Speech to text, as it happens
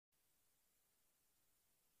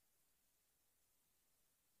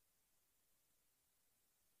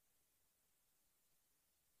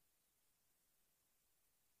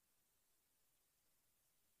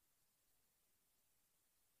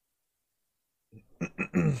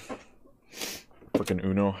Frickin'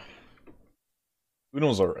 Uno.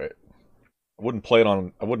 Uno's alright. I wouldn't play it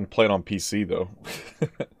on PC though.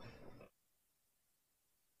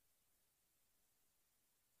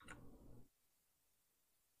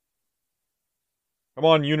 Come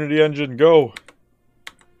on, Unity Engine, go!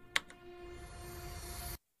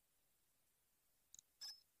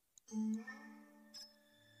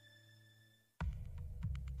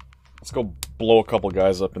 Let's go blow a couple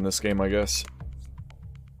guys up in this game, I guess.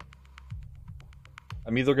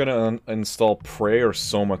 I'm either gonna install Prey or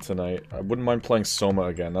Soma tonight. I wouldn't mind playing Soma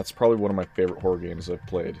again. That's probably one of my favorite horror games I've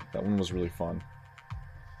played. That one was really fun.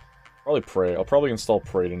 Probably Prey. I'll probably install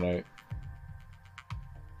Prey tonight.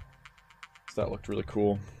 That looked really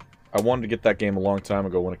cool. I wanted to get that game a long time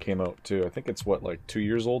ago when it came out, too. I think it's, what, like 2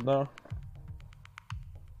 years old now?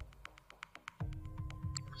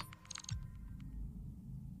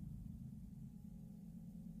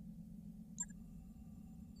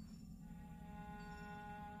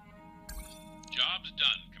 Job's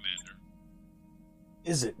done, Commander.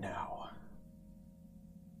 Is it now?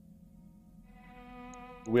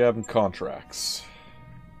 We have contracts.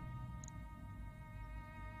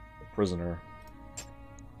 Prisoner.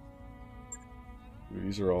 Dude,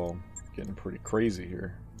 these are all getting pretty crazy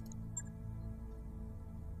here.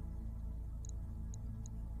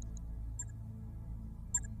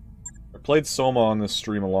 I played Soma on this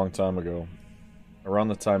stream a long time ago. Around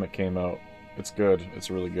the time it came out. It's good. It's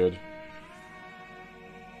really good.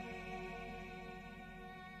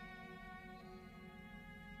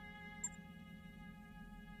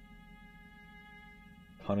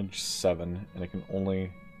 Tonnage 7, and it can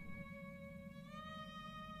only...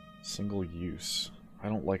 Single use. I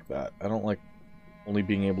don't like that. I don't like only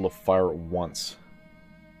being able to fire it once.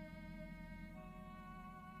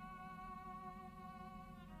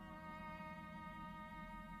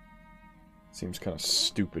 Seems kind of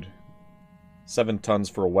stupid. 7 tons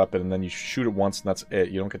for a weapon, and then you shoot it once and that's it.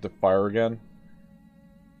 You don't get to fire again.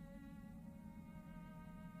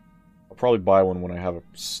 I'll probably buy one when I have a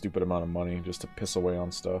stupid amount of money, just to piss away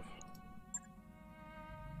on stuff.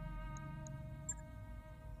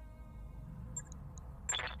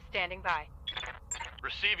 Standing by.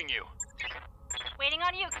 Receiving you. Waiting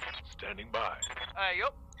on you. Standing by.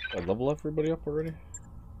 Yup. Did I level everybody up already?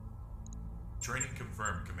 Training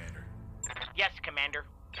confirmed, Commander. Yes, Commander.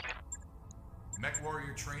 Mech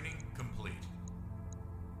Warrior training complete.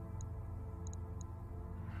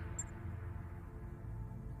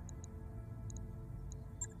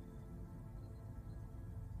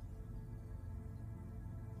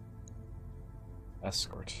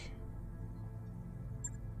 Escort.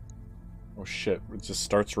 Oh shit, it just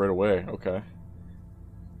starts right away, okay.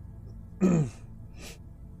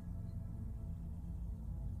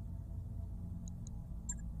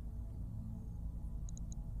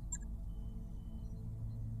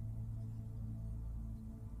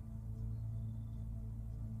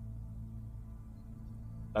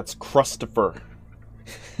 That's Christopher.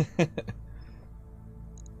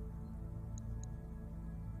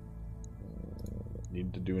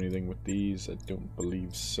 Need to do anything with these? I don't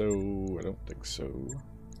believe so. I don't think so.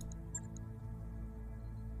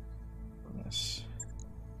 Furnace.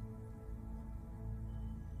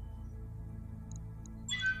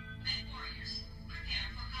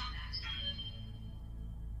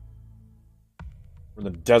 We're in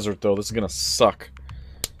the desert, though. This is gonna suck.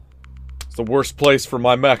 It's the worst place for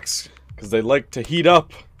my mechs, because they like to heat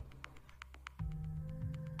up.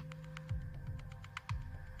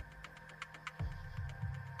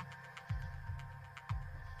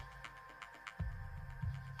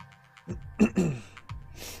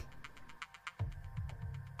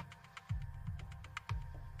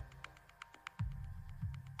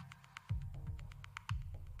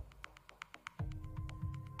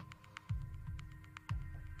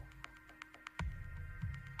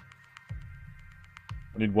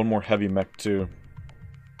 I need one more heavy mech too.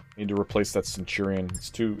 I need to replace that Centurion.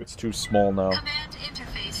 It's too small now. Command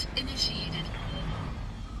interface initiated.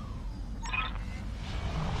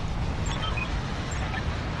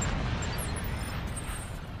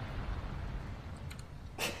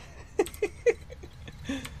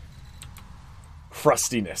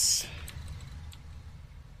 Crustiness.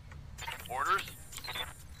 Orders?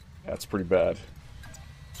 Yeah, it's pretty bad.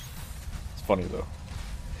 It's funny though.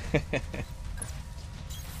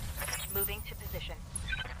 Moving to position.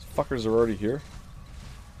 These fuckers are already here.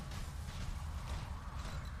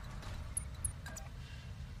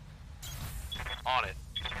 On it.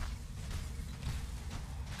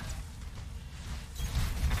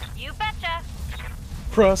 You betcha.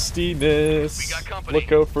 Crustiness. We got company.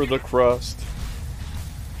 Look out for the crust.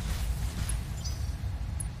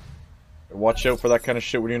 Watch out for that kind of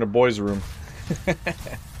shit when you're in a boys' room.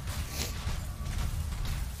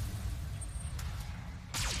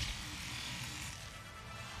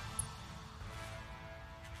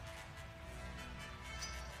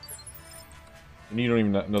 And you don't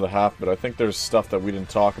even know the half, but I think there's stuff that we didn't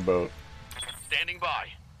talk about. Standing by.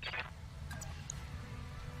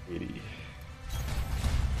 80.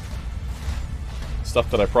 Stuff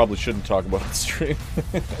that I probably shouldn't talk about on stream.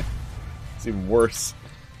 It's even worse.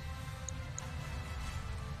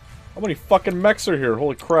 How many fucking mechs are here?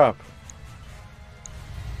 Holy crap.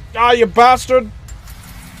 Ah, you bastard!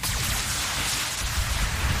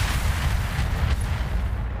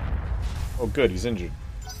 Oh good, he's injured.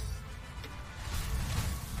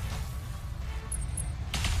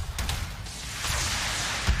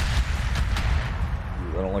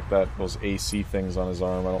 Ooh, I don't like that. Those AC things on his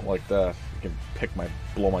arm, I don't like that. You can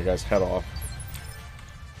blow my guy's head off.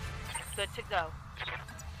 Good to go.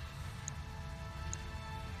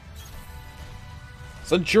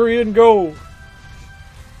 Centurion, go!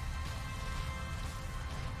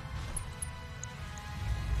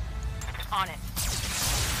 On it.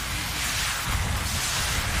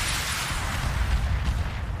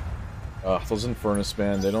 Those Infernus,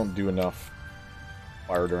 man, they don't do enough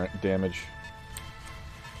fire damage.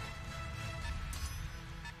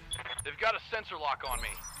 They've got a sensor lock on me.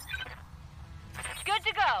 Good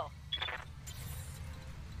to go.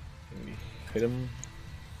 Can we hit him?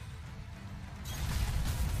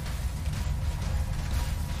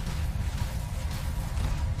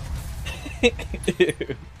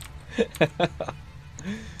 Ew.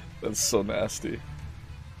 That's so nasty.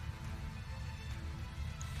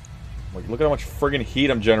 Like, look at how much friggin' heat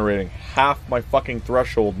I'm generating. Half my fucking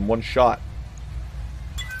threshold in one shot.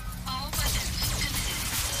 All weapons committed.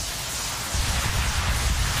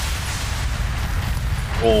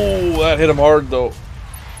 Oh, that hit him hard though.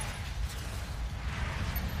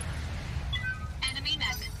 Enemy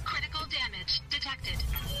mech. Critical damage detected.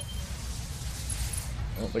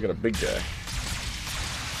 Oh, they got a big guy.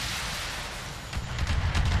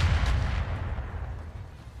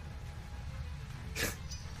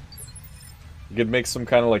 You could make some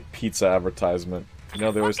kind of like pizza advertisement. You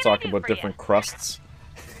know, they always What can I talk do about for ya? different crusts.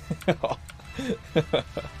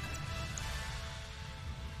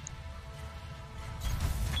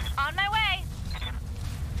 On my way.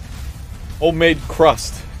 Homemade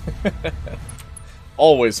crust.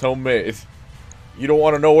 Always homemade. You don't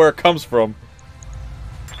want to know where it comes from.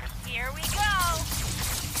 Here we go.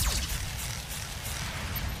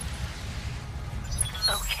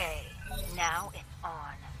 Okay, now it's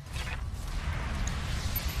on.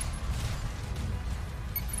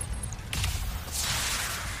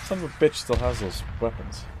 Son of a bitch still has those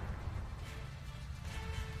weapons.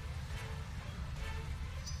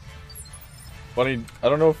 Funny, I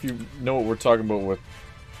don't know if you know what we're talking about with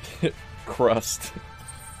crust.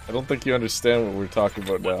 I don't think you understand what we're talking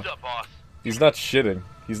about now. What's up, boss? He's not shitting.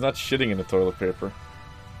 He's not shitting in the toilet paper.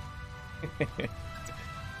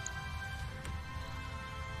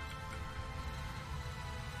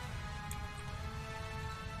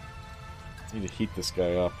 Need to heat this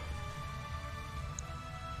guy up.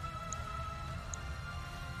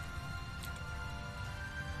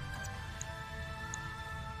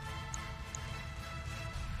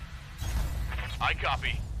 I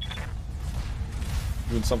copy.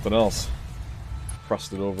 Doing something else.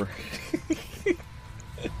 Crusted over.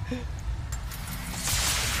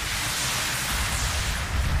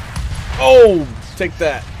 Oh! Take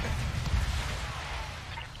that.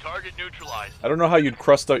 Target neutralized. I don't know how you'd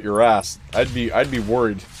crust out your ass. I'd be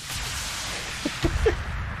worried.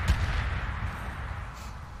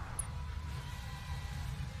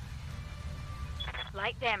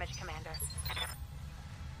 Light damage, Commander.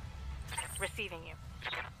 Receiving you.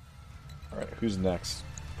 Alright, who's next?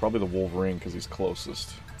 Probably the Wolverine, because he's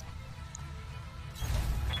closest.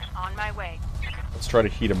 On my way. Let's try to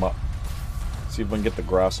heat him up. See if we can get the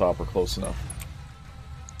Grasshopper close enough.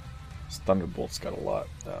 This Thunderbolt's got a lot.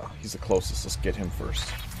 He's the closest. Let's get him first.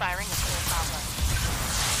 Firing at full power.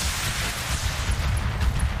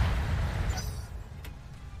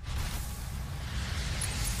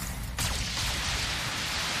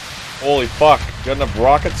 Holy fuck. Got enough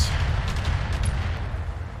rockets?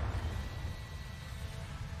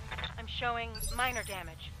 I'm showing minor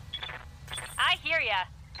damage. I hear ya.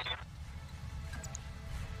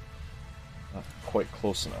 Not quite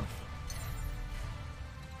close enough.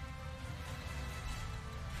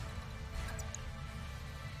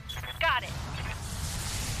 Got it.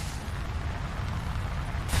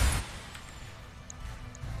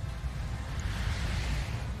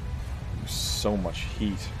 There's so much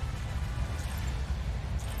heat.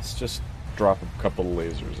 Let's just drop a couple of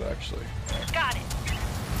lasers, actually. Got it.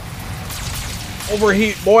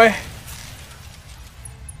 Overheat, boy!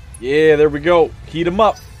 Yeah, there we go. Heat him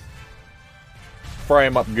up. Fry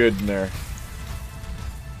him up good in there.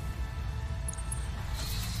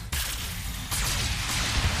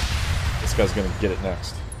 This guy's gonna get it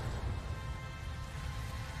next.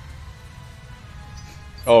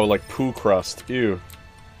 Oh, like poo crust. Ew.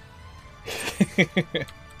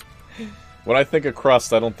 When I think of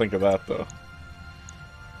crust, I don't think of that, though.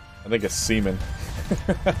 I think of semen.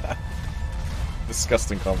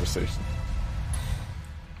 Disgusting conversation.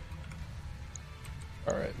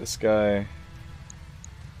 Alright, this guy...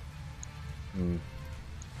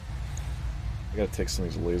 I gotta take some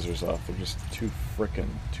of these lasers off. They're just too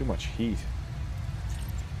much heat.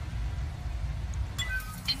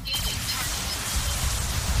 Engaging target.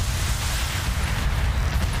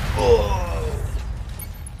 Oh!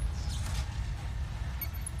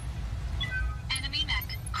 Enemy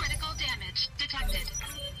mech. Critical damage detected.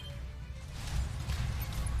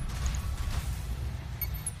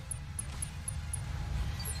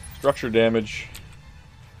 Structure damage.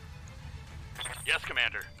 Yes,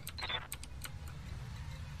 Commander.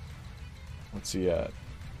 What's he at?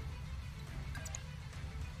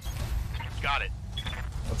 Got it.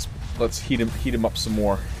 Let's heat him up some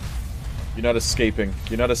more. You're not escaping.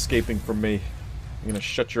 You're not escaping from me. I'm gonna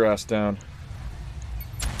shut your ass down.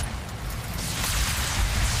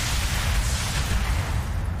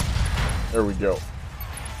 There we go.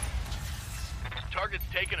 Target's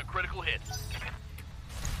taken a critical hit.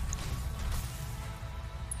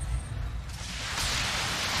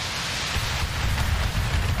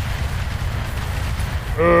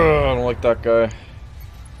 Ugh, I don't like that guy.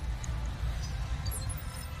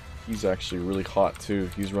 He's actually really hot too.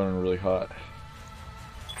 He's running really hot.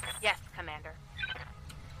 Yes, Commander.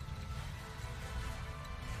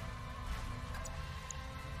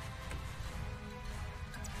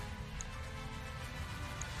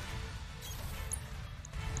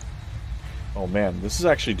 Oh man, this is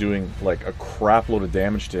actually doing like a crap load of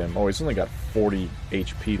damage to him. Oh, he's only got 40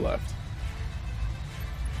 HP left.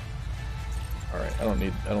 Alright, I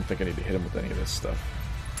don't think I need to hit him with any of this stuff.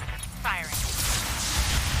 Firing.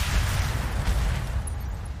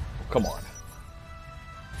 Oh, come on.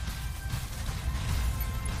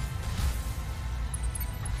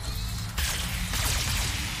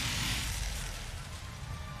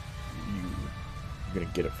 You're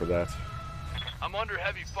gonna get it for that. I'm under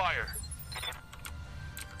heavy fire.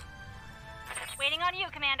 Waiting on you,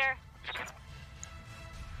 Commander.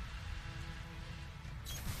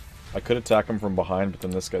 I could attack him from behind, but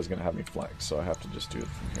then this guy's gonna have me flanked, so I have to just do it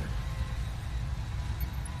from here.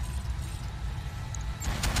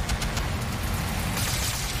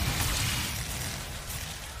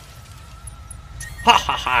 Ha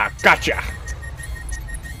ha ha! Gotcha!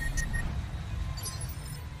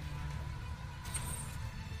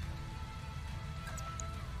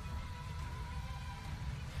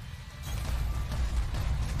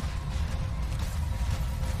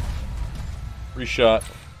 Free shot.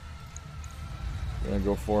 I'm gonna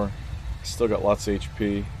go for. Still got lots of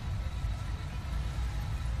HP.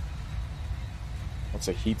 Lots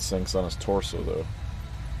of heat sinks on his torso, though.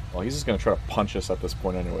 Well, he's just gonna try to punch us at this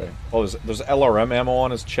point anyway. Oh, there's LRM ammo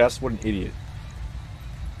on his chest? What an idiot.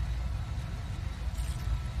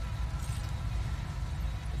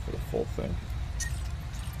 For the full thing.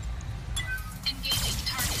 Engaging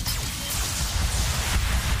target.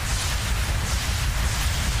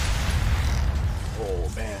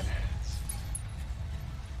 Oh, man.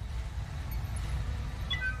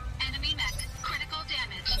 Enemy mech. Critical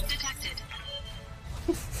damage detected.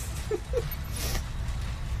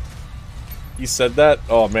 He said that?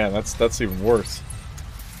 Oh man, that's even worse.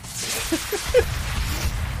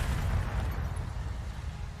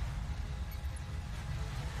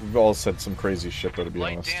 We've all said some crazy shit though, to be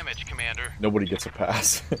Light honest. damage, Commander. Nobody gets a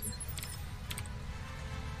pass.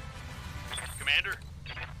 Commander?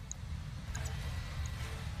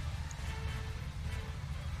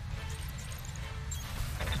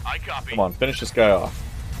 I copy. Come on, finish this guy off.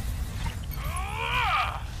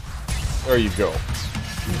 There you go.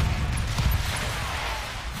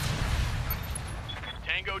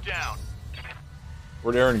 Tango down.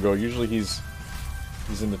 Where'd Aaron go? Usually he's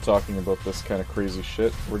into talking about this kind of crazy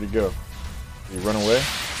shit. Where'd he go? Did he run away?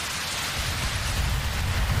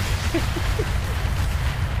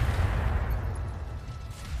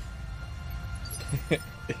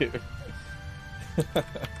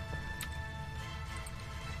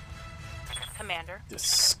 Commander.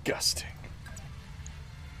 Disgusting.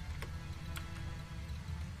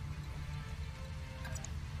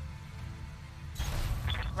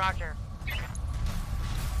 Roger.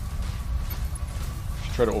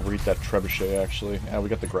 Should try to overheat that trebuchet, actually. Ah, we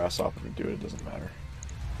got the grasshopper to do it, it doesn't matter.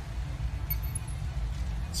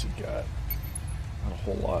 What's he got? Not a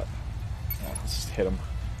whole lot. Ah, let's just hit him.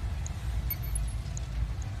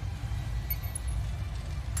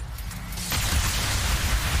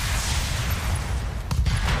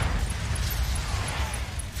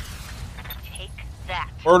 Take that.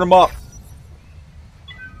 Burn him up!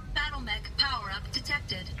 Battle mech power-up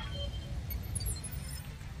detected.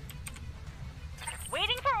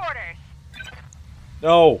 Waiting for orders.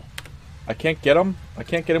 No! I can't get him? I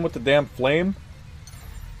can't get him with the damn flame?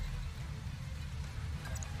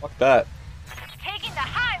 Fuck that. Taking the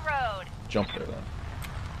high road. Jump there then.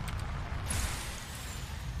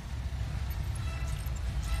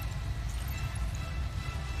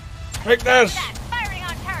 Take this! That, firing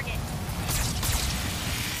on target.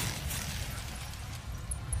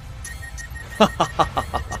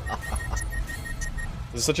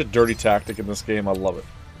 This is such a dirty tactic in this game, I love it.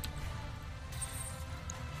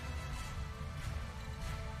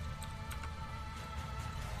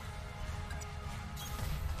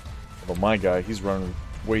 But my guy, he's running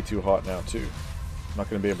way too hot now too. I'm not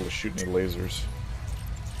going to be able to shoot any lasers.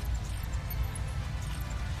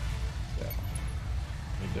 Yeah.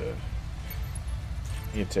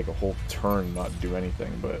 Need to take a whole turn and not do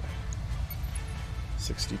anything, but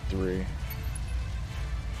 63.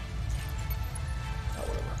 Oh,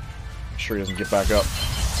 whatever. Make sure he doesn't get back up.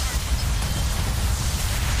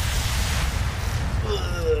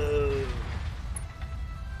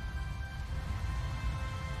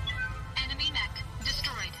 Enemy mech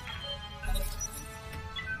destroyed.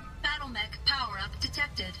 Battle mech power-up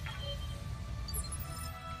detected.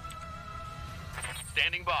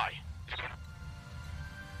 Standing by.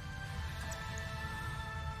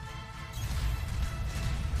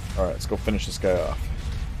 Alright, let's go finish this guy off.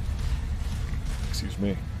 Excuse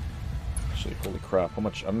me. Actually, holy crap, how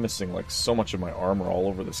much... I'm missing, like, so much of my armor all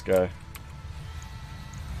over this guy.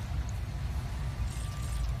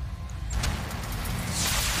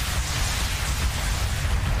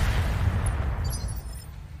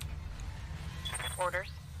 Orders.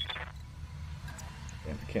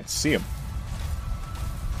 Damn, I can't see him.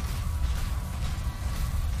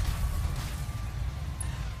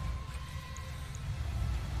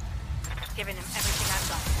 Giving him everything I've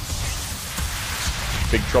got.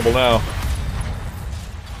 Big trouble now.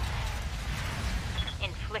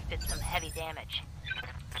 Inflicted some heavy damage.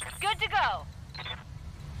 Good to go.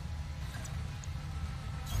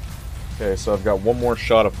 Okay, so I've got one more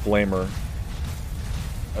shot of Flamer.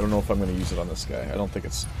 I don't know if I'm going to use it on this guy. I don't think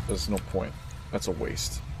it's... There's no point. That's a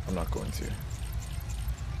waste. I'm not going to.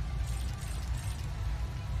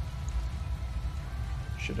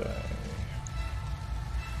 Should I...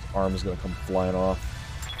 Arm's going to come flying off.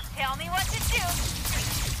 Tell me what to do.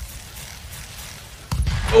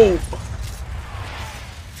 Oh!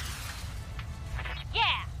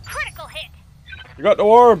 Yeah, critical hit. You got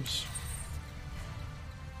no arms!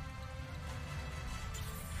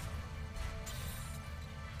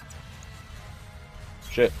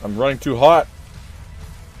 Shit, I'm running too hot.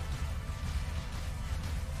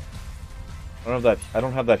 I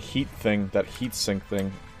don't have that heat thing, that heat sink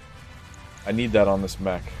thing. I need that on this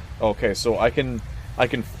mech. Okay, so I can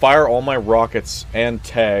fire all my rockets and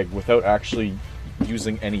tag without actually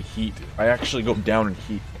using any heat. I actually go down in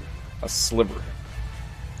heat. A sliver.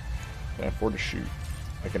 Can I afford to shoot?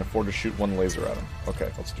 I can afford to shoot one laser at him.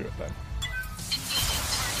 Okay, let's do it then.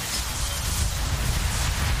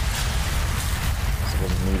 This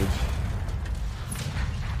wasn't needed.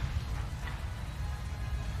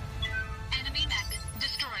 Enemy mech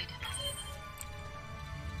destroyed.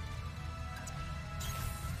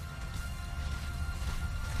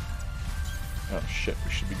 Oh shit,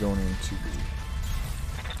 we should be going into the...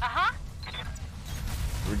 Uh-huh.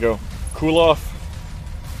 Here we go. Cool off.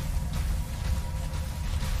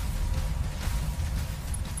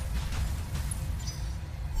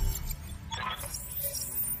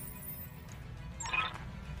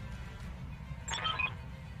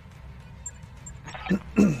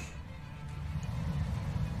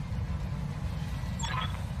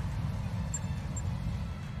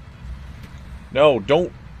 No,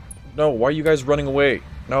 don't. No, why are you guys running away?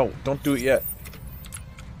 No, don't do it yet.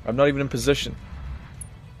 I'm not even in position.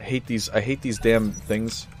 I hate these damn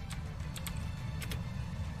things.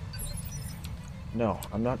 No,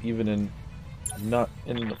 I'm not even in... I'm not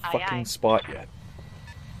in the Aye, fucking aye. spot yet.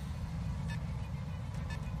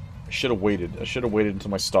 I should have waited. I should have waited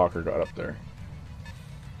until my stalker got up there.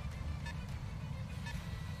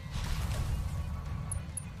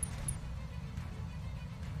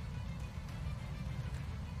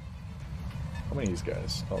 How many of these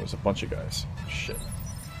guys? Oh, there's a bunch of guys. Shit.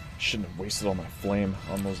 Shouldn't have wasted all my flame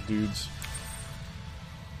on those dudes.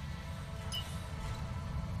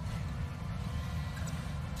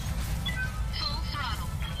 Full throttle.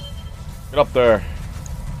 Get up there.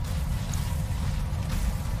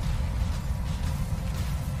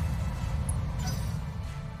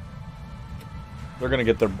 They're gonna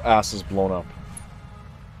get their asses blown up.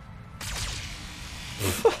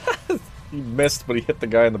 He missed, but he hit the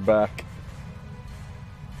guy in the back.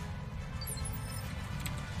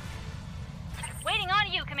 Waiting on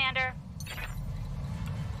you, Commander.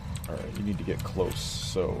 Alright, you need to get close,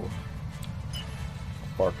 so...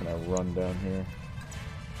 How far can I run down here?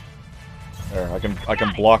 There, I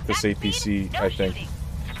can block this APC, I think.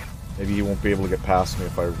 Maybe he won't be able to get past me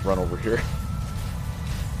if I run over here.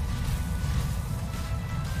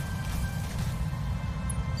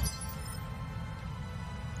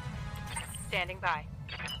 Standing by.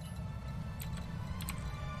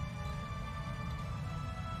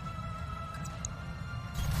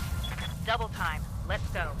 Double time. Let's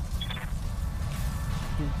go.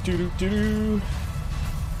 Do do do do.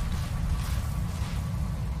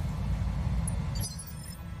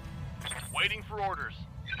 Waiting for orders.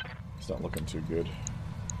 It's not looking too good.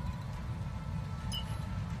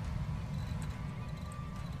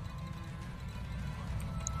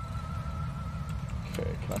 Okay,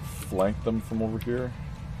 can I flank them from over here?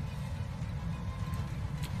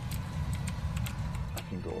 I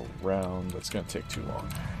can go around. That's gonna take too long.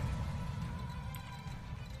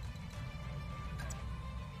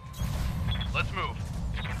 Let's move.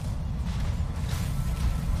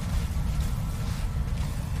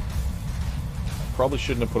 Probably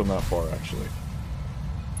shouldn't have put him that far, actually.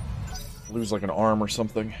 Lose like an arm or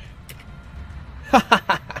something.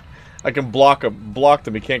 I can block him. Blocked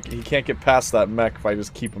him. He can't get past that mech if I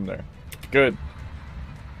just keep him there. Good.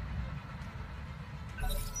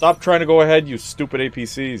 Stop trying to go ahead, you stupid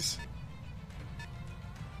APCs.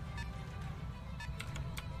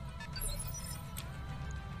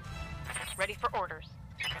 Ready for orders.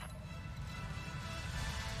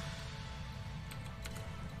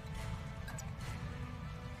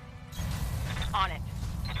 On it.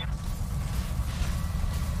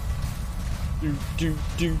 Do do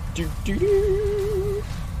do do do do.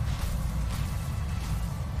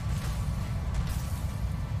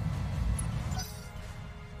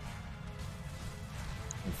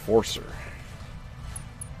 Enforcer.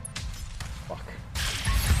 Fuck.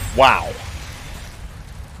 Wow.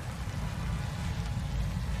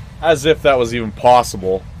 As if that was even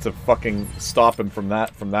possible to fucking stop him from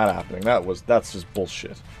that happening. That's just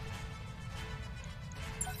bullshit.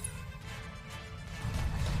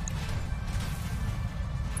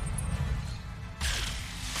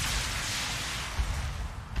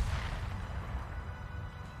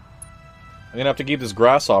 I'm gonna have to keep this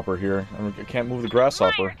grasshopper here. I can't move the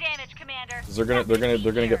grasshopper. Minor damage, Commander. 'Cause they're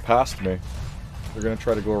gonna get past me. They're gonna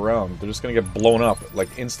try to go around. They're just gonna get blown up like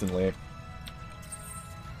instantly.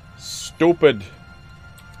 Stupid.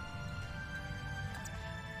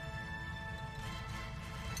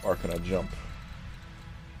 Or can I jump?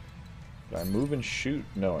 Can I move and shoot?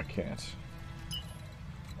 No, I can't.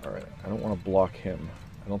 Alright, I don't want to block him.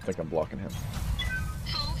 I don't think I'm blocking him.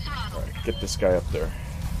 Full throttle. Alright, get this guy up there.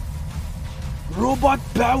 Robot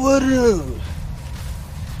power!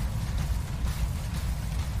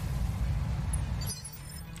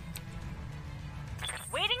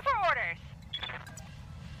 Waiting for orders.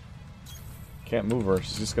 Can't move her,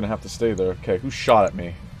 she's just gonna have to stay there. Okay, who shot at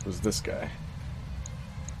me? It was this guy.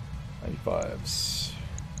 95s.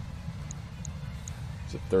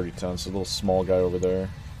 He's at 30 tons, so a little small guy over there.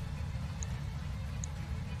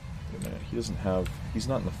 Wait a minute, he doesn't have... He's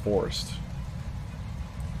not in the forest.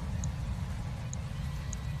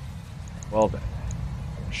 Well then,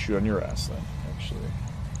 I'm gonna shoot on your ass then, actually.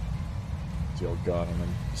 See all got him,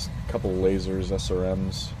 and just a couple lasers,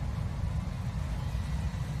 SRMs.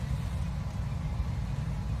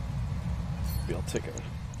 Maybe I'll take a...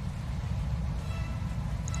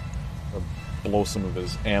 Or blow some of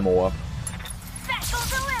his ammo up. Special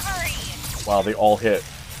delivery. Wow, they all hit.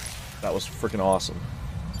 That was freaking awesome.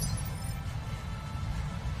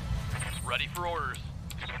 Ready for orders.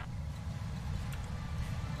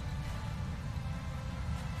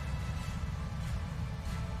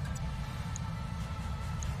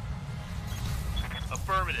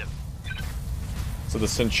 Affirmative. So the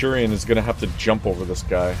Centurion is gonna have to jump over this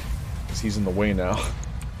guy, because he's in the way now.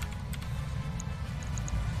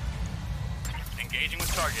 Engaging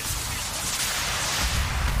with target.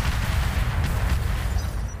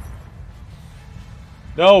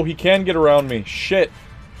 No, he can get around me. Shit.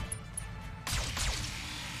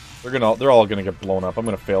 They're all gonna get blown up. I'm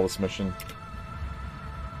gonna fail this mission.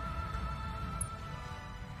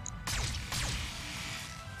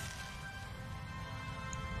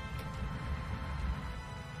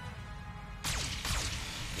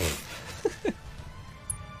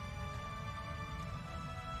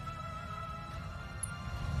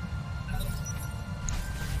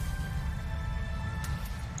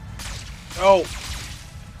 Oh!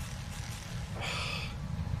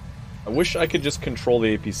 I wish I could just control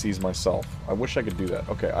the APCs myself. I wish I could do that.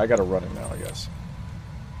 Okay, I gotta run it now, I guess.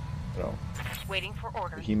 No. Waiting for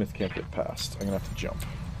orders. Behemoth can't get past. I'm gonna have to jump.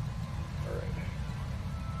 Alright.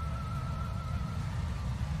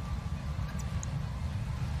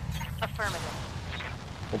 Affirmative.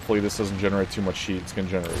 Hopefully this doesn't generate too much heat. It's gonna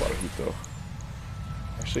generate a lot of heat, though.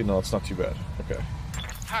 Actually, no, it's not too bad. Okay.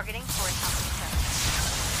 Targeting for a company turn.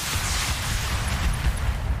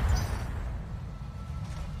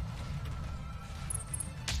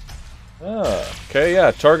 Ah, okay,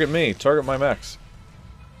 yeah, target me. Target my mechs.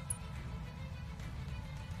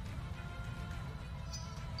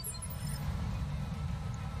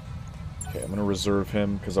 Okay, I'm gonna reserve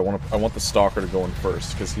him because I want the stalker to go in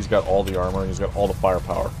first because he's got all the armor and he's got all the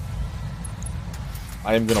firepower.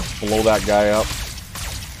 I am gonna blow that guy up.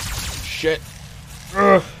 Shit.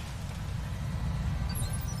 Ugh.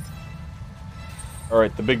 All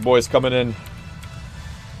right, the big boy's coming in. Can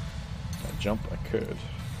I jump? I could.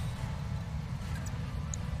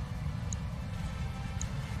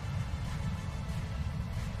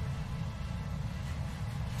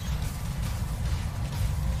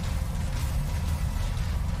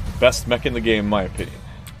 Best mech in the game, in my opinion.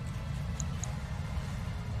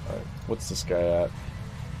 Alright, what's this guy at?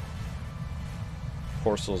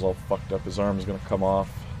 Torso's all fucked up, his arm's gonna come off.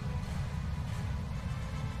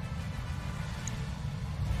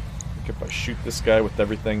 I think if I shoot this guy with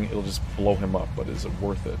everything, it'll just blow him up, but is it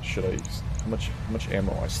worth it? Should I use... How much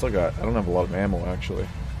ammo? I still got... I don't have a lot of ammo, actually.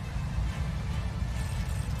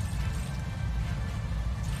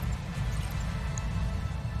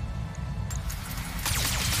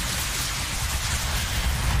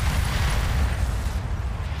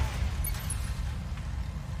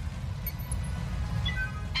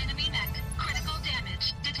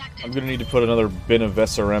 I'm gonna need to put another bin of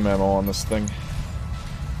SRM ammo on this thing.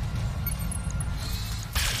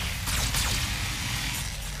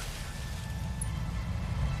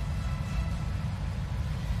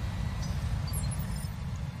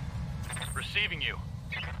 Receiving you.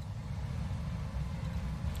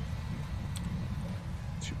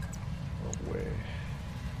 Too far away.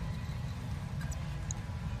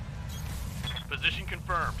 Position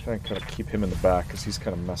confirmed. Trying to kind of keep him in the back because he's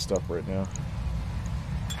kind of messed up right now.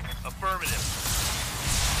 Affirmative.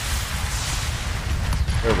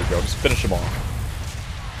 There we go. Just finish him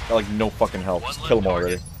off. Got like no fucking health. Just kill him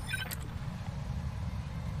already.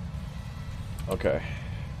 Okay.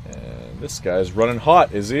 And this guy's running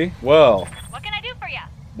hot, is he? Well. What can I do for you?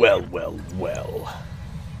 Well, well, well.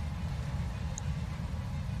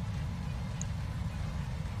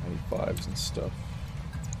 95s and stuff.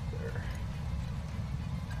 There.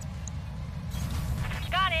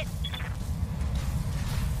 Got it.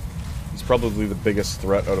 He's probably the biggest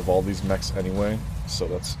threat out of all these mechs anyway, so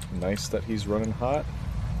that's nice that he's running hot.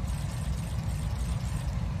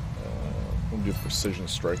 I'm gonna do a precision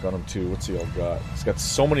strike on him too. What's he all got? He's got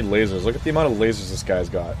so many lasers. Look at the amount of lasers this guy's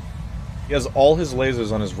got. He has all his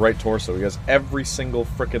lasers on his right torso. He has every single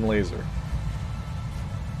frickin' laser.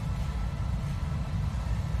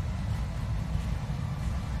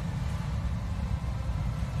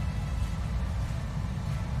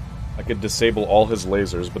 I could disable all his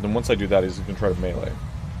lasers, but then once I do that, he's going to try to melee.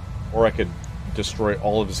 Or I could destroy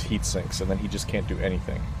all of his heat sinks, and then he just can't do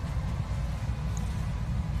anything.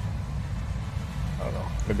 I don't know.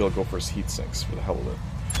 Maybe I'll go for his heat sinks for the hell of it.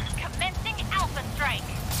 Commencing Alpha Strike.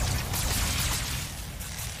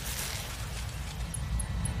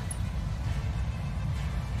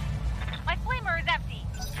 My flamer is empty.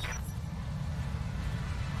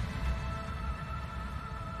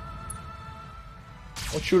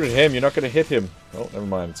 Don't shoot at him, you're not going to hit him. Oh, never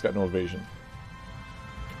mind, it's got no evasion.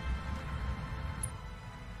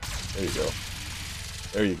 There you go.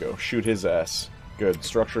 There you go, shoot his ass. Good,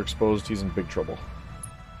 structure exposed, he's in big trouble.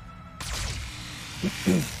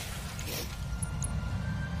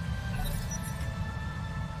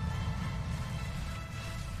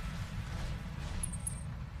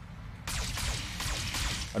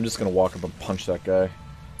 I'm just going to walk up and punch that guy.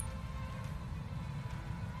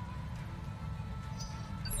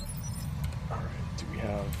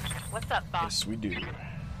 What's up, boss? Yes, we do.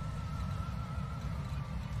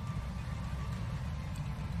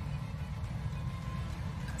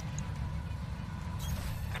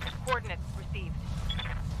 Coordinates received.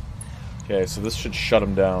 Okay, so this should shut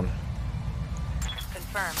him down.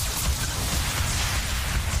 Confirmed.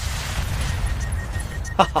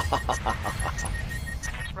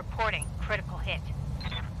 Reporting critical hit.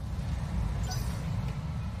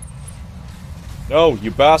 No,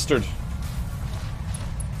 you bastard!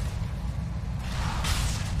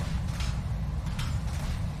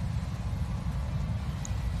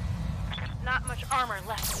 Not much armor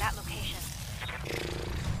left in that location.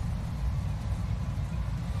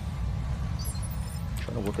 I'm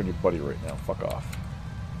trying to work on your buddy right now. Fuck off.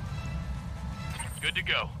 Good to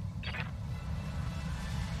go.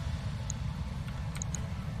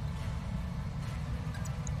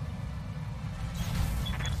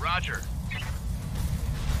 Roger.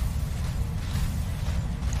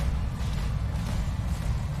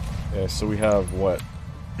 Okay, so we have, what?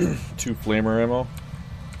 2 flamer ammo?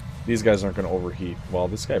 These guys aren't going to overheat. Well,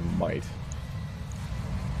 this guy might.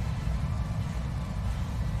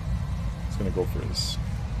 He's going to go for his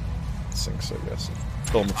sinks, I guess.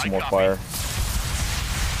 Fill him with some more fire.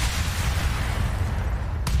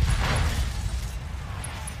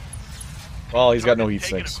 Well, he's got no heat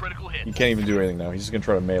sinks. He can't even do anything now. He's just going to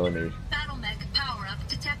try to melee me. Battle mech power-up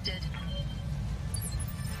detected.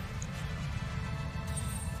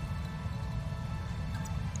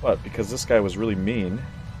 But because this guy was really mean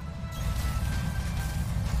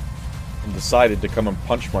and decided to come and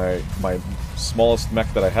punch my smallest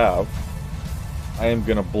mech that I have, I am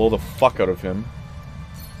gonna blow the fuck out of him.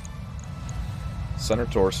 Center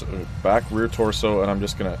torso, back, rear torso, and I'm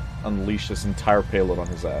just gonna unleash this entire payload on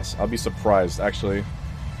his ass. I'll be surprised. Actually,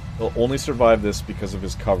 he'll only survive this because of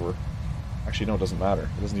his cover. Actually, no, it doesn't matter.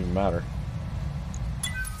 It doesn't even matter.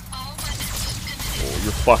 All weapons Oh,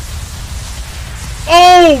 you're fucked.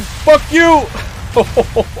 Oh, fuck you!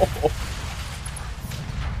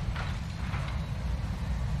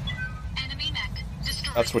 enemy mech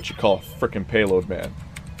destroyed. That's what you call a frickin' payload, man.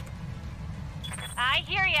 I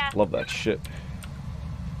hear ya. Love that shit.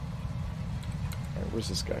 Alright, where's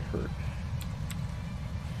this guy hurt?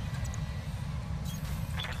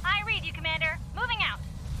 I read you, Commander. Moving out.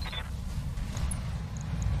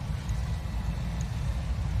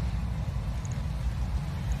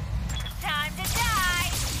 Time to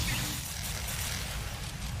die.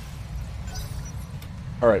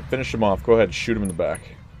 Alright, finish him off. Go ahead, shoot him in the back.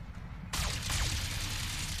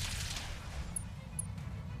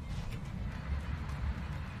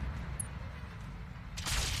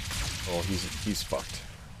 Oh, he's fucked.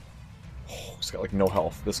 Oh, he's got like no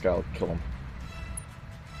health. This guy will kill him.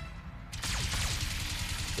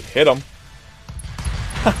 Hit him.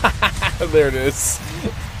 There it is.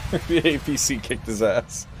 The APC kicked his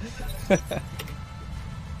ass.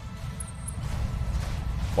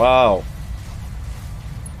 Wow.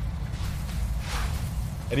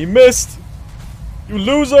 And he missed! You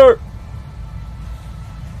loser!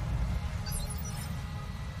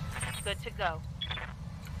 Good to go.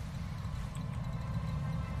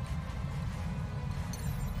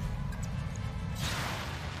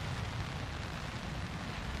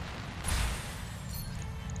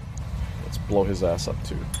 Let's blow his ass up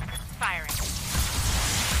too. Firing.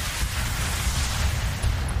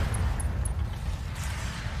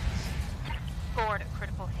 Forward a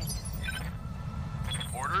critical hit.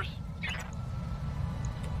 Orders?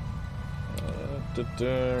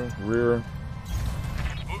 Rear.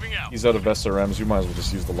 Moving out. He's out of SRMs. You might as well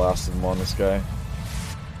just use the last of them on this guy.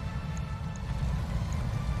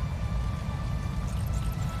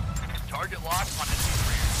 Target lock on enemy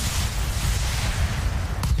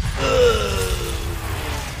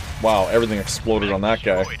Wow, everything exploded rear. on that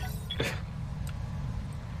guy. Destroyed.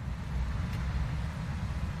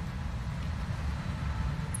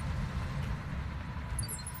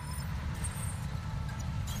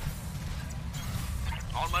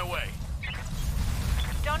 On my way.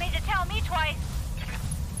 Don't need to tell me twice.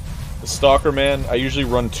 The Stalker, man, I usually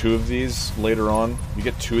run 2 of these later on. You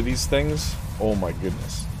get 2 of these things, oh my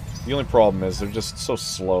goodness. The only problem is they're just so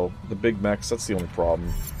slow. The big mechs, that's the only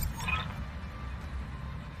problem.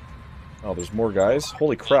 Oh, there's more guys?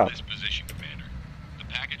 Holy crap. Hold this position, Commander. The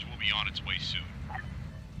package will be on its way soon.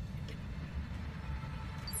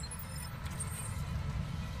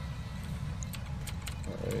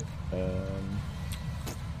 Alright,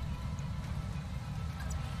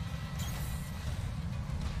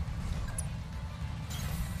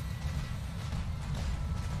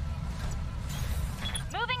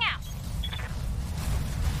 Moving out.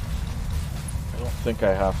 I don't think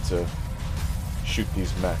I have to shoot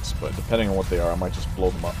these mechs, but depending on what they are, I might just blow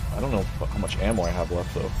them up. I don't know how much ammo I have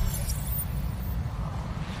left, though.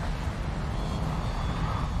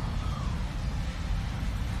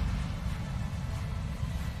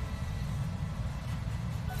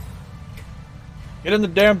 Get in the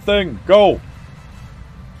damn thing! Go!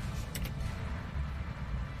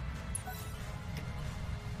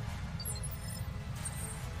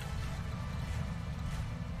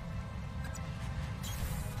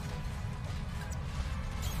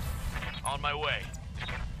 On my way.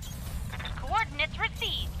 Coordinates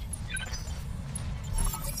received.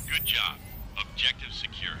 Good job. Objective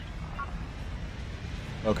secured.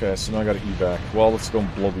 Okay, so now I gotta evac. Well, let's go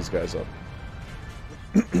and blow these guys up.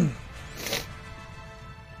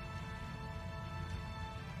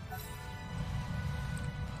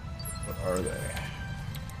 What are they?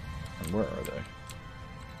 And where are they?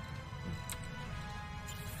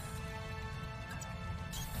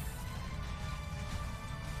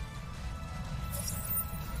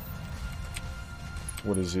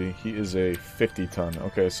 What is he? He is a 50-ton.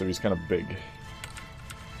 Okay, so he's kind of big.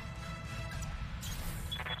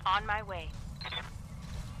 On my way.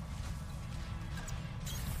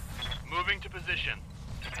 Moving to position.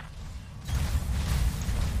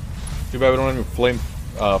 Too bad we don't have any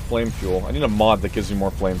flame fuel. I need a mod that gives me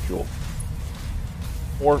more flame fuel.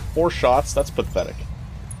 Four shots? That's pathetic.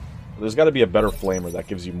 There's got to be a better flamer that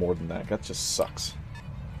gives you more than that. That just sucks.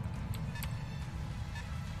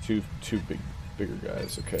 Two bigger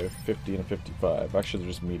guys. Okay, 50 and a 55. Actually,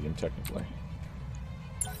 they're just medium technically.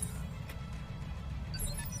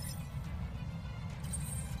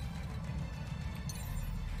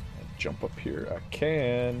 Jump up here. I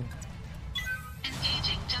can.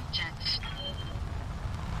 Engaging jump jets.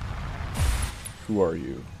 Who are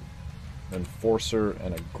you? An enforcer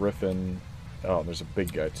and a griffin. Oh, there's a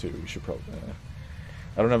big guy too. We should probably.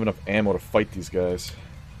 I don't have enough ammo to fight these guys.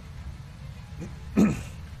 Sensor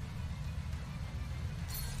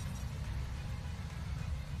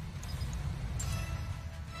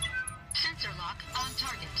lock on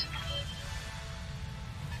target.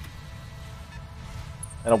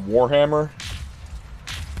 And a warhammer.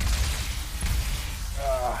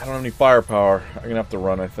 I don't have any firepower. I'm gonna have to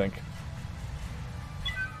run, I think.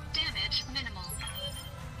 Damage minimal.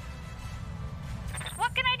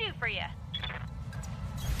 What can I do for you?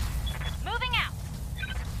 Moving out.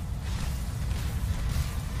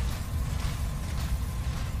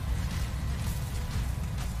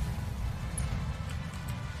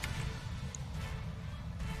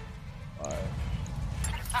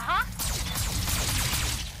 Uh-huh.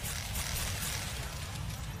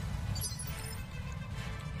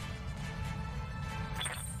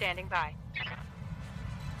 Standing by.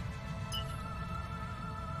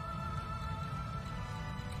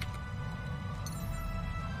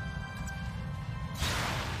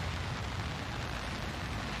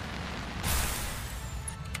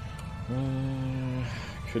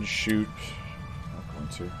 Could shoot. Not going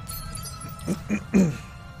to.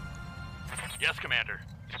 Yes, Commander.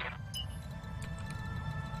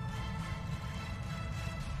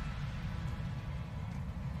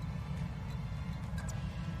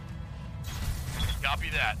 Copy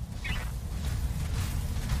that.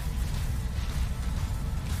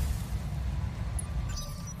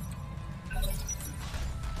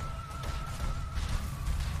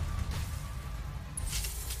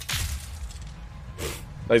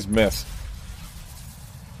 Nice miss.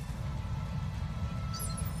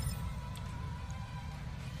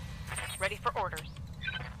 Ready for orders.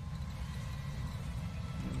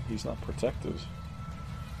 He's not protected.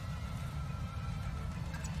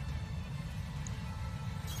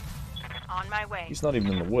 On my way. He's not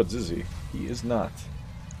even in the woods, is he? He is not.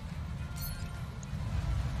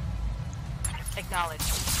 Acknowledged.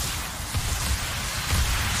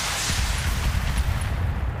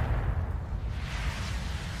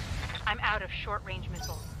 I'm out of short-range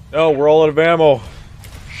missiles. No, we're all out of ammo.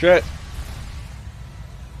 Shit.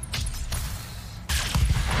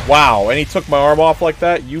 Wow, and he took my arm off like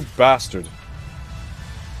that? You bastard.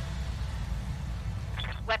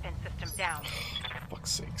 Weapon system down.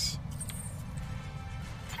 Fuck's sakes.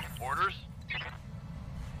 Orders?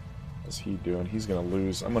 What's he doing? He's gonna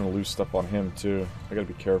lose. I'm gonna lose stuff on him, too. I gotta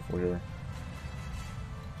be careful here.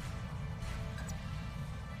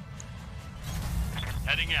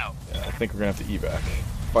 Heading out. Yeah, I think we're gonna have to evac.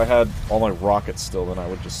 If I had all my rockets still, then I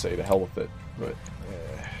would just say to hell with it. But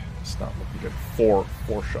it's not looking good. Four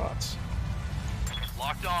shots.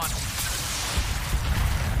 Locked on.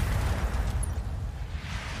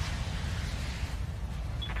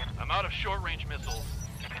 I'm out of short-range missiles.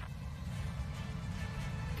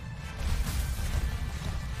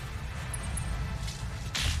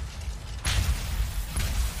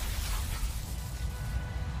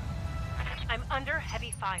 I'm under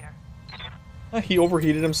heavy fire. He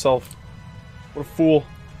overheated himself. What a fool.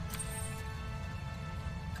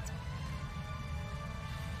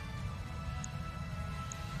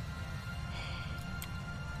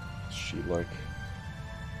 like.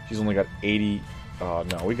 She's only got 80.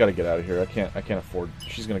 No, we gotta get out of here. I can't afford.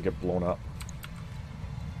 She's gonna get blown up.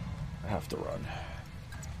 I have to run.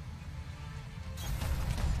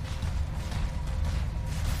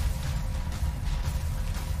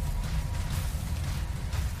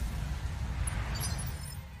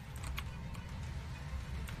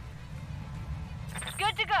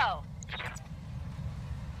 Good to go.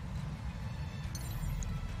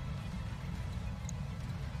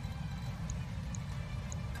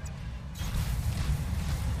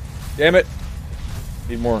 Damn it!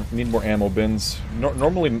 Need more ammo bins.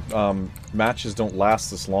 Normally, matches don't last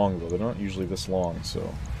this long though. They're not usually this long, so.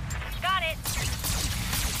 Got it.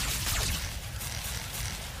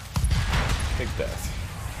 Take that.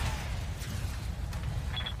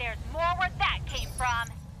 There's more where that came from.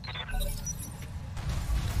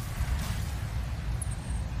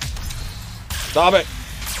 Stop it!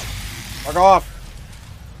 Fuck off!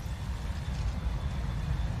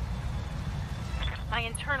 My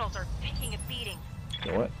internals are taking a beating.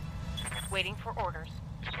 You know what? Waiting for orders.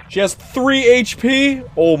 She has 3 HP?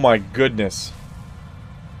 Oh my goodness.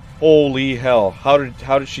 Holy hell. How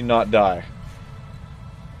did she not die?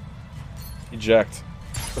 Eject.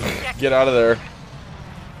 Get out of there.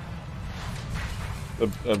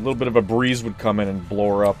 A little bit of a breeze would come in and blow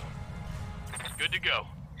her up. Good to go.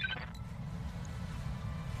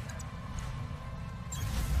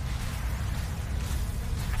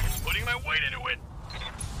 Putting my weight into it.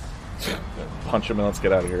 Punch him and let's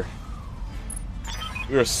get out of here.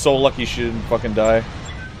 We are so lucky she didn't fucking die.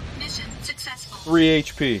 Mission successful. 3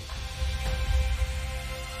 HP.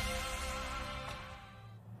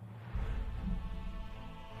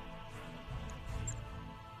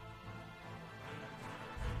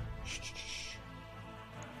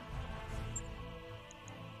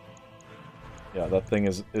 Yeah, that thing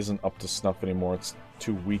isn't up to snuff anymore. It's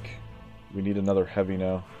too weak. We need another heavy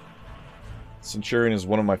now. Centurion is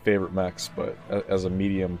one of my favorite mechs, but as a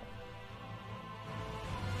medium,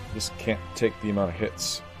 just can't take the amount of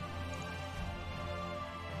hits.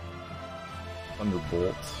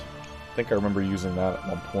 Thunderbolt. I think I remember using that at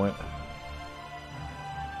one point.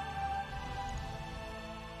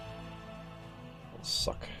 It'll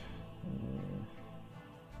suck.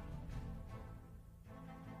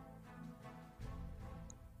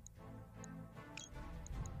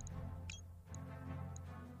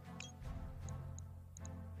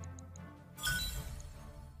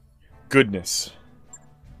 Goodness.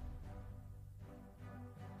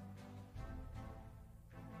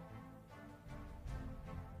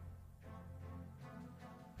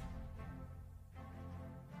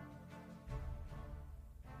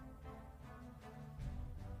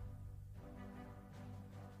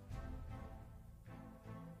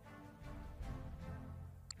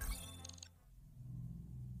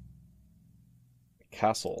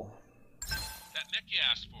 Castle. That mech you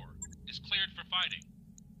asked for is cleared for fighting.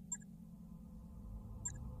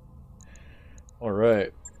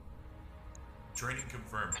 Alright. Training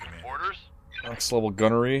confirmed, Commander. Orders? Next level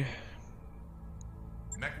gunnery.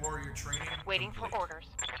 Mech warrior training Waiting for complete. orders.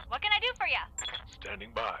 What can I do for you? Standing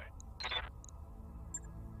by.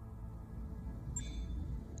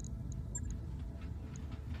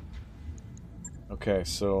 Okay,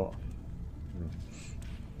 so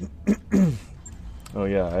oh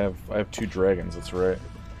yeah, I have 2 dragons, that's right.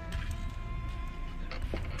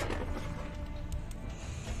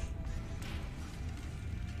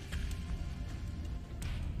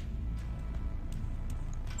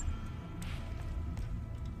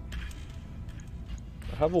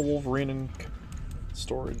 I have a Wolverine in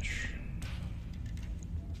storage.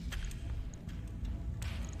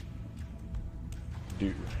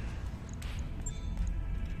 Do.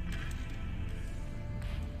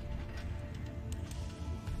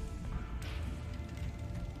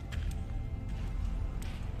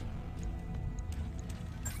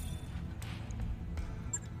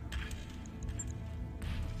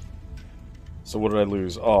 So what did I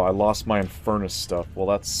lose? Oh, I lost my Infernus stuff. Well,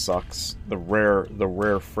 that sucks. The rare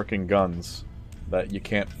frickin' guns that you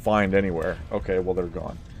can't find anywhere. Okay, well they're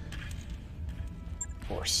gone. Of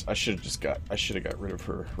course, I should have got rid of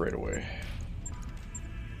her right away.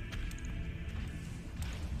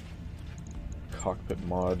 Cockpit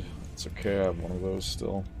mod. It's okay. I have one of those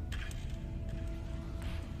still.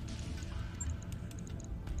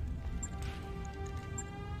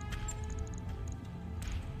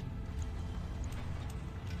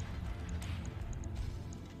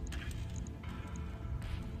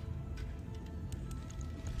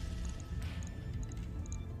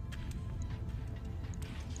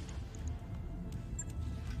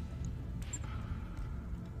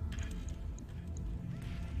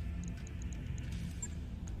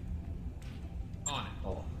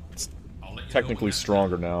 technically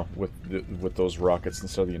stronger now with those rockets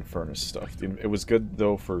instead of the Infernus stuff. It was good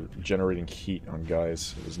though for generating heat on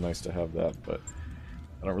guys. It was nice to have that, but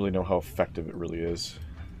I don't really know how effective it really is.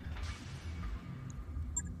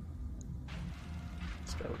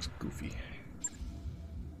 This guy looks goofy.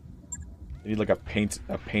 You need like a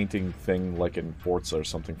painting thing like in Forza or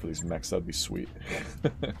something for these mechs. That'd be sweet.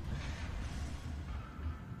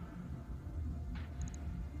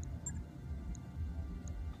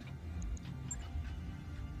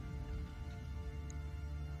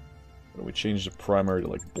 We change the primary to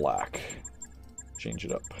like black. Change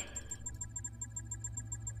it up.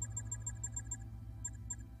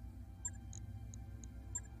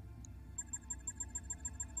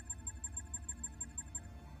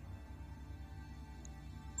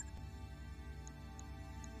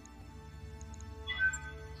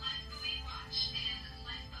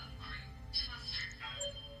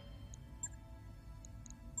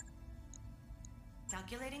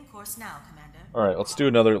 Calculating course now, Commander. All right, let's do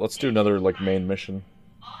another like main mission.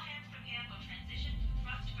 All hands prepare for transition to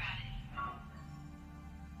thrust gravity.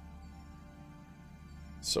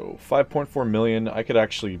 So 5.4 million. I could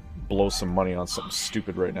actually blow some money on something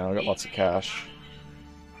stupid right now. I got lots of cash.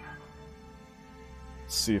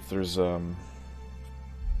 Let's see if there's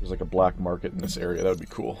like a black market in this area. That would be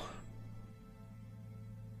cool.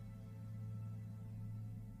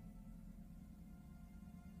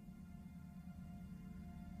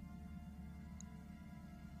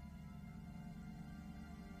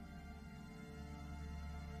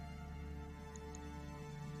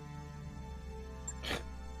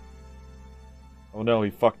 Oh no,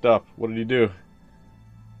 he fucked up. What did he do?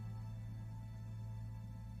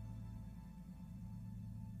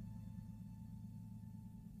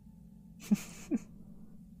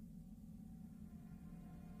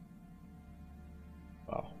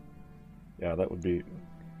 Wow. Yeah,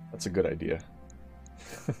 that's a good idea.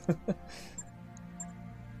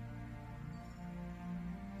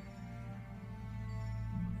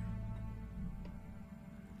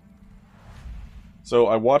 So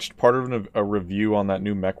I watched part of a review on that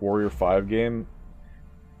new MechWarrior 5 game.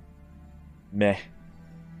 Meh.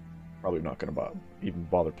 Probably not going to even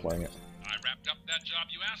bother playing it. I wrapped up that job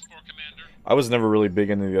you asked for, Commander. I was never really big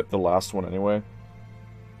into the last one anyway.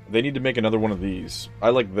 They need to make another one of these.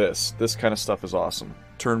 I like this. This kind of stuff is awesome.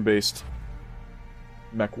 Turn-based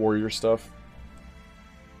MechWarrior stuff.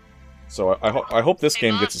 So I hope this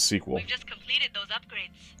game gets a sequel. We've just completed those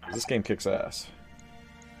upgrades. This game kicks ass.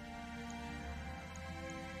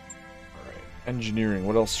 Alright, engineering.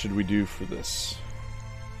 What else should we do for this?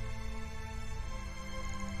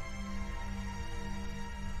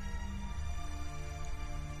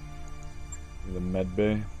 The med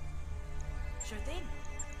bay. Sure thing.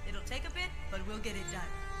 It'll take a bit, but we'll get it done.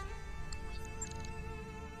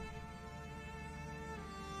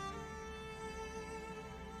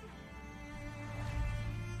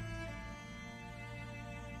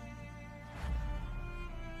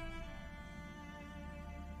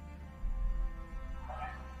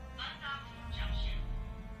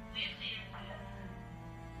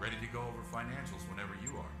 Ready to go over financials whenever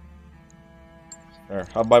you are. There,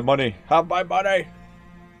 have my money. Have my money!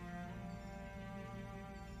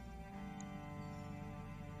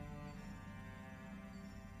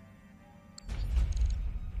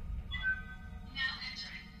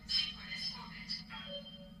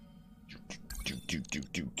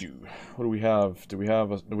 What do we have? Do we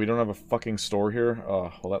have a... We don't have a fucking store here?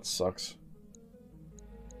 Oh, well that sucks.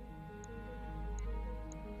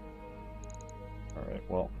 Alright,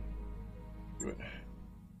 well. Do it.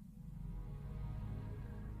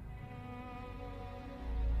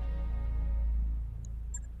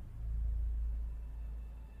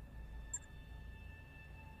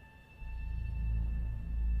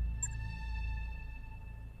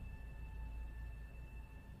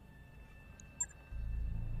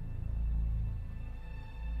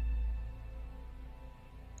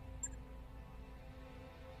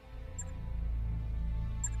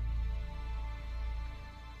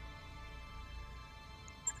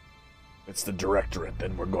 It's the Directorate,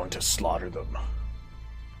 then we're going to slaughter them.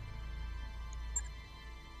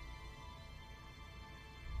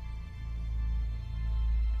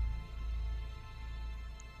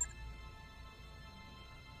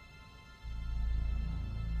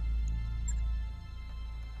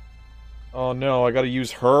 Oh no, I gotta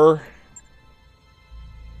use her?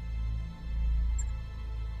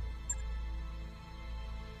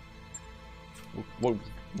 What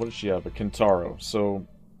does she have? A Kintaro, so...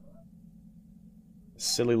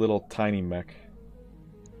 Silly little tiny mech.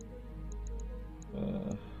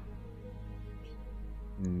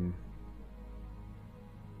 Hmm.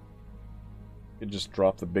 Could just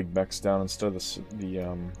drop the big mechs down instead of the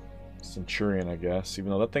Centurion, I guess. Even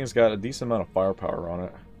though that thing's got a decent amount of firepower on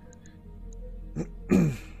it.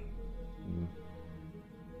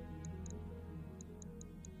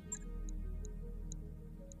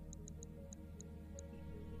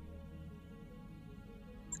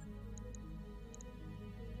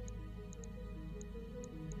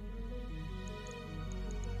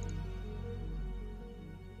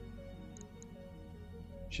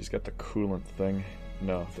 She's got the coolant thing.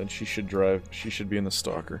 No, then she should drive. She should be in the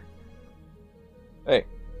Stalker. Hey,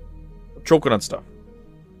 I'm choking on stuff.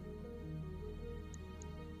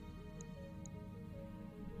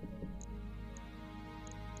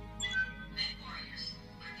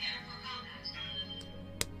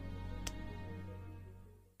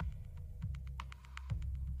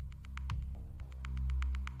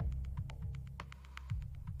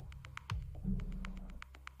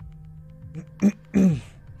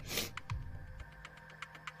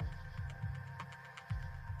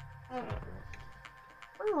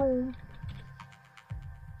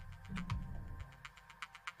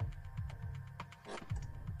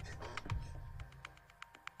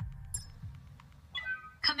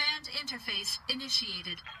 Command interface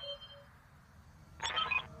initiated.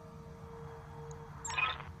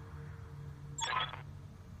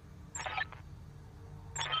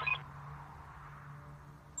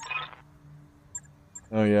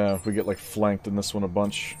 Oh yeah, if we get like flanked in this one a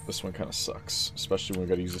bunch, this one kind of sucks. Especially when we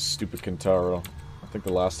gotta use this stupid Kintaro. I think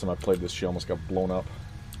the last time I played this, she almost got blown up.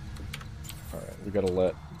 Alright, we gotta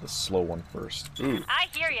let the slow one first. Ooh. I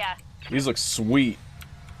hear ya. These look sweet.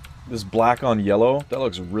 This black on yellow, that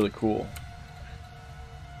looks really cool.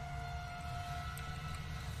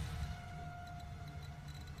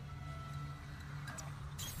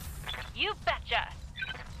 You betcha.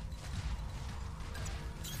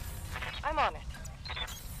 I'm on it.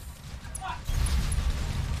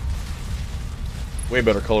 Way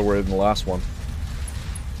better colorway than the last one.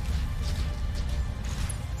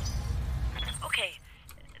 Okay,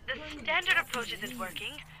 the standard approach isn't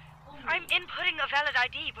working. I'm inputting a valid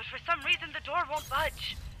ID, but for some reason the door won't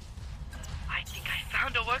budge. I think I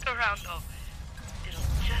found a workaround, though. It'll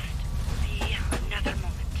just be another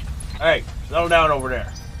moment. Hey, settle down over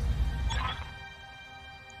there.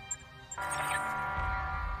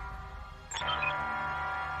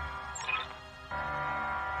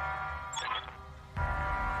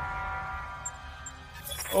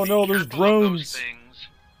 Oh no, there's Careful of those drones! things.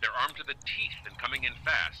 They're armed to the teeth and coming in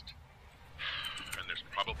fast. And there's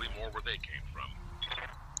probably more where they came from.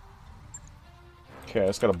 Okay, I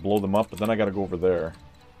just gotta blow them up, but then I gotta go over there.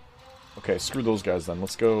 Okay, screw those guys then.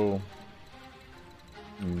 Let's go...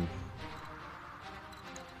 Good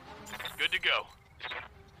to go.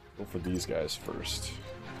 Go for these guys first.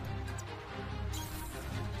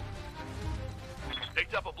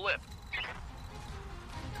 Picked up a blip.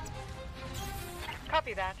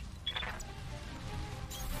 Copy that.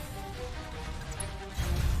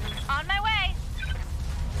 On my way.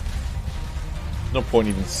 No point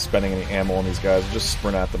even spending any ammo on these guys. Just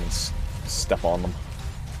sprint at them and step on them.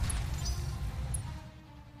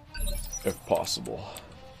 If possible.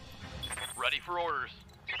 Ready for orders.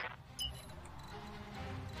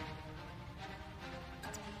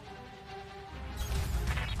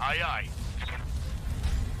 Aye, aye.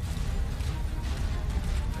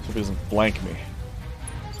 Hope he doesn't flank me.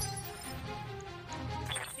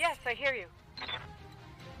 Yes, I hear you.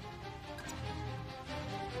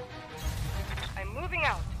 I'm moving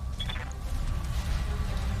out.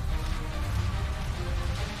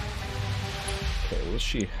 Okay, what does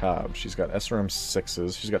she have? She's got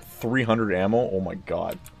SRM-6s. She's got 300 ammo. Oh my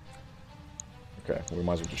god. Okay, well, we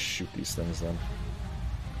might as well just shoot these things then.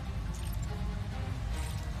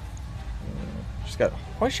 She's got...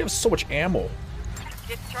 Why does she have so much ammo?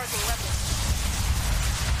 Discharging weapon.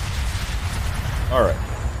 Alright.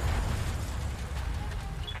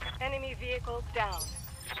 Enemy vehicle down.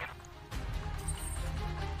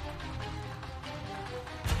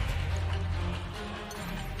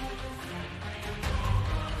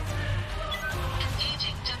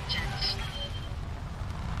 Engaging jump jets.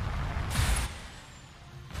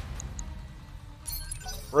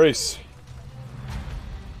 Race.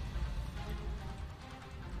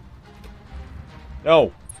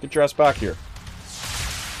 No! Get your ass back here.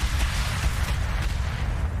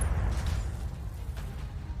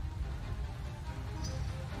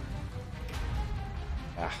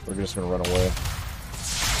 Ah, they're just gonna run away.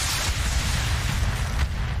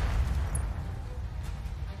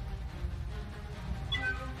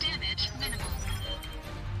 Damage minimal.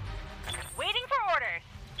 Waiting for orders.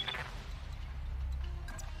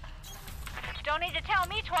 Don't need to tell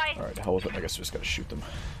me twice. Alright, hell with it. I guess we just gotta shoot them.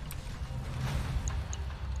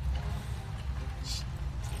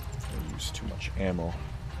 I use too much ammo.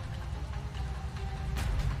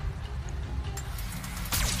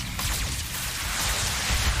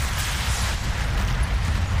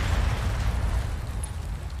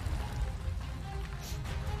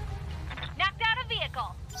 Knocked out a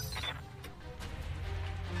vehicle.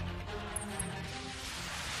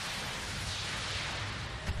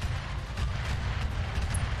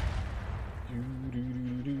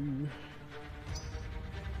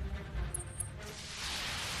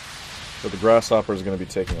 So the grasshopper is going to be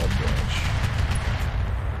taking all damage.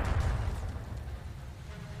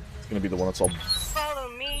 It's going to be the one that's all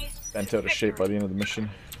Follow me. bent out of shape by the end of the mission.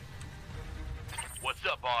 What's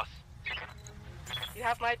up, boss? You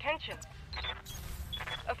have my attention.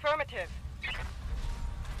 Affirmative.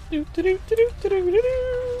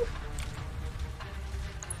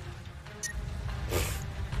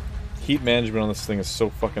 Heat management on this thing is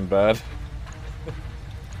so fucking bad.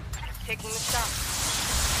 Taking the shot.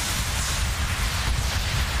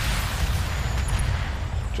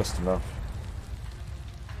 Just enough.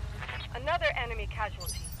 Another enemy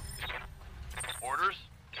casualty. Orders?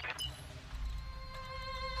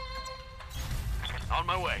 On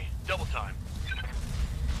my way. Double time.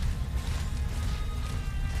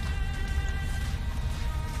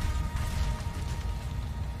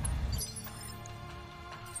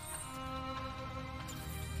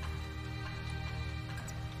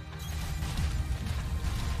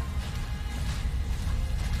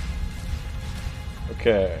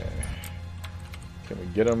 Okay. Can we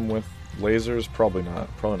get him with lasers? Probably not.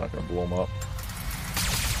 Probably not going to blow him up.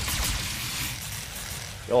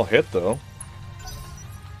 They all hit, though.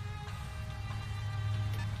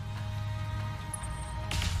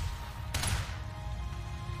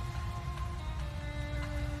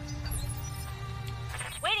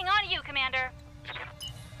 Waiting on you, Commander.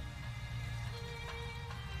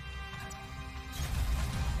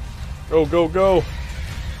 Go, go, go!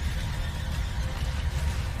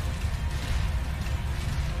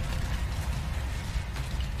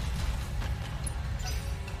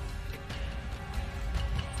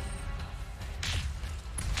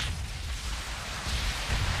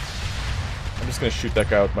 I'm just gonna shoot that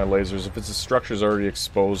guy with my lasers. If the structure's already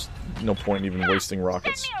exposed, no point in even wasting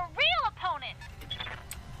rockets. Send me a real opponent.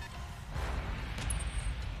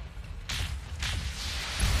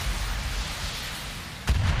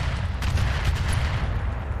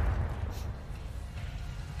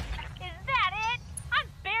 Is that it? I'm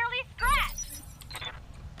barely scratched.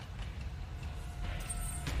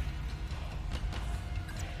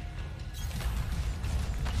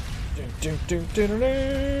 Dun, dun, dun, dun,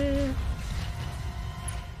 dun.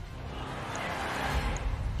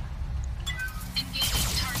 Engaging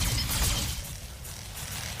target.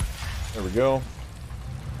 There we go.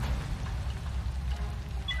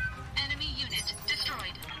 Enemy unit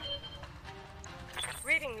destroyed.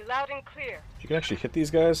 Reading you loud and clear. You can actually hit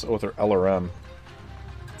these guys? Oh, with their LRM.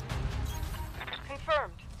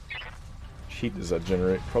 Confirmed. Heat does that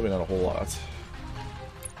generate? Probably not a whole lot.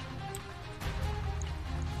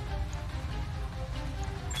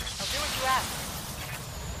 I'll do what you ask.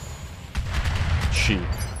 Cheap.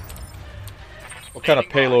 What kind of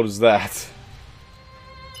payload is that?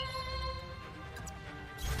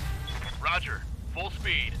 Roger. Full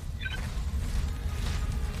speed.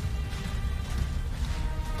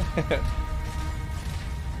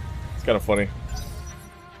 It's kind of funny.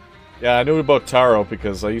 Yeah, I knew about taro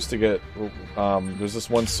because I used to get... there's this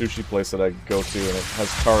one sushi place that I go to and it has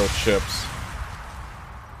taro chips.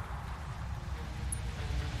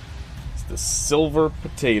 It's the silver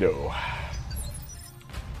potato.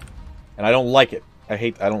 And I don't like it.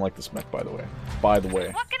 I don't like this mech, by the way. By the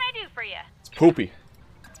way. What can I do for you? It's poopy.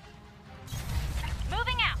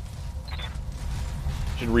 Moving out.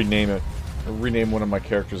 Should rename it. Or rename one of my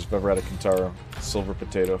characters if I ever had a Kintaro. Silver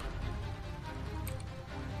potato.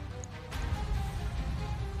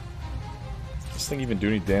 Does this thing even do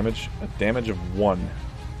any damage? A damage of 1.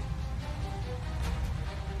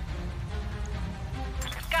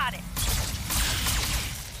 Got it.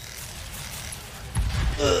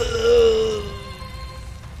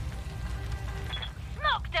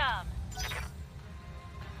 Smoked 'em.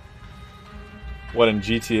 What, in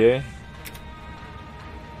GTA?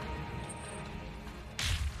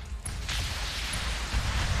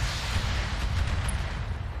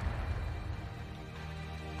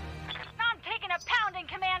 I'm taking a pounding,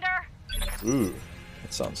 Commander. Ooh,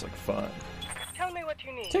 that sounds like fun. Tell me what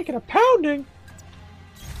you need. Taking a pounding!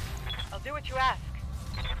 I'll do what you ask.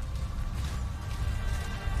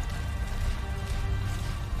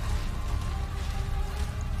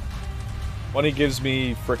 Money gives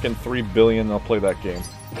me frickin' 3 billion, I'll play that game.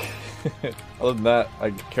 Other than that,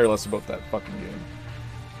 I care less about that fucking game.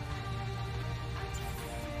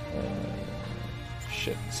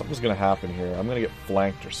 Shit, something's gonna happen here. I'm gonna get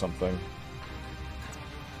flanked or something.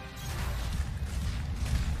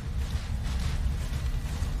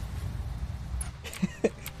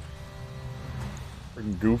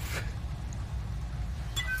 Freaking goof.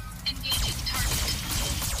 Engaging target.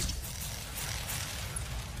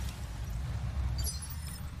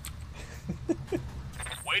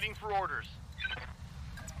 Waiting for orders.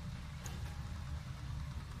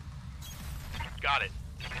 Got it.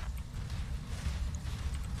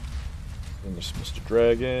 And there's Mr.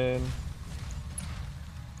 Dragon.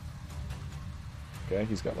 Okay,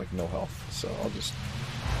 he's got like no health, so I'll just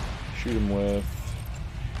shoot him with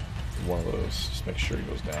one of those. Just make sure he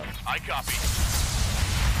goes down. I copy.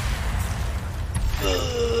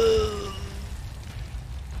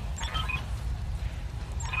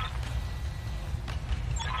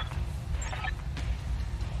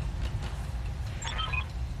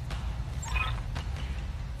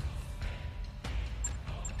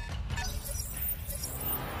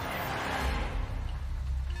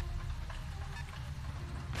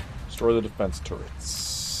 Destroy the defense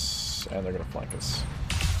turrets. And they're gonna flank us.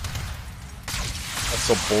 That's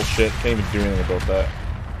so bullshit. Can't even do anything about that.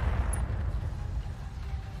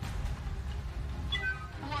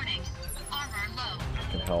 Warning. Armor low.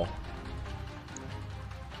 Fucking hell.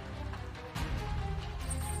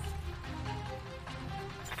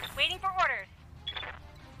 Waiting for orders.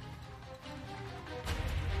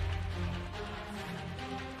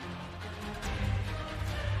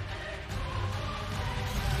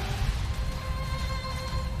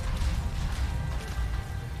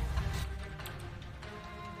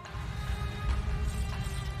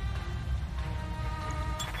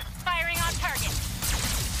 Firing on target.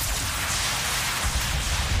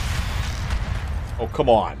 Oh, come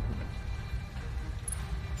on.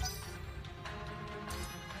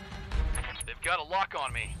 They've got a lock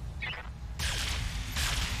on me.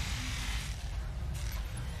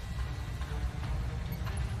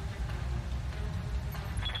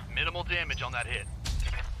 Minimal damage on that hit.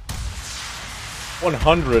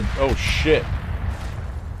 100. Oh, shit.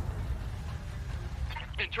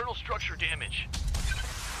 Internal structure damage.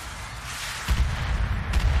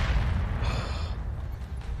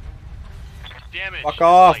 Damage. Fuck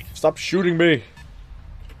off. Light. Stop shooting me.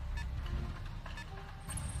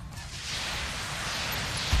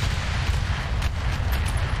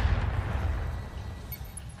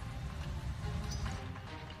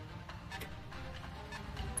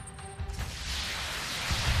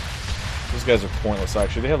 Those guys are pointless,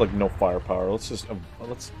 actually. They have, like, no firepower. Let's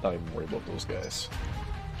not even worry about those guys.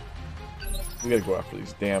 We gotta go after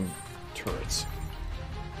these damn turrets.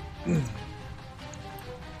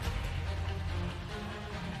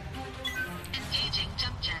 Engaging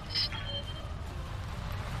jump jets.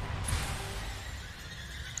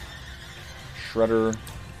 Shredder,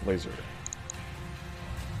 laser.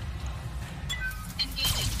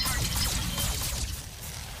 Engaging target.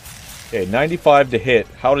 Okay, 95 to hit.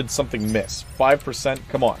 How did something miss? 5%?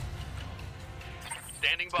 Come on.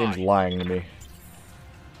 Standing This game's by. lying to me.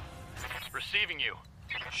 Receiving you.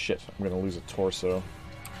 Shit, I'm gonna lose a torso.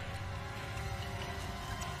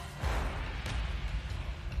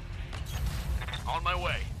 On my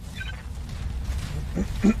way.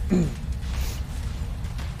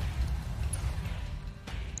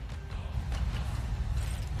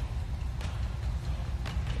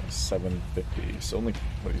 750. So only,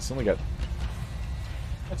 wait, he's only got,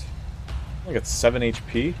 what? Only got 7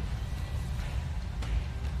 HP?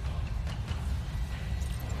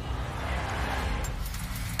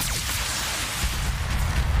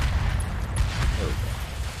 There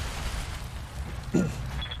we go.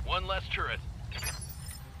 One less turret.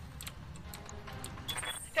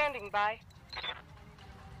 Standing by.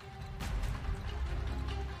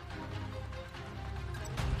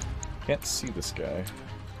 Can't see this guy.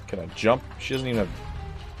 Can I jump? She doesn't even have...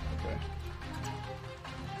 Okay.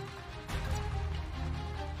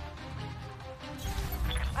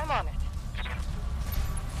 I'm on it.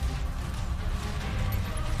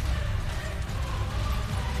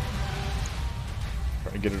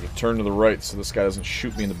 Trying to get her to turn to the right so this guy doesn't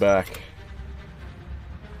shoot me in the back.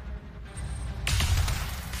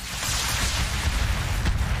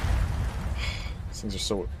 These things are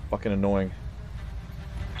so fucking annoying.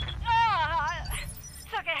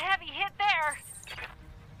 Took a heavy hit there.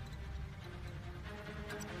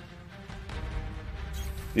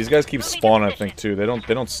 These guys keep Moving to spawning, I position. think, too.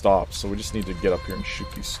 They don't stop, so we just need to get up here and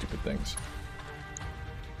shoot these stupid things.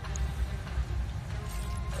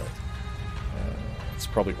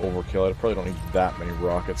 probably overkill. I probably don't need that many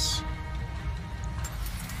rockets.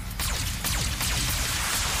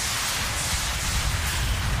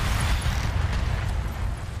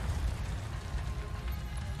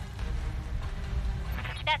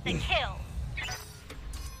 That's a kill.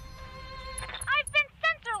 I've been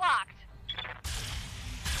sensor locked.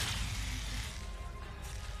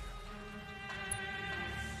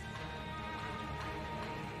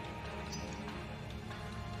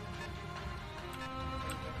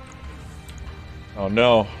 Oh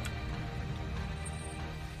no.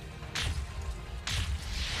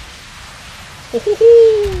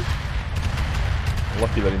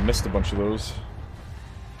 Lucky that he missed a bunch of those.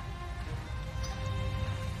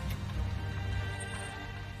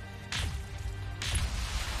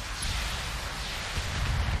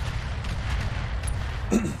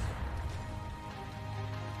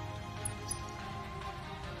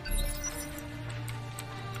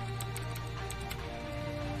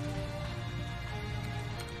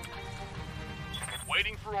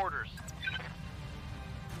 Waiting for orders.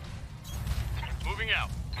 Moving out.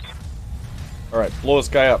 Alright, blow this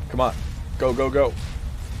guy up. Come on. Go, go, go.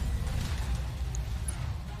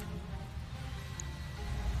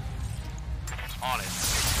 On it.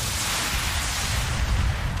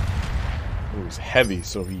 Ooh, he's heavy,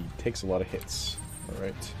 so he takes a lot of hits.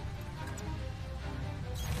 Alright.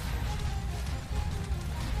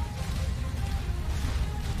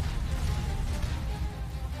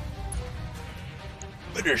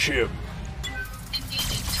 Finish him.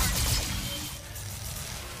 Engaging target.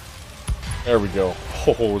 There we go.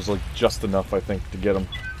 Oh, it was like just enough, I think, to get him.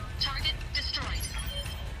 Target destroyed.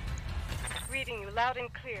 Reading you loud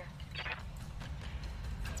and clear.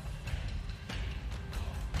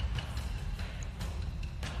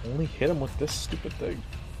 Only hit him with this stupid thing.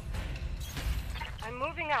 I'm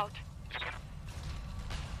moving out.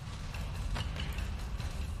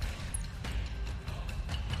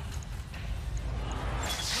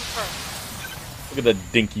 Confirmed. Look at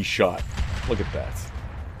that dinky shot. Look at that.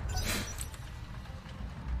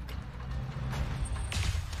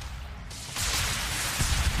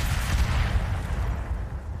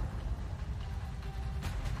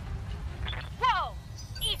 Whoa!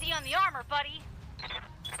 Easy on the armor, buddy.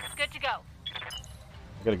 Good to go.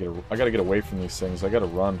 I gotta get away from these things. I gotta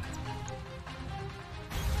run.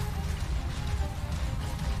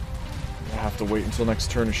 I have to wait until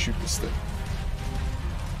next turn to shoot this thing.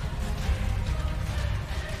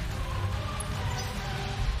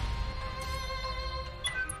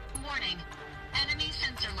 Warning. Enemy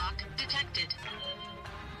sensor lock detected.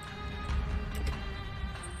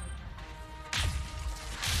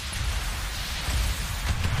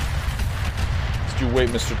 Just you wait,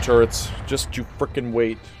 Mr. Turrets. Just you frickin'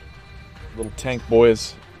 wait. Little tank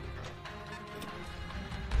boys.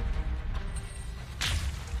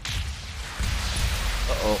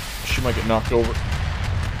 Uh-oh. She might get knocked over.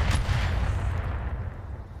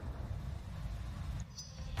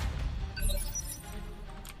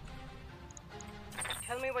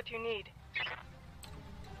 Tell me what you need.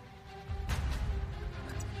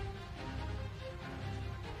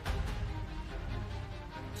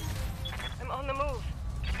 I'm on the move.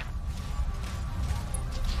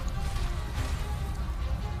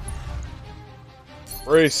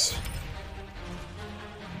 Brace.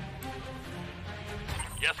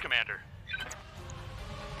 Yes, Commander.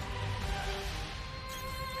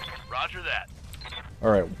 Roger that.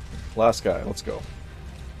 Alright, last guy. Let's go.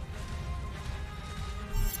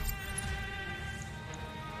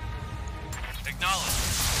 Acknowledge.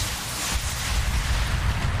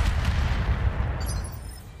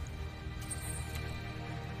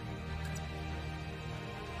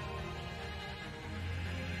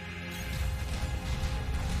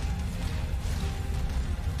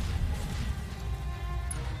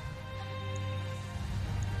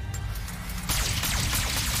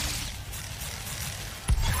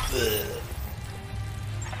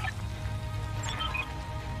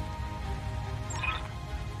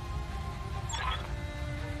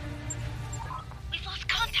 We've lost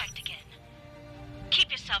contact again. Keep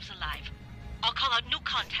yourselves alive. I'll call out new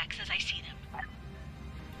contacts as I see them.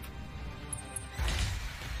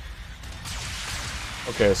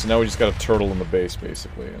 Okay, so now we just got a turtle in the base,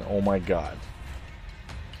 basically. And oh my god.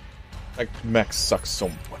 That mech sucks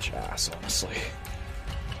so much ass, honestly.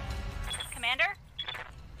 Commander?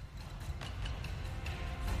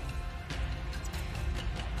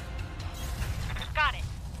 Got it.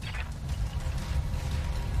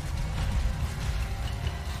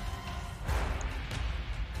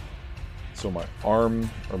 So my arm,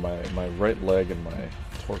 or my right leg and my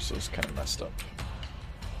torso is kind of messed up.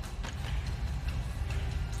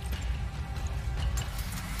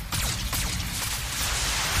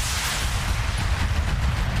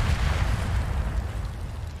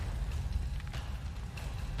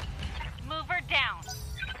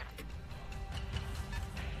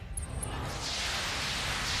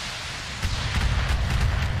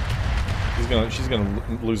 she's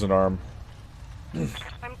gonna lose an arm.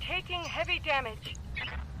 I'm taking heavy damage.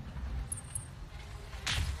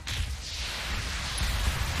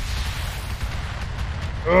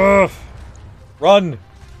 Ugh! Run!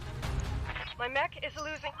 My mech is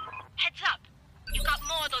losing. Heads up! You got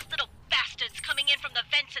more of those little bastards coming in from the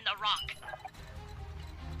vents in the rock.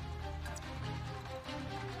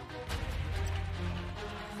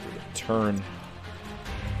 Turn.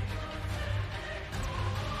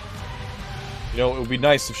 You know, it would be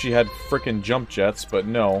nice if she had frickin' jump jets, but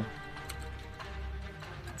no.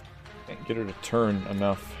 Can't get her to turn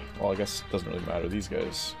enough. Well, I guess it doesn't really matter. These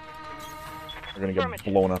guys are gonna get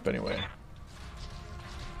blown up anyway.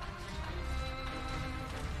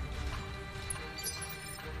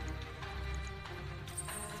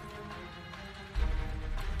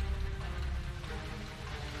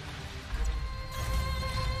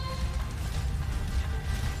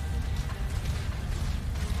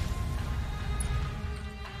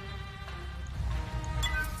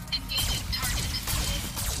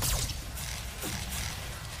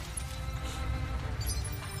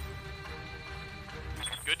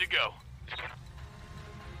 Good to go.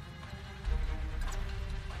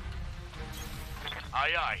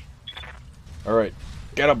 Aye, aye. Alright,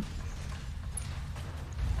 get him!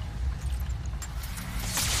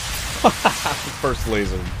 First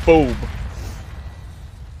laser, boom!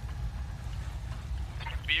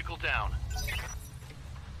 Vehicle down.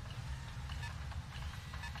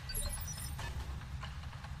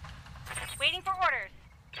 Waiting for orders.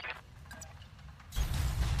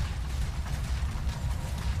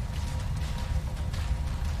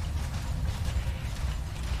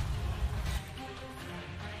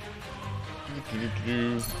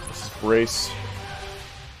 This is brace.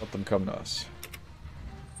 Let them come to us.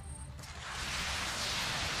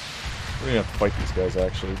 We're gonna have to fight these guys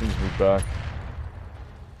actually. We can just move back.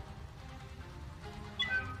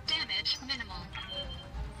 Damage minimal.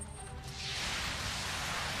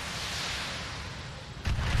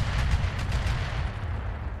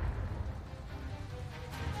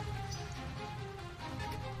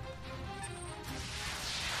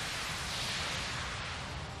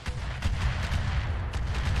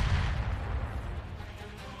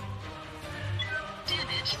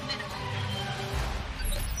 Damage minimal.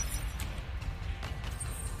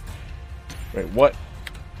 Wait, what?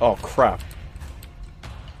 Oh crap.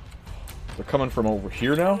 They're coming from over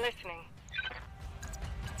here now? Listening.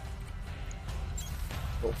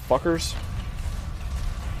 Little fuckers.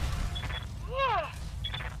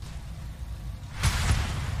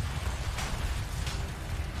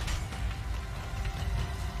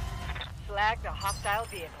 Flagged a hostile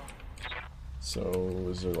vehicle. So,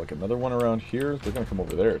 is there like another one around here? They're gonna come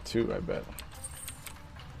over there too, I bet.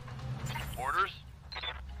 Orders?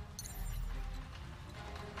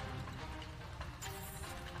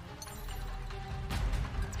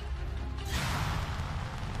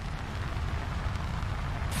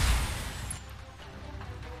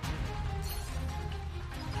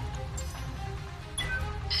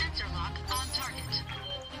 Sensor lock on target.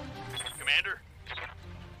 Commander?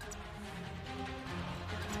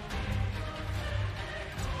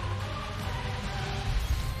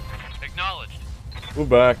 Acknowledged. Move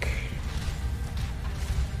back.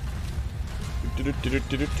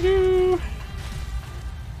 Do-do-do-do-do-do-do.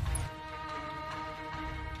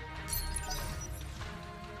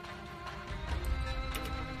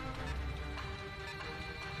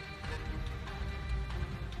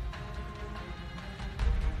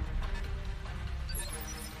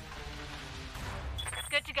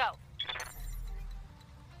 Good to go.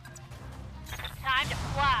 Time to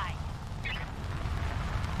fly.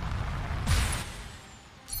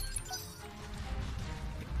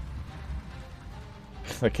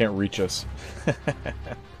 They can't reach us. Ha!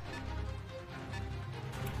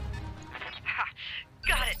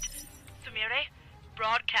 Got it. Sumire,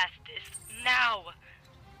 broadcast this now.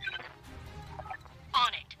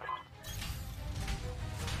 On it.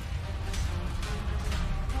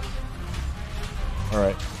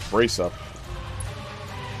 Alright, brace up.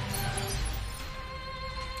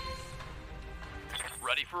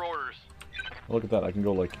 Ready for orders. Look at that, I can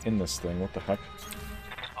go like in this thing. What the heck?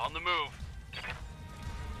 On the move.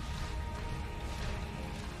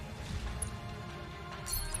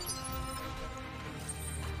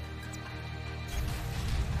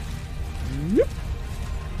 Yep.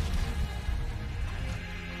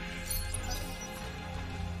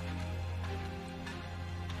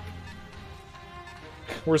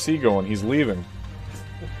 Where's he going? He's leaving.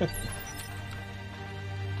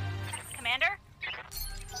 Commander?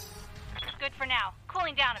 Good for now.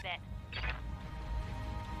 Cooling down a bit.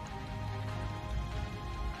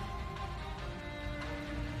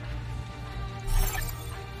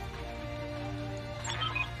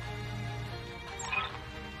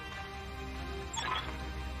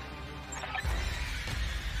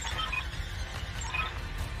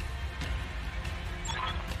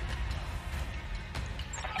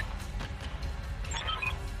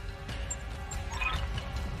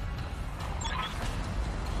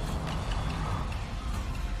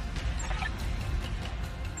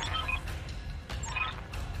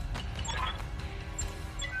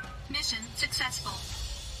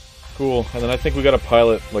 Cool. And then I think we gotta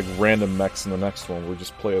pilot, like, random mechs in the next one. We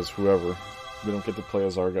just play as whoever. We don't get to play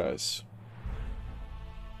as our guys.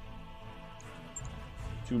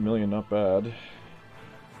 2 million, not bad.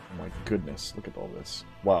 Oh my goodness, look at all this.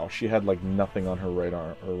 Wow, she had, like, nothing on her right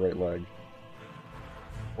arm, or right leg.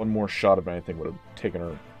 One more shot of anything would have taken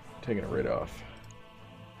it right off.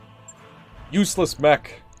 Useless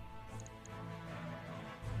mech!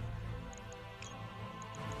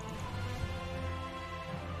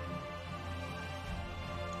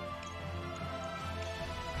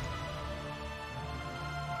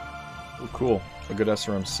 Oh, cool. A good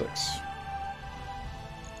SRM-6.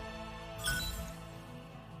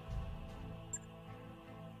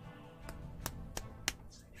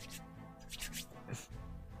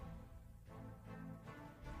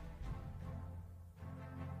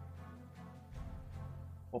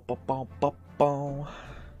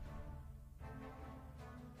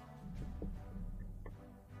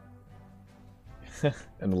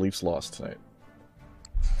 And the Leafs lost tonight.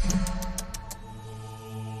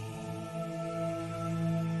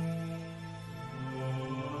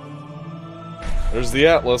 There's the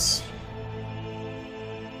Atlas.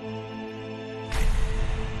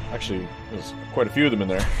 Actually, there's quite a few of them in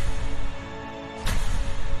there.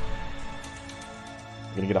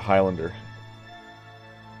 I'm gonna get a Highlander.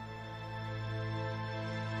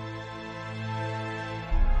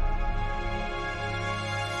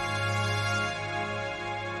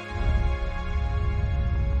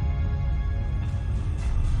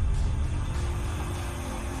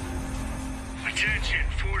 Attention,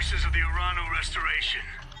 forces of the Urano Restoration.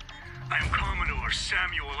 I am Commodore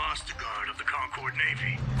Samuel Ostergaard of the Concord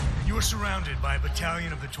Navy. You are surrounded by a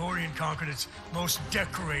battalion of the Taurian Concordate's most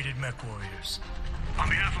decorated mech warriors. On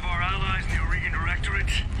behalf of our allies in the Aurigan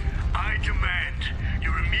Directorate, I demand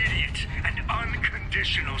your immediate and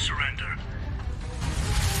unconditional surrender.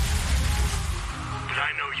 But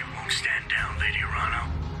I know you won't stand down, Lady Urano.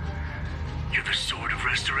 You're the Sword of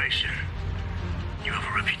Restoration. You have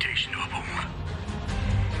a reputation to uphold.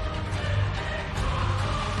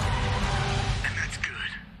 And that's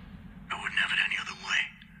good. I wouldn't have it any other way.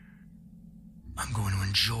 I'm going to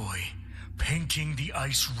enjoy painting the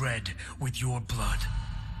ice red with your blood.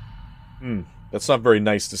 That's not very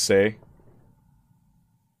nice to say.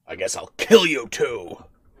 I guess I'll kill you too.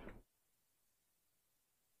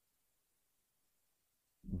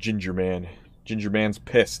 Ginger Man. Ginger Man's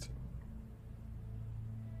pissed.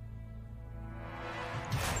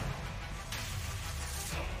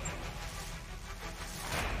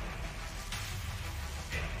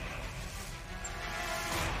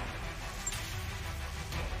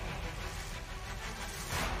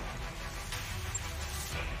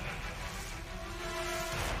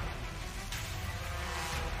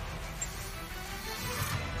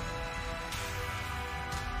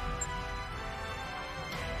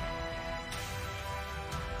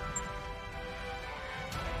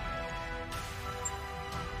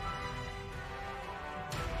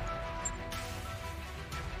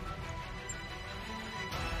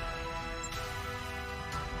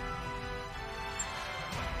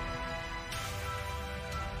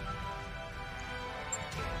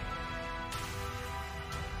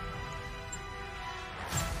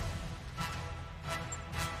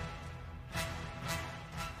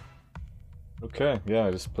 Okay, yeah,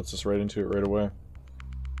 it just puts us right into it right away.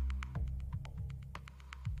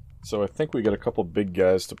 So I think we got a couple big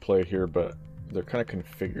guys to play here, but they're kind of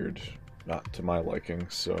configured not to my liking,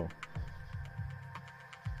 so...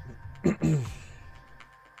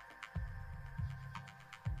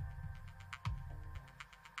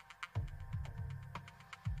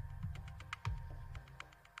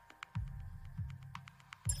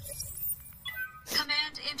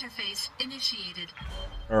 Command interface initiated.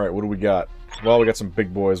 Alright, what do we got? Well, we got some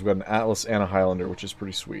big boys. We got an Atlas and a Highlander, which is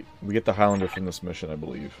pretty sweet. We get the Highlander from this mission, I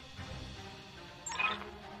believe.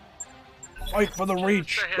 Fight for the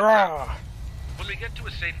Reach! Ah! When we get to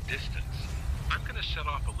a safe distance, I'm gonna set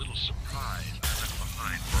off a little surprise I left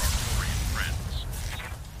behind for our Korean friends.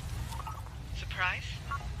 Surprise?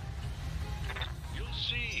 You'll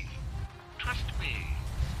see. Trust me.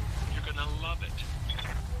 You're gonna love it.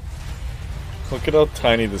 Look at how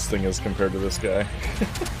tiny this thing is compared to this guy.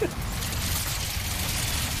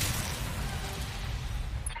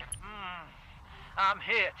 I'm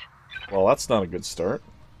hit. Well, that's not a good start.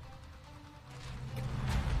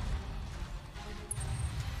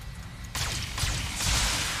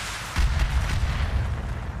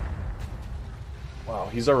 Wow,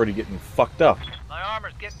 he's already getting fucked up. My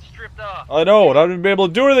armor's getting stripped off. I know, and I haven't been able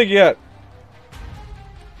to do anything yet.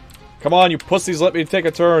 Come on, you pussies, let me take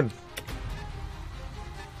a turn.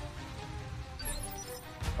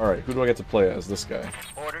 Alright, who do I get to play as? This guy.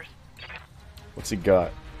 Orders. What's he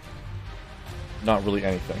got? Not really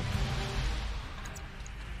anything.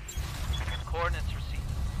 Coordinates received.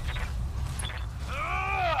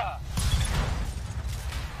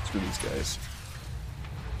 Screw these guys.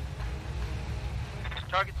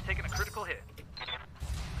 Target's taking a critical hit.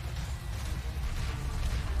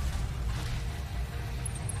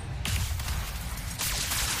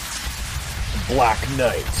 Black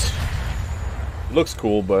Knight. He looks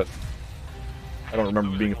cool, but I don't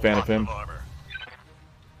remember being a fan of him.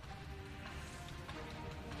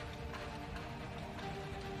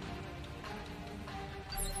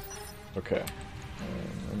 Okay.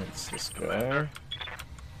 And then it's this guy.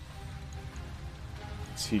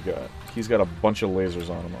 What's he got? He's got a bunch of lasers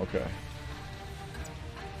on him. Okay.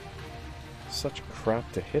 Such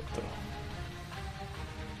crap to hit, though.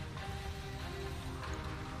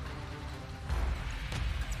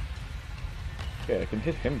 Okay, I can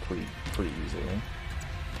hit him pretty easily.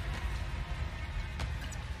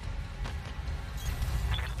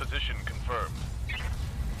 Position confirmed.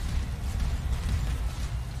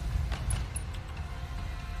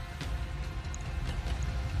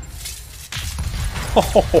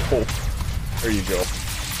 Oh, there you go.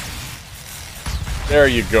 There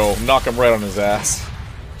you go. Knock him right on his ass.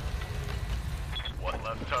 One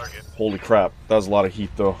left target. Holy crap. That was a lot of heat,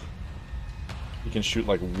 though. He can shoot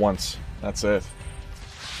like once. That's it.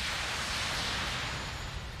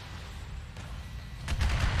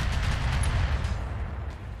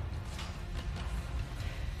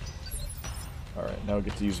 Alright, now we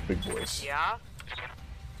get to use big boys. Yeah?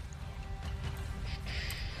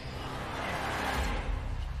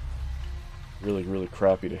 Really, really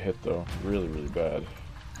crappy to hit, though. Really, really bad.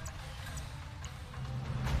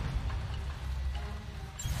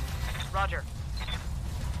 Roger.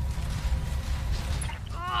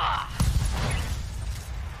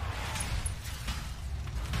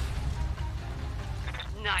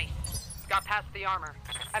 Nice. Got past the armor.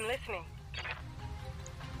 I'm listening.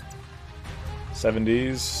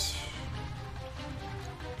 70s.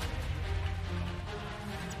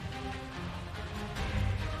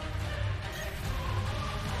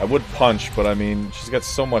 I would punch, but I mean, she's got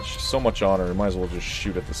so much on her. Might as well just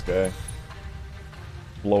shoot at this guy.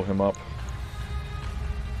 Blow him up.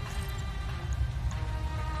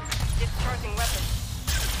 Discharging weapon.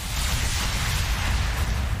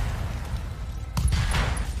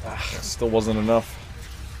 Still wasn't enough.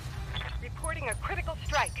 Reporting a critical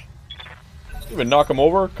strike. You even knock him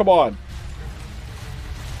over? Come on.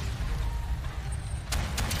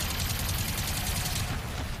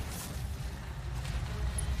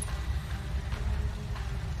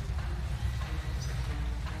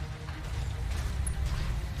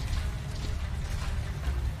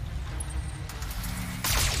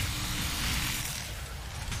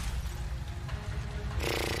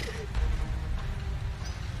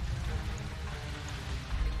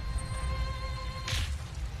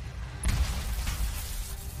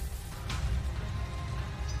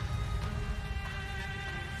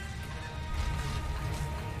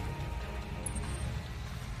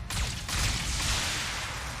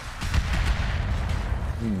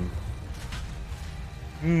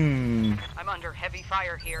 I'm under heavy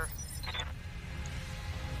fire here.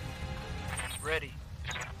 Ready.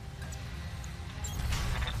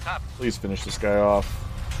 Top. Please finish this guy off.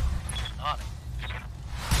 On it.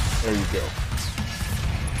 There you go.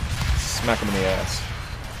 Smack him in the ass.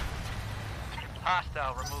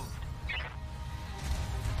 Hostile removed.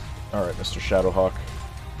 Alright, Mr. Shadowhawk.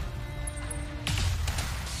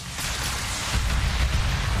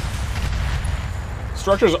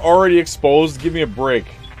 Structure's already exposed. Give me a break.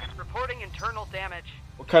 Reporting internal damage.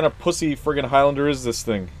 What kind of pussy friggin' Highlander is this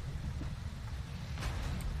thing?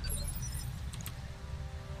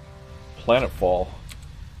 Planetfall.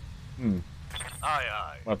 Aye,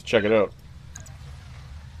 aye. I'll have to check it out.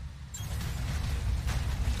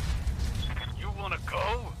 You wanna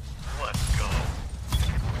go? Let's go.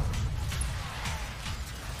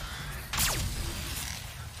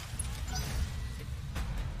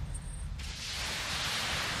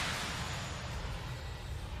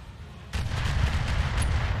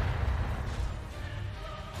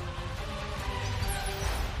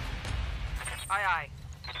 Aye, aye.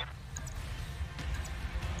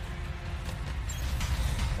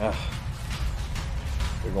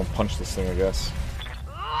 We're gonna punch this thing, I guess.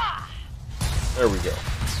 There we go.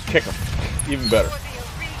 Kick him. Even better. For the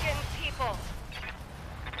Aurigan people.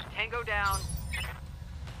 Tango down.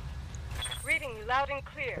 Reading you loud and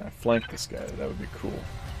clear. Can I flank this guy? That would be cool.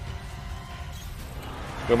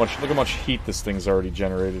 Look how much heat this thing's already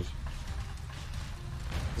generated.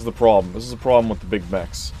 is the problem. This is the problem with the big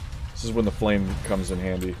mechs. This is when the flame comes in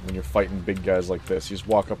handy, when you're fighting big guys like this. You just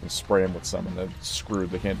walk up and spray them with some, and they're screwed.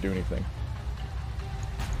 They can't do anything.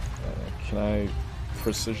 Can I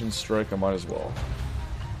precision strike? I might as well.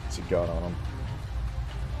 What's he got on him?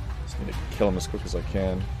 Just need to kill him as quick as I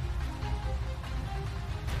can.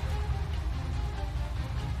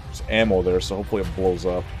 There's ammo there, so hopefully it blows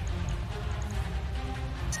up.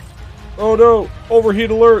 Oh no! Overheat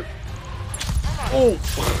alert! Oh!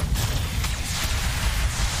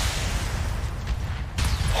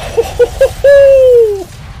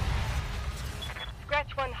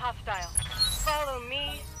 Scratch one hostile. Follow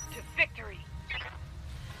me to victory.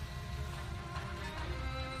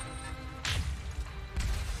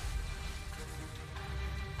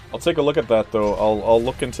 I'll take a look at that though. I'll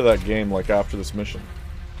look into that game like after this mission.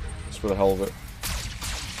 Just for the hell of it.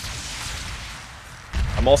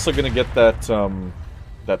 I'm also gonna get that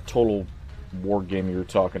that Total War game you were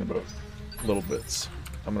talking about. Little bits.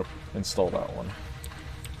 I'm gonna install that one.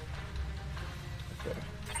 Okay.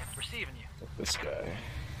 Receiving you. Like this guy.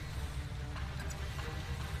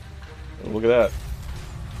 Oh, look at that.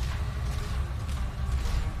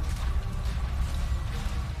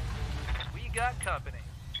 We got company.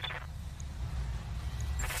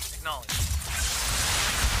 Acknowledge.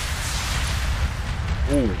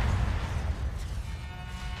 Ooh.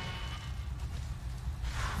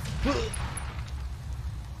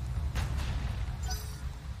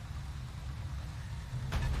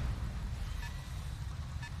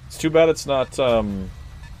 It's too bad it's not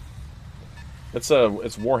it's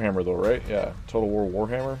Warhammer though, right? Yeah, Total War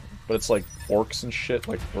Warhammer, but it's like orcs and shit,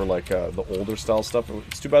 like or like the older style stuff.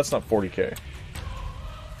 It's too bad it's not 40K.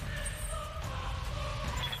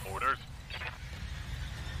 Orders.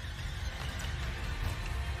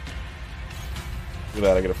 Look at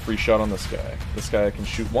that, I get a free shot on this guy. This guy I can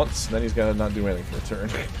shoot once, and then he's gonna not do anything for a turn.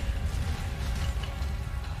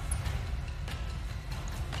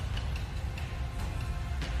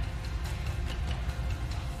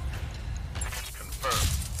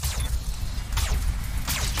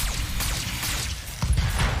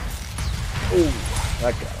 Oh,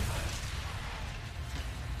 that got him.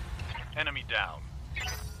 Enemy down.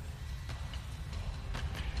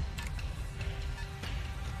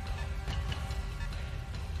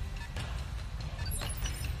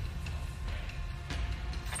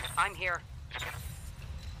 I'm here.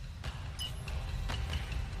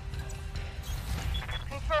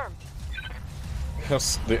 Confirmed.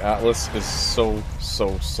 Yes, the Atlas is so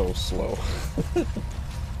slow.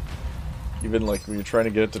 Even like when you're trying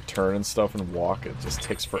to get it to turn and stuff and walk, it just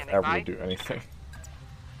takes forever to do anything.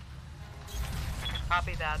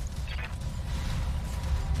 Copy that.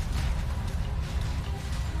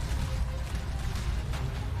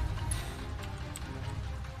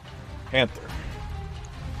 Panther.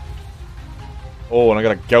 Oh, and I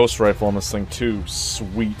got a Gauss rifle on this thing too.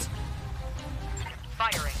 Sweet.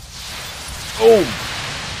 Firing. Oh!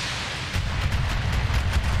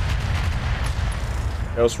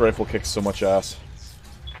 Gauss rifle kicks so much ass.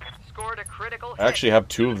 Scored a critical hit. I actually have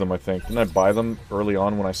two of them, I think. Didn't I buy them early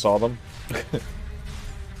on when I saw them? Because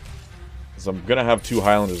I'm gonna have two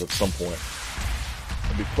Highlanders at some point.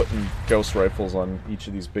 I'll be putting Gauss rifles on each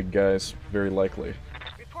of these big guys, very likely.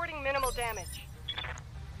 Reporting minimal damage.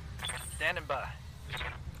 Standing by.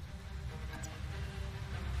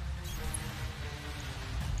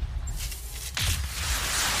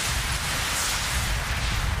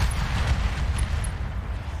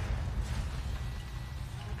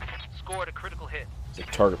 Scored a critical hit. It's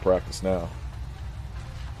like target practice now.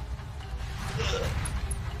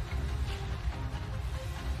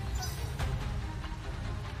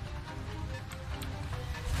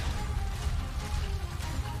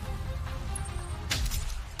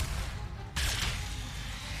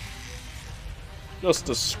 Just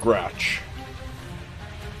a scratch.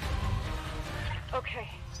 Okay,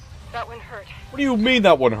 that one hurt. What do you mean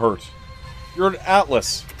that one hurt? You're an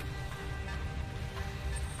Atlas.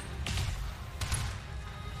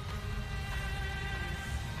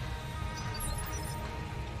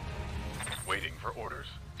 Waiting for orders.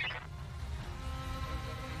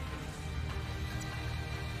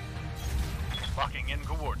 Locking in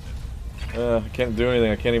coordinates. I can't do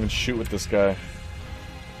anything. I can't even shoot with this guy.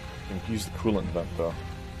 I can use the coolant vent though.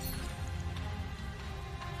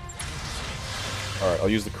 Alright, I'll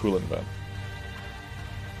use the coolant vent.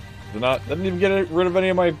 Didn't even get rid of any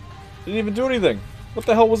of my... Didn't even do anything. What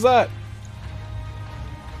the hell was that?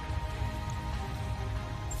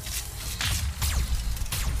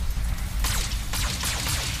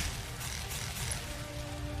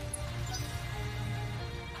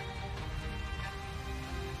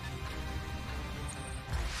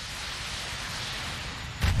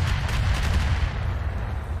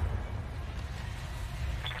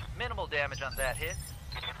 damage on that hit.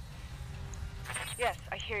 Yes,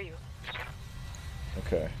 I hear you.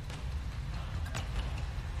 Okay.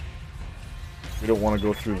 We don't want to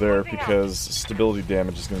go through there because stability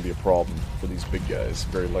damage is going to be a problem for these big guys,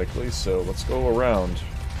 very likely. So let's go around.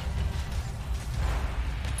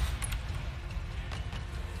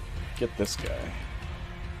 Get this guy.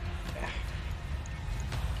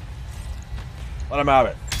 Let him have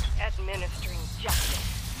it. Administering justice.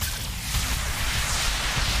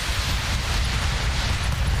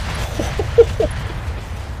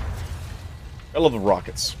 I love the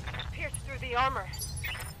rockets. Pierce through the armor.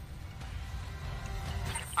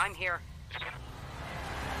 I'm here.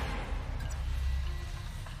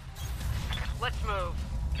 Let's move.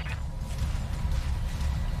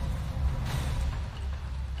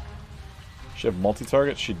 She have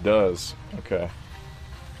multi-target? She does. Okay.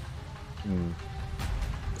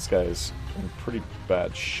 This guy is in pretty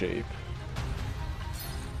bad shape.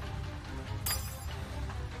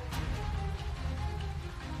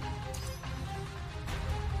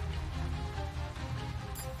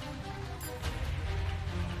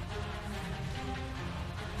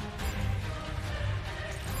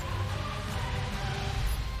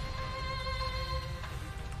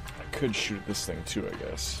 I could shoot this thing too, I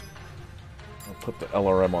guess. I'll put the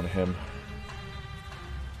LRM on him.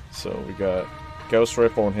 So we got Gauss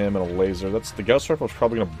rifle on him and a laser. That's the Gauss rifle is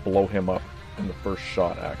probably going to blow him up in the first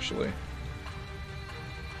shot, actually.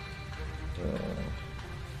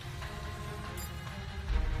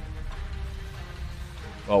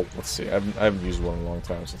 Oh, let's see. I haven't used one in a long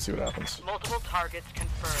time, so let's see what happens. Multiple targets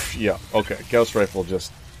confirmed. Yeah, okay. Gauss rifle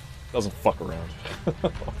just doesn't fuck around.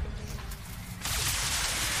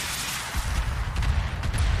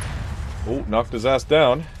 Oh, knocked his ass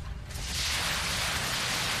down.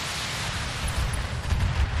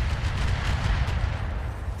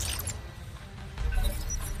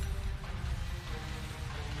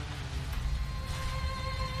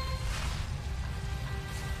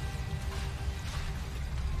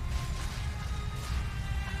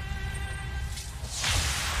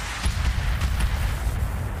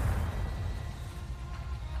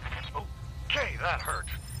 Okay, that hurt.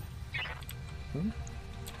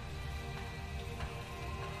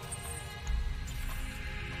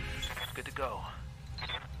 Good to go.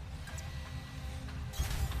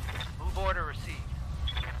 Move order received.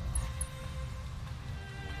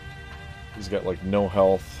 He's got like no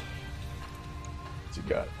health. What's he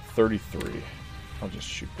got? 33. I'll just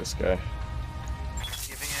shoot this guy.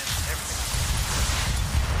 Giving in everything.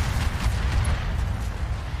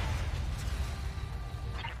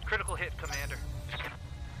 Critical hit, Commander.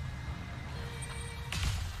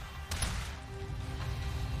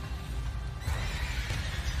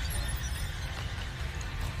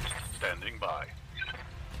 Standing by.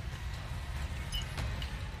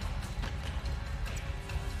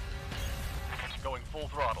 Going full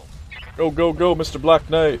throttle. Go, go, go, Mr. Black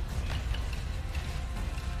Knight.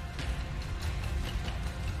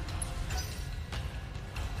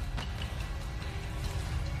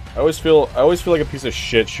 I always feel like a piece of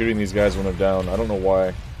shit shooting these guys when they're down. I don't know why.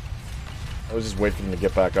 I always just wait for them to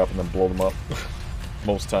get back up and then blow them up.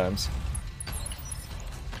 Most times.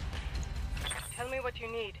 Tell me what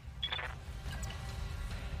you need.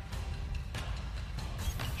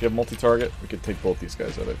 Do you have multi-target? We could take both these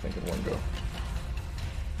guys out, I think, in one go.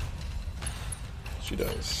 She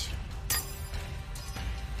does.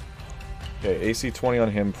 Okay, AC 20 on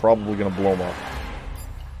him, probably gonna blow him up.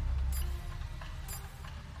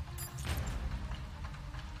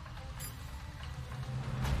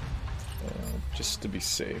 Just to be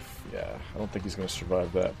safe, yeah. I don't think he's gonna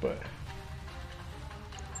survive that, but...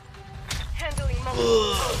 Handling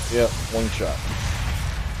multiple. Yeah, one shot.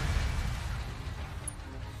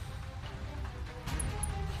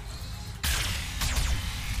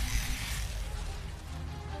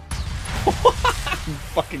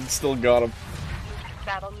 Fucking still got him.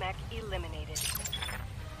 Battle mech eliminated.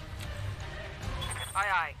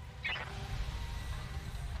 Aye aye.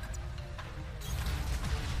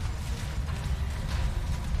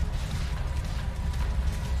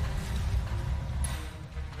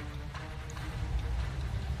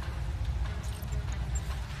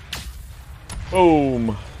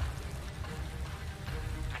 Boom.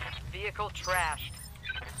 Vehicle trashed.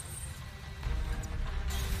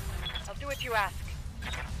 I'll do what you ask.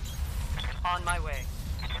 On my way.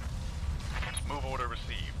 Move order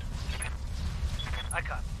received. I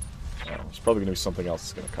cut. Oh, there's probably gonna be something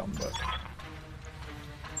else that's gonna come, but...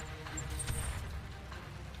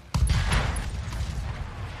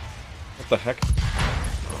 What the heck?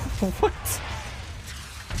 What?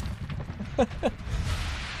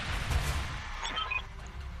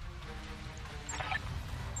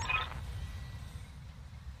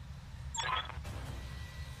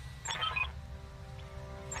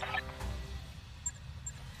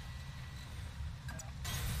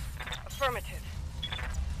 Affirmative.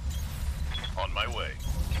 On my way.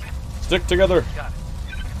 Stick together. Got it.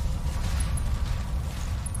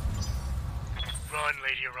 Run,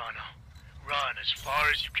 Lady Arano. Run as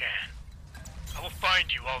far as you can. I will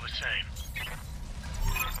find you all the same.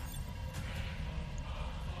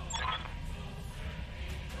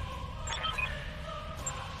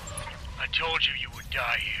 I told you you would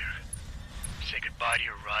die here. Say goodbye to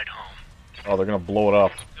your ride home. Oh, they're gonna blow it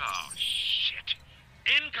up. Oh, shit.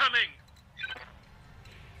 Incoming!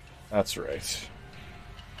 That's right.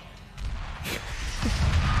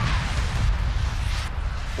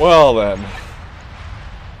 Well then.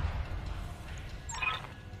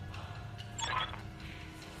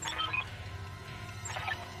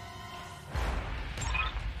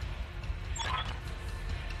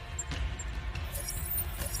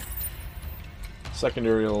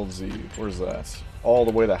 Secondary LZ, where's that? All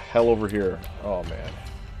the way the hell over here. Oh man.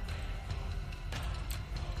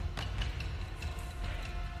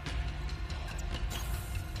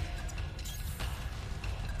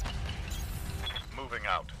 Moving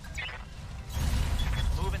out.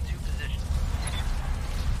 Move into position.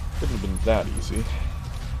 Couldn't have been that easy.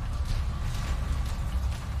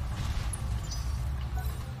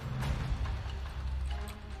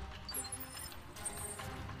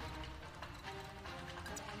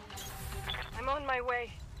 I'm on my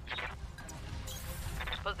way.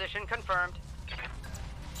 Position confirmed.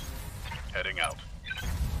 Heading out.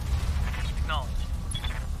 Acknowledged.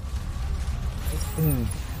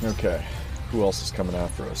 Okay. Who else is coming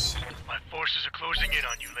after us? My forces are closing in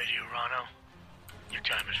on you, Lady Arano. Your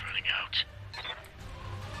time is running out.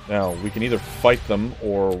 Now, we can either fight them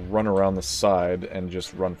or run around the side and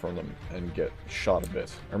just run from them and get shot a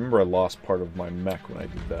bit. I remember I lost part of my mech when I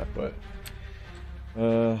did that, but...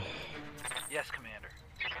 Yes, Commander.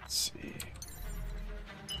 let's see.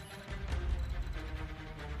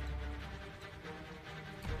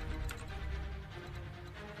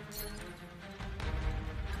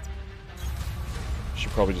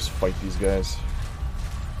 Should probably just fight these guys.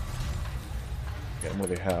 Yeah, what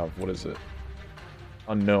do they have? What is it?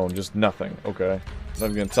 Unknown, just nothing. Okay. Not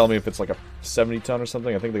even gonna tell me if it's like a 70-ton or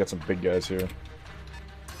something. I think they got some big guys here.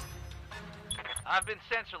 I've been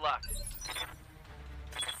sensor locked.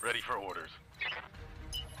 Ready for orders.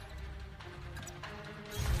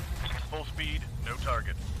 Full speed, no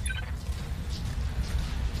target.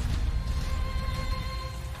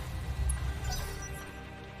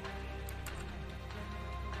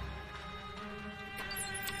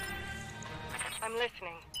 I'm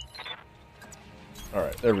listening.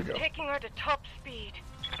 Alright, there we go. Taking her to top speed.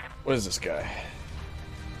 What is this guy?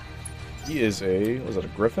 He is a... was that a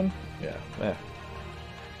griffin? Yeah,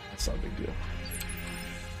 that's not a big deal.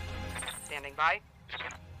 Standing by.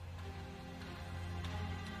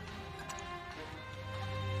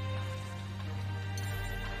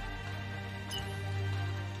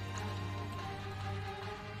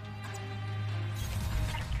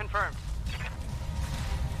 Confirmed.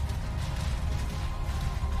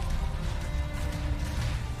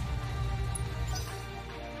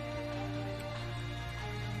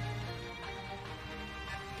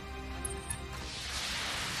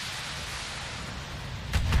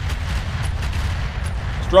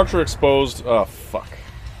 Structure exposed. Oh, fuck.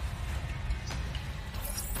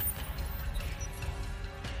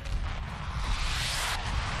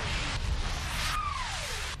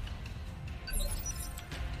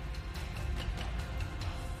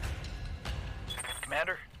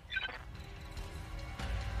 Commander.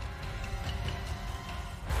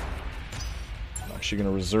 I'm actually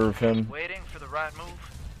gonna reserve him. Waiting for the right move.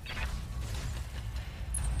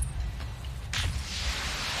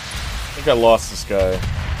 I think I lost this guy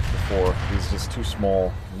before. He's just too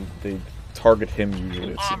small. They target him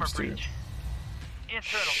usually, it Armor seems to. breach.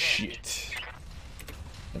 Internal damage. Shit.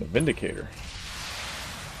 And a Vindicator.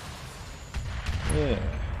 Yeah.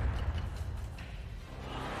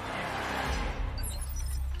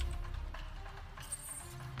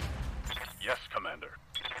 Yes, Commander.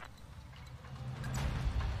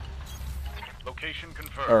 Location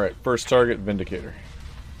confirmed. Alright, first target, Vindicator.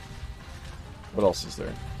 What else is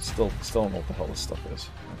there? Still don't know what the hell this stuff is.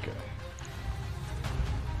 Okay.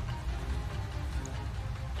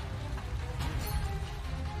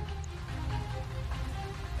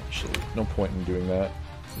 Actually, no point in doing that.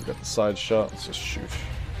 We've got the side shot, let's just shoot.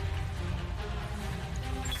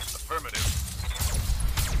 Affirmative.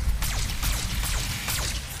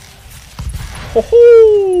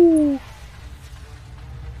 Ho-ho!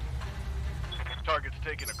 Target's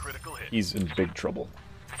taking a critical hit. He's in big trouble.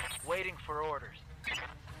 Waiting for orders.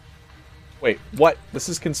 Wait, what? This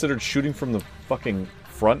is considered shooting from the fucking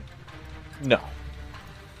front? No.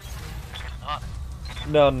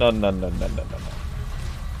 No, no, no, no, no, no, no, no.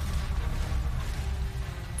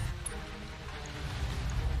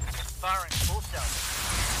 Firing full stealth.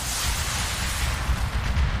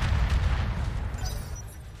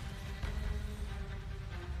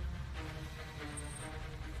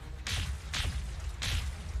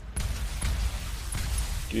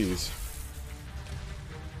 Jeez.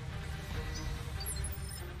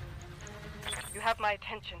 You have my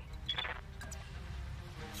attention.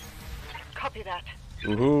 Copy that.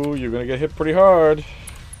 Woohoo, you're gonna get hit pretty hard.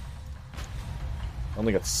 I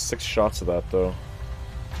only got 6 shots of that, though.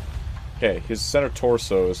 Okay, his center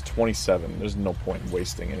torso is 27. There's no point in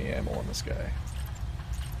wasting any ammo on this guy.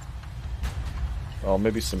 Oh,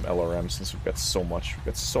 maybe some LRM since we've got so much. We've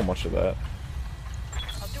got so much of that.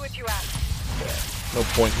 I'll do what you ask. Yeah, no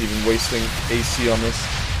point even wasting AC on this.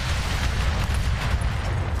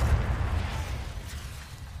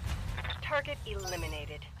 Target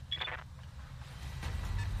eliminated.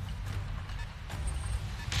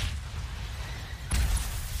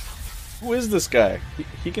 Who is this guy?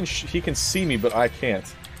 He can see me, but I can't.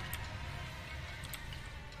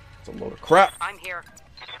 It's a load of crap. I'm here.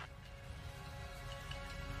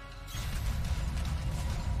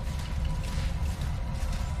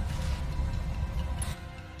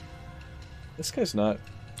 This guy's not...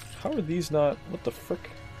 How are these not... What the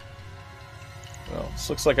frick? Well,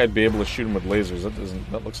 this looks like I'd be able to shoot him with lasers. That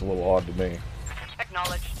doesn't... That looks a little odd to me.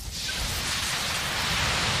 Acknowledged.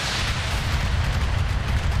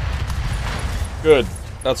 Good.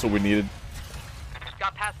 That's what we needed.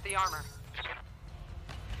 Got past the armor.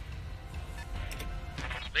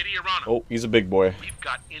 Lady Arano. Oh, he's a big boy. We've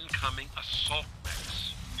got incoming assault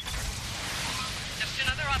mechs. Just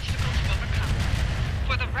another obstacle to overcome.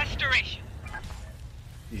 For the restoration.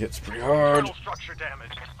 He hits pretty hard. Internal structure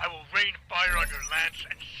damage. I will rain fire on your lance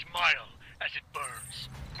and smile as it burns.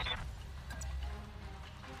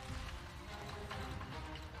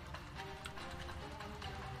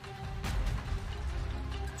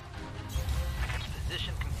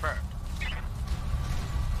 Position confirmed.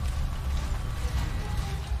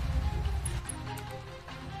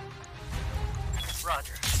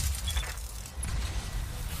 Roger.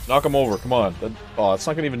 Knock him over. Come on. Oh, it's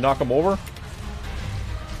not gonna even knock him over?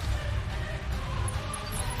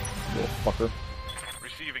 Little fucker.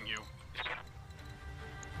 Receiving you.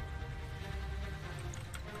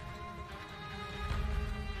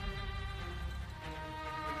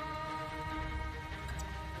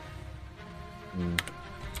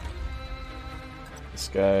 This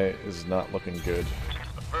guy is not looking good.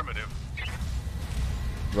 Affirmative.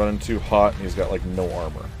 Running too hot, and he's got, like, no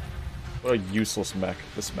armor. What a useless mech.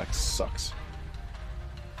 This mech sucks.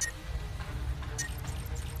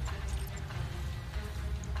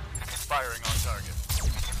 Firing on target.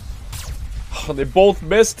 Oh, they both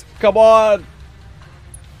missed! Come on!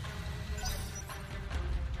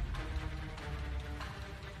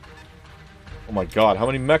 Oh my god, how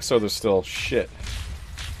many mechs are there still? Shit.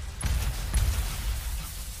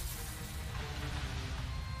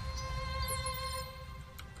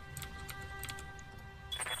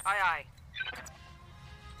 Aye, aye.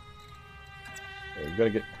 Okay, we gotta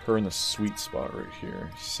get her in the sweet spot right here.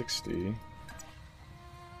 60.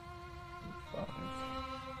 5.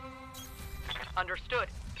 Understood.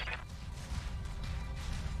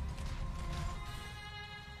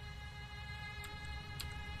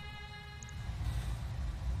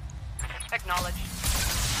 Acknowledged.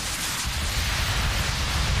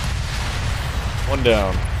 One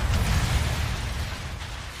down.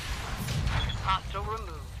 Hostile removed.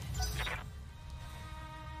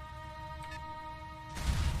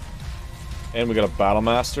 And we got a battle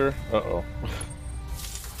master. Uh-oh.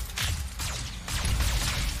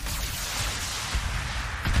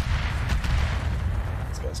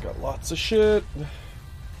 This guy's got lots of shit.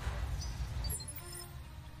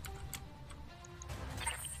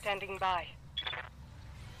 Standing by.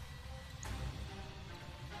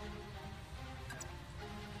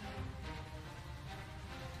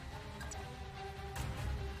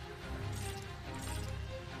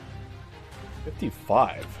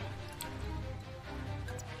 $55.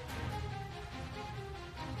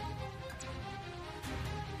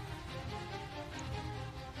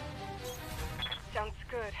 Sounds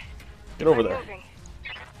good. Get over I'm there. moving.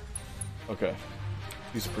 Okay.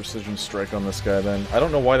 Use a precision strike on this guy then. I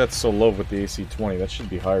don't know why that's so low with the AC-20. That should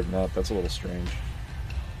be higher than that. That's a little strange.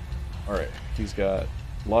 Alright, he's got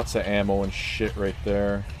lots of ammo and shit right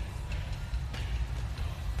there.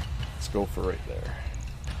 Let's go for right there.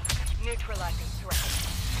 Neutralizing threat.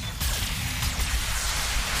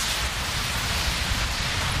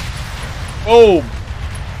 Oh!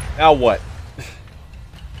 Now what?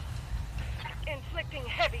 Inflicting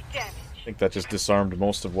think that just disarmed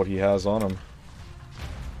most of what he has on him.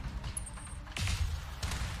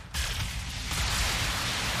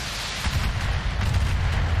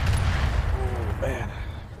 Oh, man.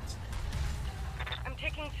 I'm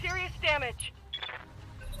taking serious damage.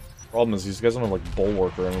 Problem is, these guys don't have, like,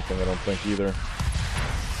 bulwark or anything, I don't think, either.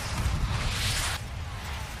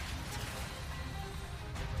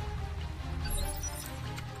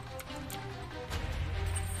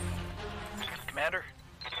 Commander?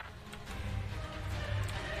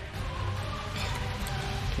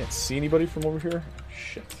 Can't see anybody from over here?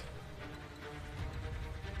 Shit.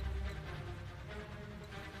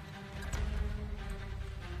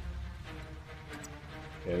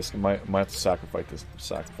 Yeah, this might have to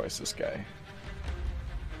sacrifice this guy.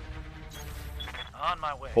 On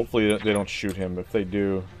my way. Hopefully they don't shoot him. If they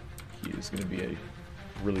do, he is going to be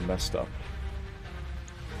really messed up.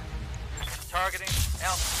 Targeting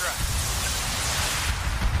Alpha Strike.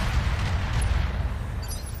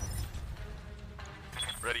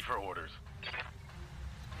 Ready for orders.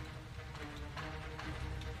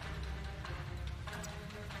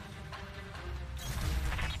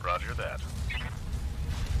 Roger that.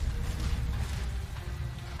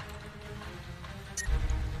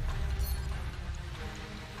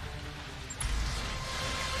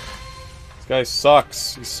 This guy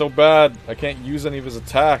sucks. He's so bad. I can't use any of his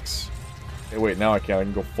attacks. Hey, wait, now I can. I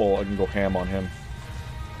can go full. I can go ham on him.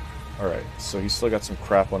 Alright, so he's still got some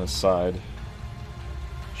crap on his side.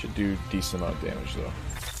 Should do decent amount of damage, though.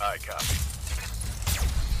 I copy.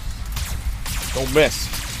 Don't miss.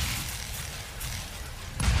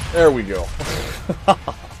 There we go.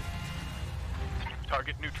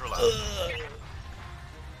 Target neutralized.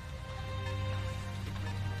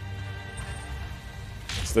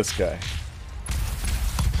 It's this guy.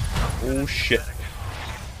 Oh, shit.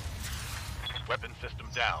 Weapon system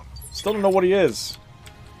down. Still don't know what he is.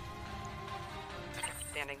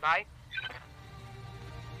 Standing by.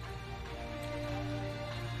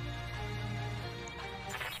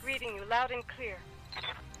 Reading you loud and clear.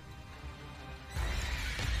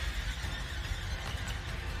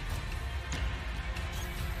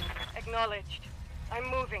 Acknowledged. I'm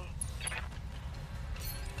moving.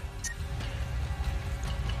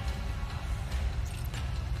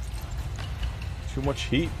 Too much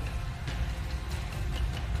heat.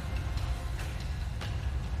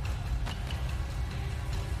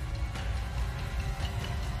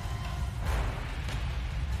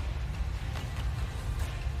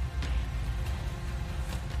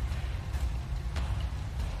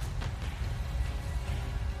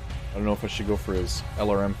 I don't know if I should go for his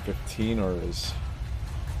LRM-15 or his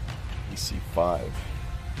EC-5.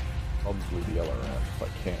 Probably the LRM if I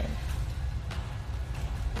can.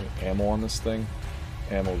 Any ammo on this thing?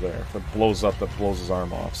 Ammo there. If it blows up, that blows his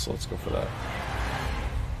arm off, so let's go for that.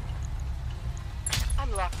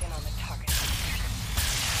 I'm locked in on the target.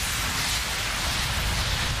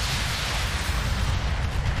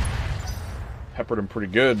 Peppered him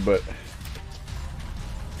pretty good, but...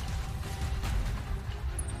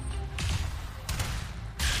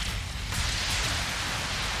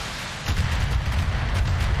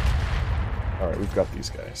 Alright, we've got these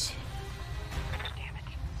guys. Damn it.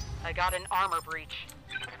 I got an armor breach.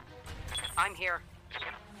 I'm here.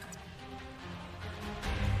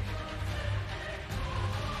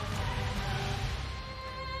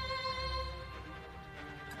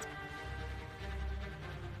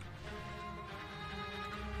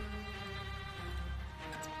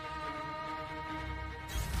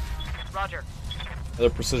 Roger.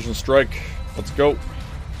 Another precision strike. Let's go.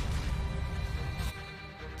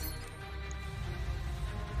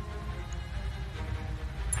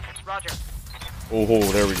 Roger. Oh,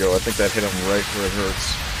 there we go. I think that hit him right where it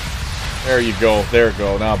hurts. There you go. There we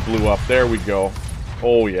go. Now it blew up. There we go.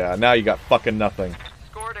 Oh, yeah. Now you got fucking nothing.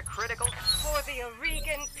 Scored a critical. For the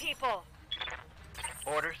Oregon people.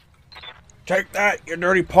 Orders. Take that, you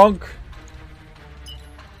dirty punk.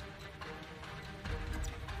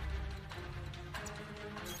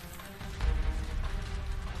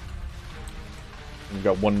 We've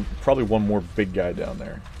got probably one more big guy down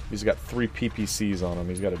there. He's got 3 PPCs on him.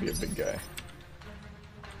 He's got to be a big guy.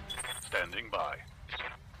 Standing by.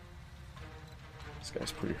 This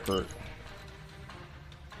guy's pretty hurt.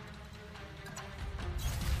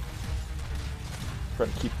 Try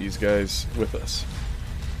to keep these guys with us.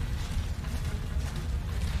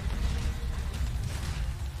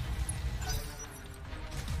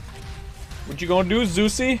 What you gonna do,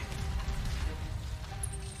 Zeusy?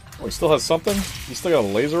 Oh, he still has something? He still got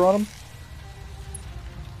a laser on him?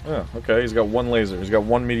 Yeah, okay, he's got 1 laser. He's got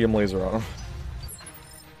 1 medium laser on him.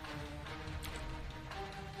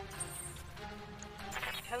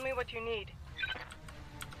 Tell me what you need.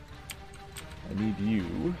 I need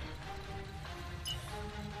you.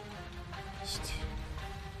 Just...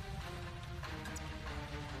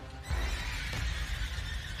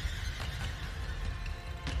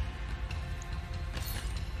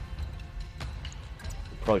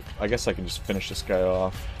 Probably, I guess I can just finish this guy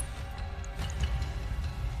off.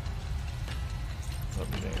 Let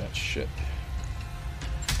me do that shit.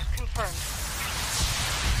 Confirmed.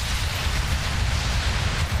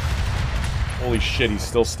 Holy shit, he's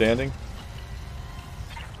still standing?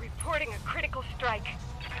 Reporting a critical strike.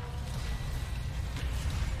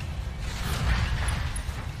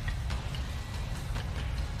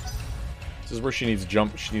 This is where she needs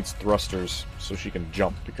jump. She needs thrusters so she can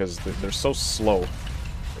jump because they're so slow.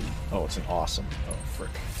 Oh, it's an awesome. Oh, frick.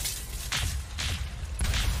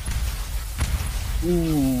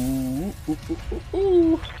 Ooh, ooh, ooh, ooh,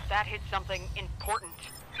 ooh. That hit something important.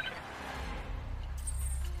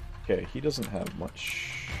 Okay, he doesn't have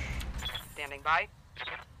much. Standing by.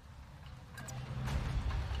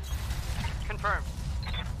 Confirmed.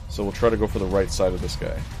 So we'll try to go for the right side of this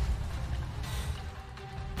guy.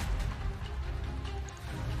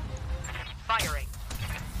 Firing.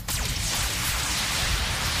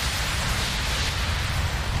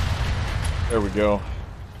 There we go.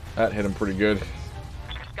 That hit him pretty good.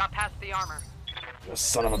 Got past the armor. You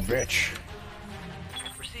son of a bitch.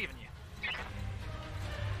 Receiving you.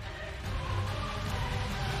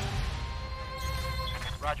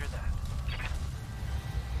 Roger that.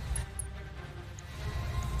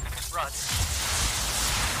 Roger.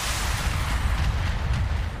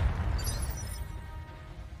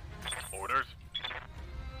 Orders.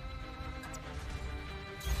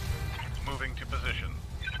 Moving to position.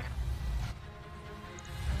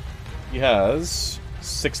 He has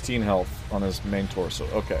 16 health on his main torso.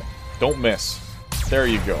 Okay. Don't miss. There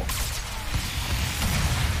you go.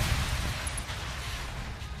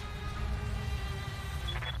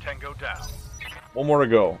 Tango down. One more to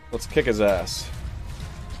go. Let's kick his ass.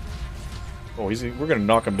 Oh, we're gonna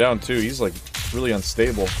knock him down too. He's like really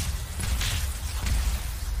unstable.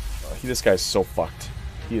 This guy's so fucked.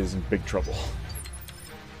 He is in big trouble.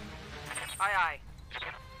 Aye, aye.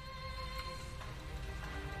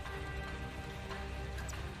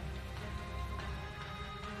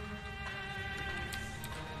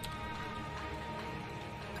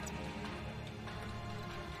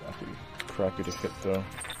 Crappy to hit though.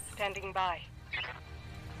 Standing by.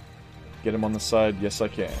 Get him on the side. Yes, I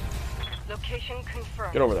can. Location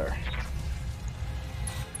confirmed. Get over there.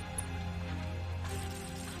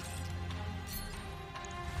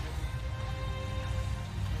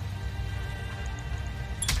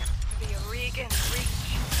 The Regan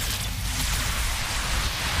reach.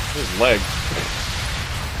 His leg.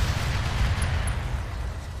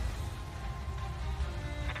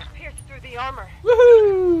 Pierced through the armor.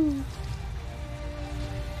 Woohoo!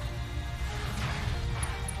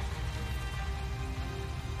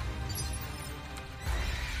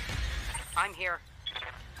 I'm here.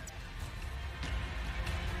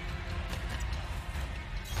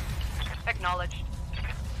 Acknowledged.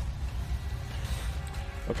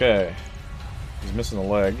 Okay. He's missing a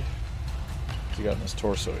leg. What's he got in his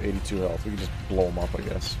torso? 82 health. We can just blow him up, I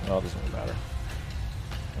guess. Oh, it doesn't really matter.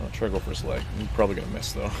 I'll try to go for his leg. He's probably gonna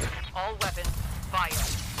miss, though. All weapons, fire.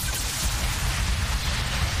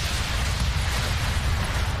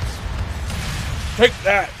 Take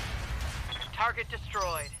that! Target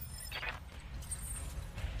destroyed.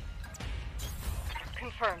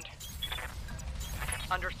 Confirmed.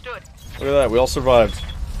 Understood. Look at that, we all survived.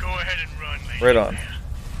 Go ahead and run, lady. Right on.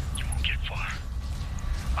 You won't get far.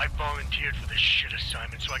 I volunteered for this shit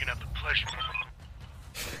assignment so I can have the pleasure.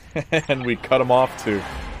 And we cut him off, too.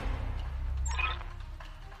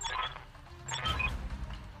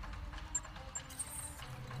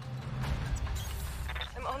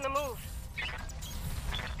 I'm on the move.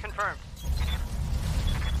 Confirmed.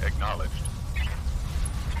 Acknowledged.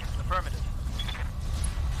 Affirmative.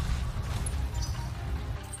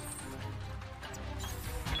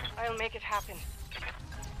 I'll make it happen.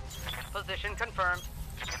 Position confirmed.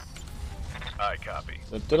 I copy.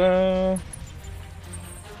 Da-da-da.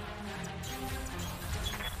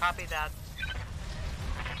 Copy that.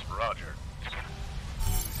 Roger.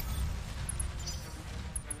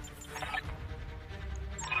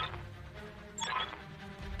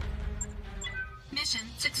 Mission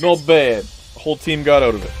successful. Not bad. The whole team got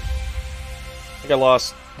out of it. I think I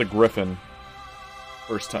lost the Griffin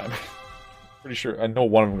first time. Pretty sure. I know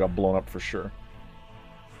one of them got blown up for sure.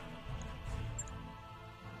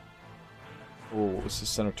 Oh, what's the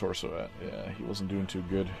center torso at? Yeah, he wasn't doing too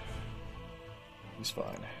good. He's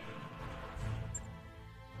fine.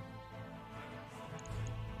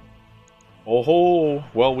 Oh ho!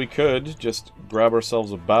 Well, we could just grab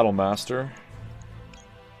ourselves a Battle Master.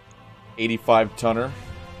 85 tonner.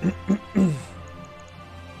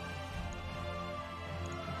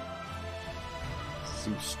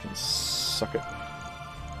 Zeus can suck it.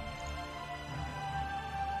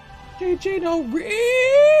 JJ no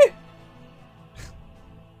re.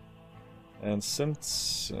 And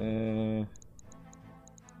since I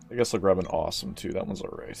guess I'll grab an awesome too. That one's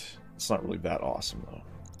alright. It's not really that awesome though.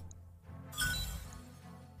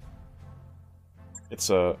 It's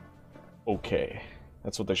okay.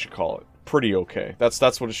 That's what they should call it. Pretty okay.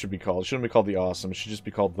 That's what it should be called. It shouldn't be called the awesome. It should just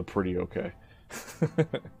be called the pretty okay.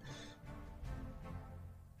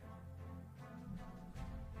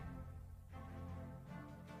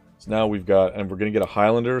 So now we've got, and we're gonna get a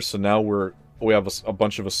Highlander. So now we have a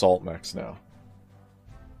bunch of assault mechs now.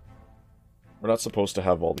 We're not supposed to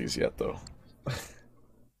have all these yet, though.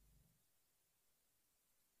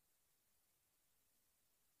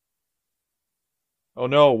 Oh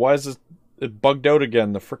no! Why is it bugged out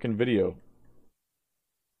again? The frickin' video.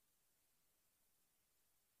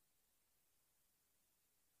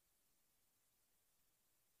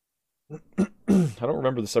 I don't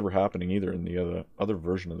remember this ever happening either in the other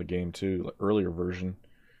version of the game too, the earlier version.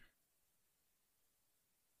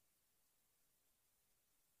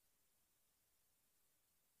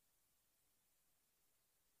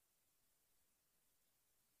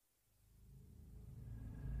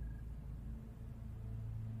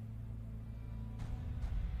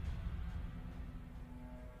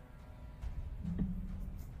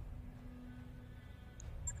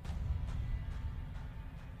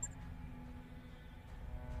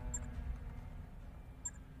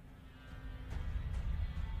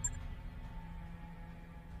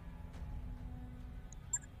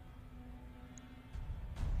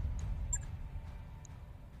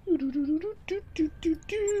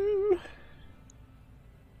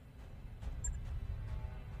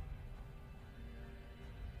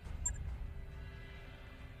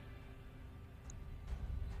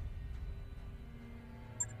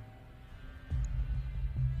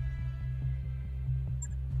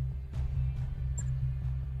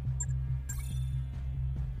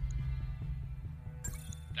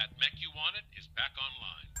 That mech you wanted is back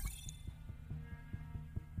online.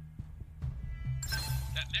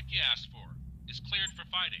 That mech you asked for is cleared for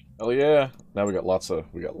fighting. Oh yeah! Now we got lots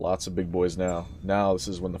of big boys now. Now this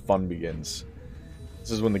is when the fun begins.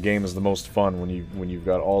 This is when the game is the most fun, when you've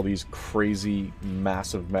got all these crazy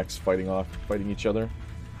massive mechs fighting each other.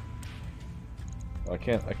 I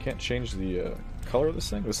can't change the color of this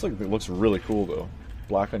thing. This thing looks really cool though.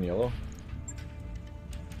 Black on yellow.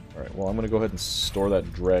 Alright, well I'm gonna go ahead and store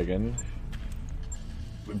that dragon.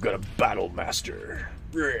 We've got a Battle Master.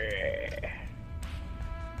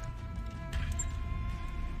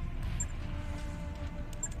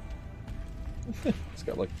 It's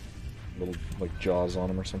got like little jaws on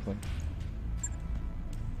him or something.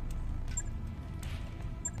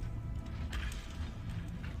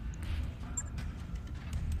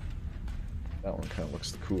 That one kind of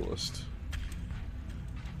looks the coolest.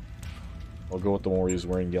 I'll go with the one where he's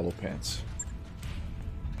wearing yellow pants.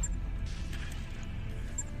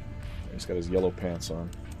 He's got his yellow pants on.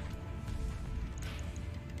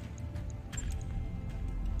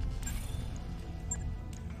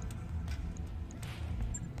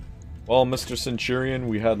 Well, Mr. Centurion,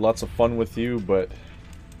 we had lots of fun with you, but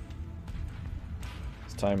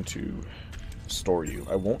it's time to store you.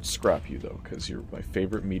 I won't scrap you, though, because you're my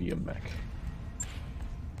favorite medium mech.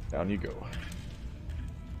 Down you go.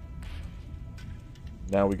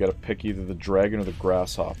 Now we gotta pick either the dragon or the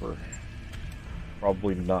grasshopper.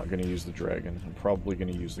 Probably not gonna use the dragon. I'm probably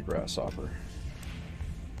gonna use the grasshopper.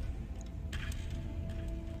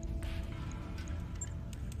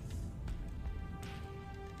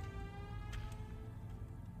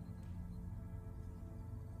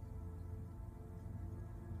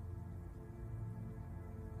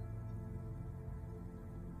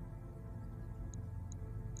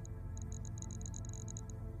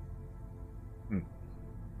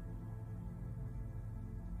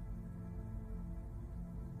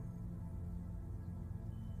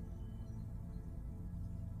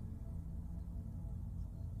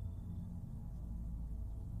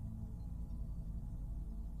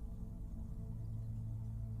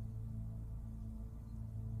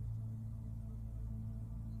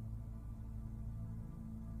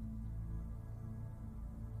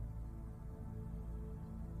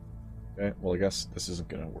 Okay, well I guess this isn't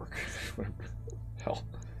gonna work. Hell.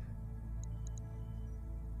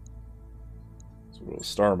 So we'll go to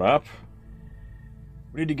star map.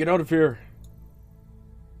 We need to get out of here.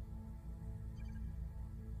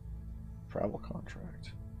 Travel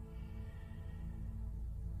contract.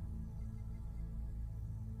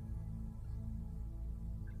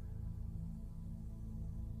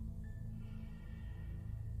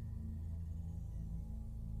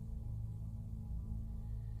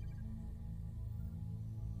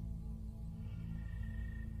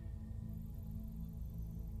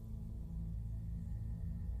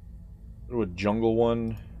 Go to a jungle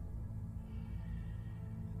one.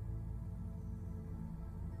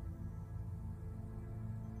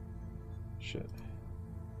 Shit.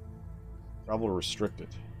 Travel restricted.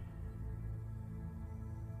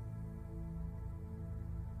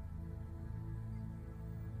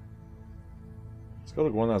 Let's go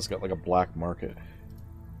to one that's got like a black market.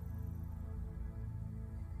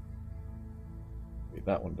 Wait,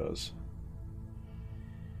 that one does.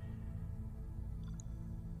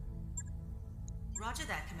 Roger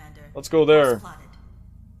that, Commander. Let's go there.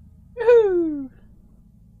 Woohoo!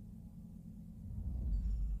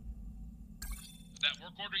 That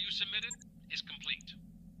work order you submitted is complete.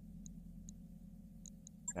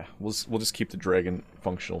 Yeah, we'll just keep the dragon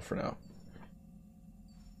functional for now.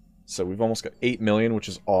 So we've almost got 8 million, which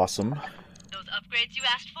is awesome. Those upgrades you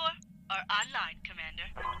asked for are online, Commander.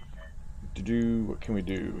 What can we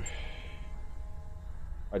do?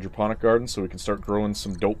 Hydroponic garden, so we can start growing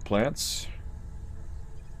some dope plants.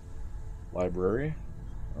 Library.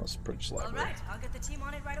 Oh, it's Bridge Library. All right, I'll get the team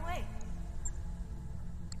on it right away.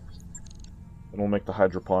 Then we'll make the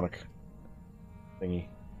hydroponic thingy.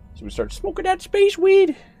 So we start smoking that space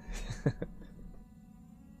weed.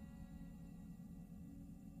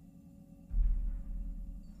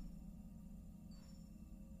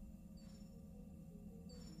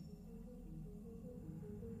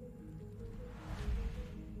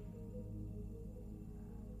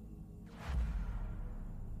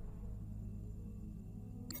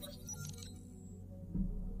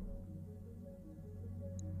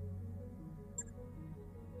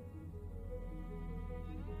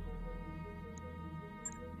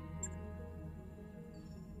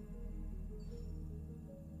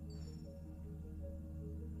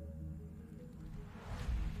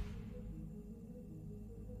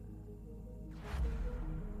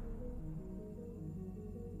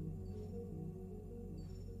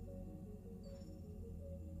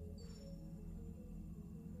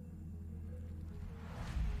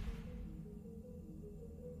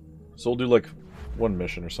 So we'll do like one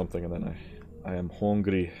mission or something, and then I am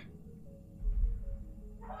hungry.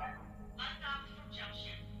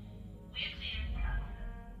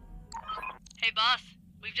 Hey boss,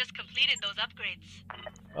 we've just completed those upgrades.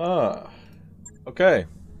 Ah, okay.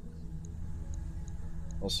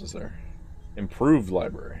 What else is there? Improved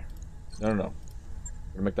library. No. We're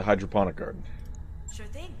gonna make the hydroponic garden. Sure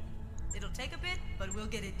thing. It'll take a bit, but we'll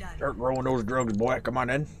get it done. Start growing those drugs, boy. Come on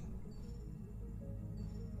in.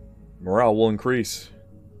 Morale will increase.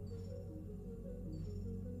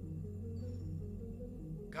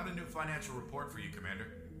 Got a new financial report for you, Commander.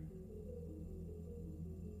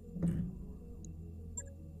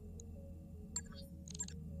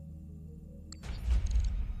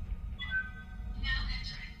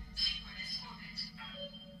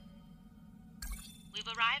 We've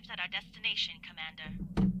arrived at our destination,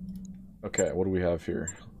 Commander. Okay, what do we have here?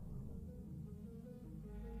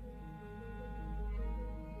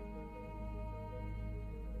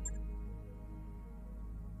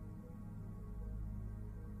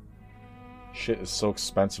 Shit is so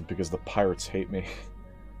expensive because the pirates hate me.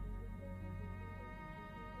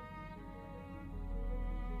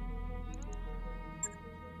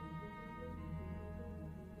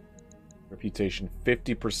 Reputation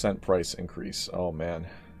 50% price increase. Oh man.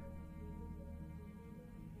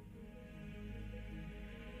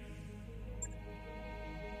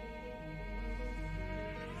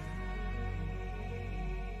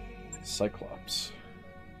 Cyclops.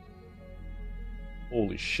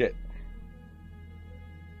 Holy shit.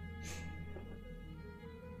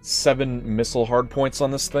 7 missile hardpoints on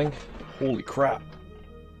this thing? Holy crap.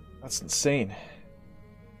 That's insane.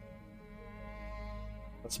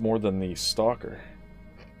 That's more than the Stalker.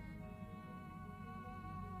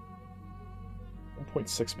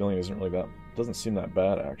 1.6 million isn't really that... doesn't seem that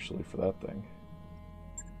bad, actually, for that thing.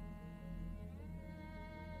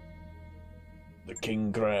 The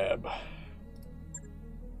King Crab.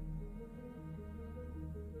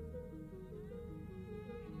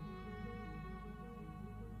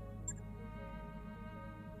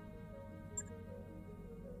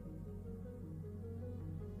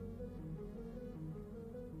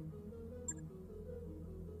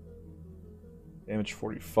 Damage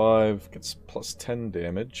 45, gets plus 10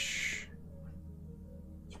 damage.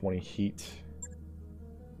 20 heat.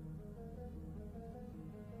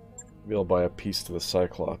 Maybe I'll buy a piece to the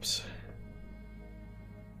Cyclops.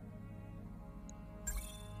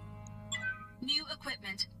 New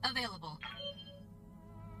equipment available.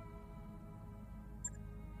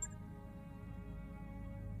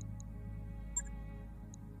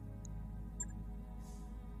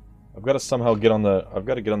 I've got to somehow get on the... I've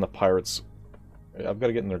got to get on the Pirates. I've got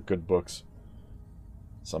to get in their good books.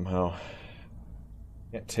 Somehow.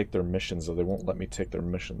 Can't take their missions, though. They won't let me take their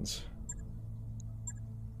missions.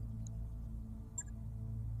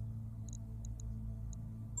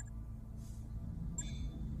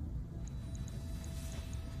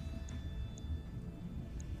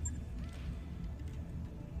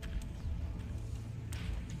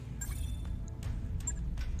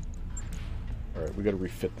 Alright, we gotta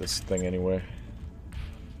refit this thing anyway.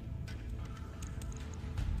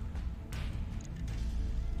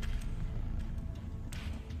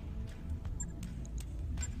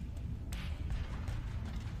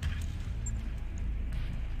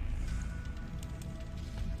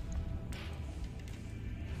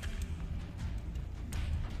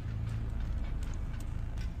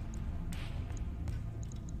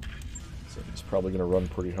 So it's probably gonna run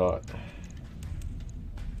pretty hot.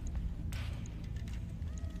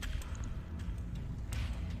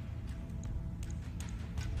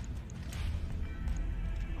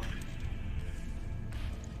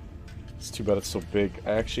 Too bad it's so big.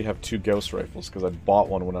 I actually have 2 Gauss rifles because I bought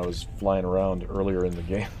one when I was flying around earlier in the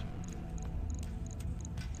game.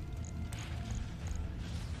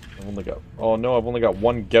 I've only got... Oh no, I've only got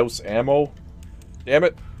 1 Gauss ammo? Damn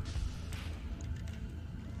it!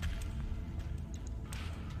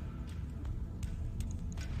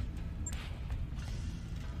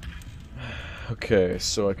 Okay,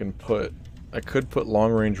 so I can put... I could put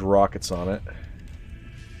long-range rockets on it.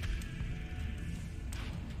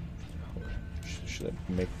 Should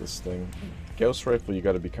I make this thing? Gauss rifle, you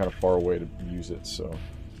gotta be kind of far away to use it, so...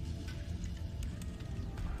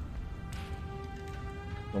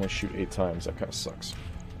 Only shoot 8 times, that kind of sucks.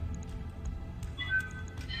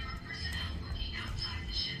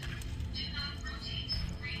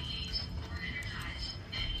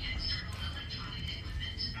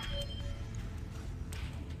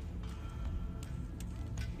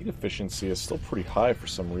 Heat efficiency is still pretty high for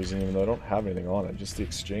some reason, even though I don't have anything on it, just the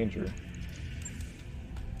exchanger.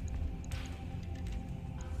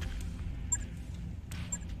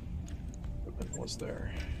 Was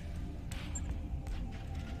there.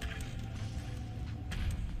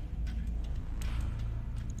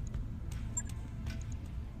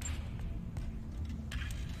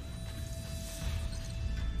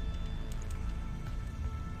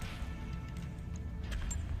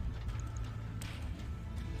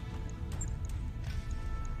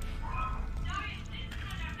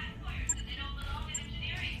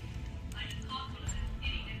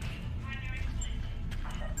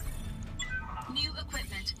 New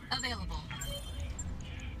equipment available.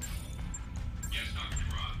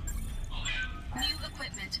 New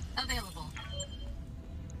equipment available.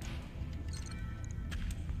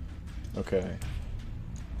 Okay.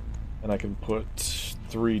 And I can put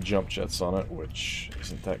 3 jump jets on it, which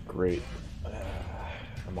isn't that great.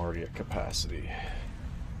 I'm already at capacity.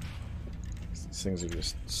 These things are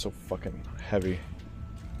just so fucking heavy.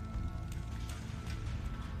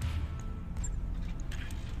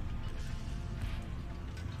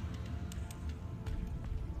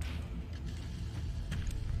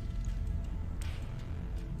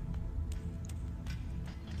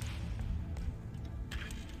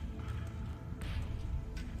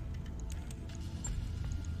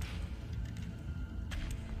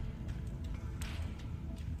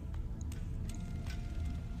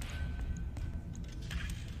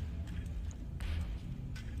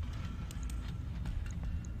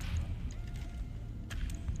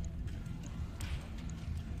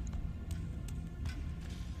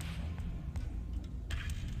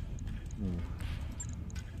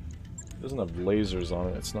 It doesn't have lasers on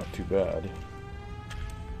it, it's not too bad. You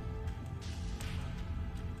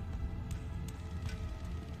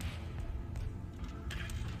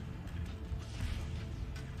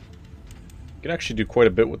can actually do quite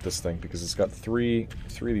a bit with this thing because it's got three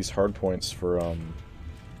of these hard points for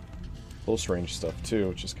close range stuff too,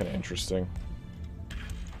 which is kind of interesting.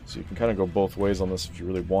 So you can kind of go both ways on this if you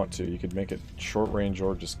really want to. You could make it short range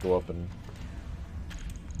or just go up and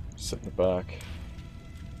sit in the back.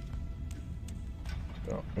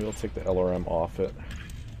 Oh, maybe I'll take the LRM off it.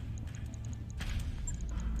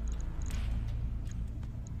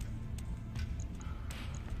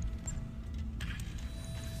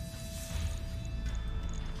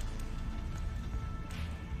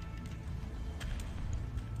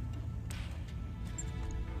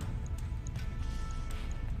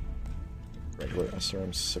 Regular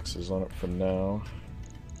SRM 6s on it for now.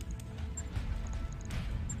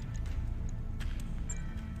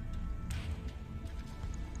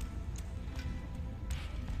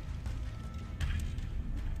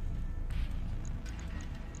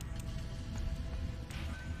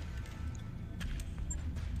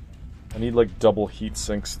 I need like double heat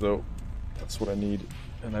sinks though. That's what I need,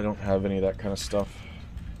 and I don't have any of that kind of stuff.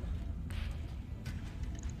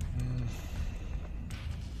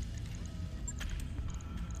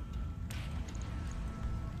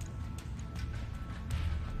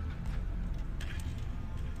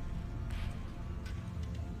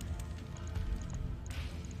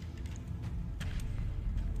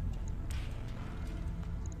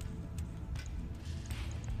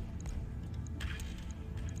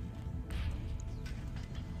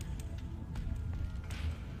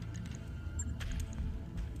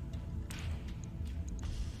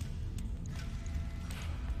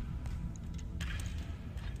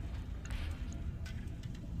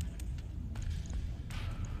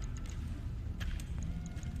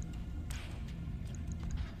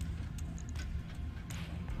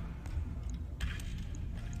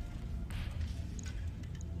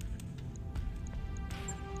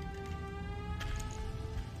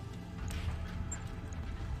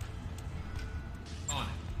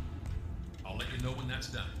 Know when that's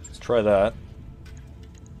done. Let's try that.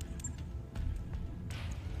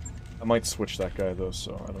 I might switch that guy though,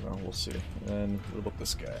 so I don't know. We'll see. And what about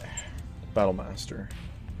this guy? Battlemaster.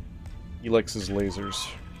 He likes his lasers.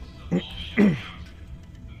 This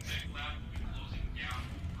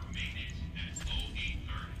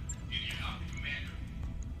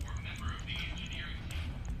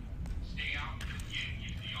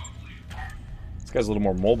guy's a little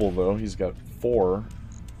more mobile though. He's got 4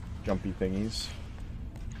 jumpy thingies.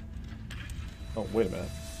 Oh, wait a minute.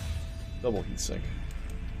 Double heatsink.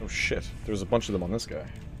 Oh shit, there's a bunch of them on this guy.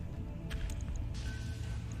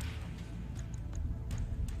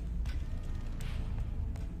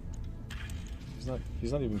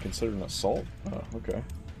 He's not even considered an assault? Oh, okay.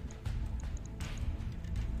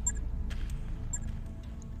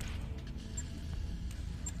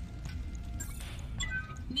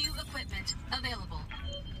 New equipment available.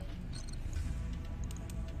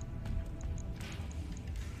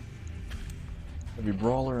 Heavy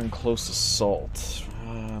brawler and close assault.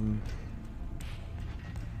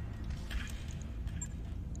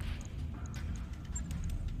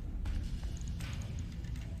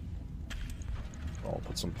 I'll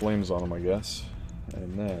put some flames on him, I guess.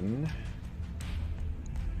 And then...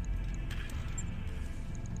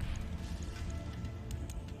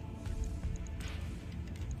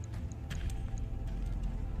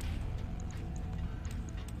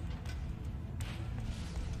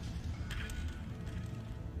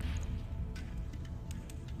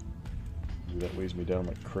 that weighs me down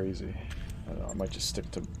like crazy. I don't know, I might just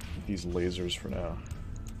stick to these lasers for now.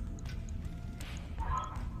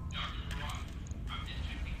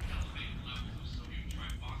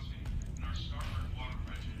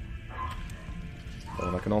 Oh,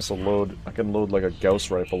 and I can also load, like a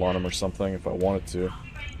Gauss rifle on him or something if I wanted to.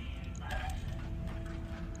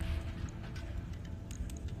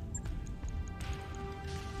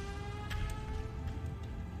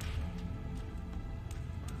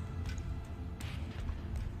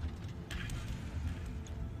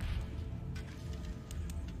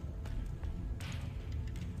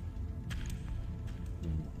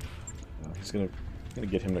 He's gonna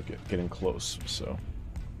get him to get in close, so.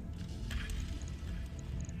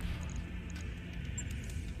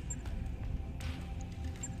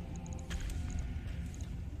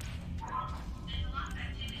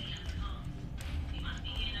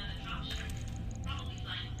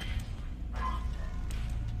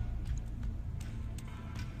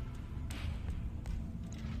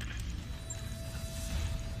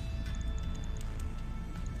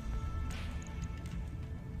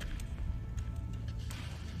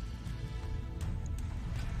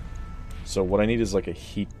 So what I need is like a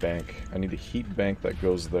heat bank. I need a heat bank that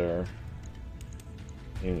goes there.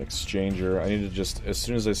 I need an exchanger. I need to just, as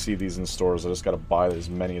soon as I see these in stores, I just gotta buy as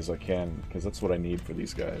many as I can, because that's what I need for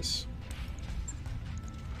these guys.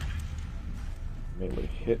 Melee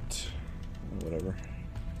hit, whatever.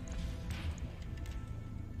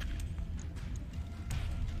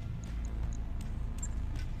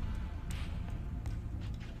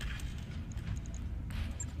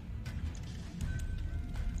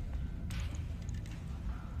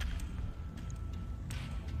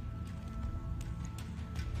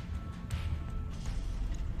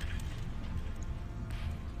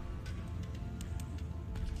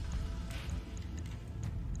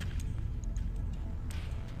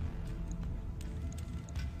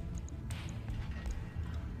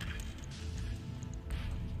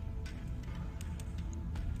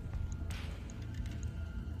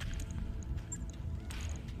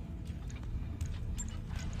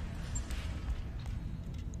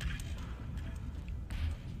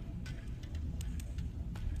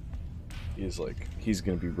 he's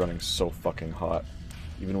gonna be running so fucking hot,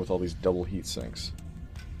 even with all these double heat sinks.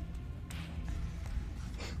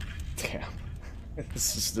 Damn,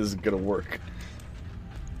 this just isn't gonna work.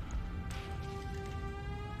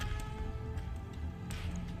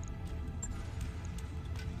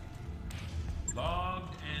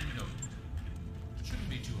 Logged and noted. Shouldn't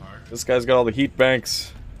be too hard. This guy's got all the heat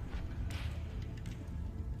banks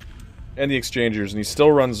and the exchangers, and he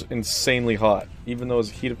still runs insanely hot, even though his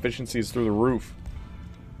heat efficiency is through the roof.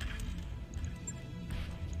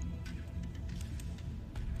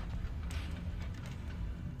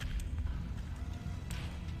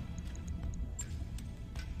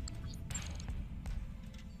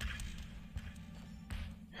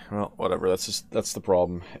 Well, whatever. That's the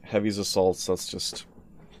problem. Heavy's assaults. That's just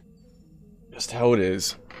how it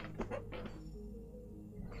is.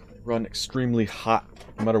 They run extremely hot,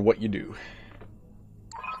 no matter what you do.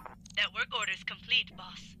 That work order's complete,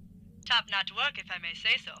 boss. Top-notch work, if I may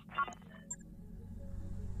say so.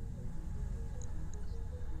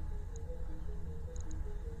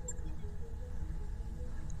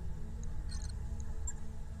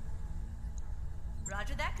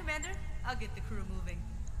 Roger that, Commander. I'll get the crew moving.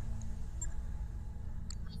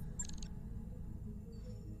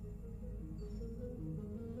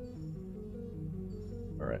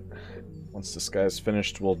 Alright. Once this guy's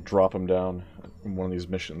finished, we'll drop him down in one of these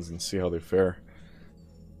missions and see how they fare.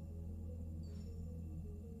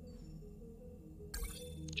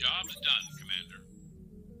 Job's done, Commander.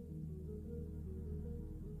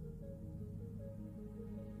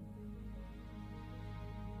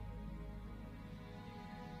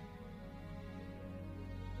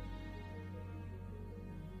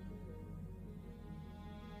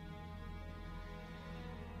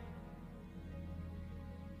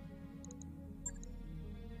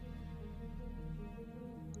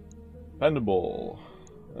 Bendable.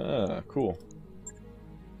 Ah, cool.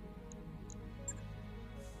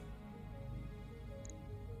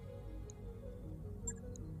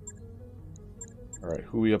 Alright,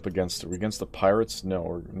 who are we up against? Are we against the pirates?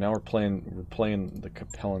 No, we're playing the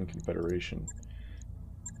Capellan Confederation.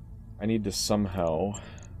 I need to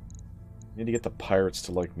get the pirates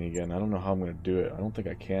to like me again. I don't know how I'm gonna do it. I don't think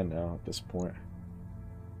I can now at this point.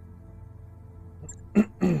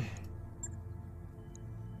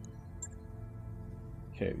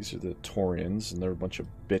 Okay, these are the Taurians, and they're a bunch of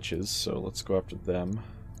bitches, so let's go after them.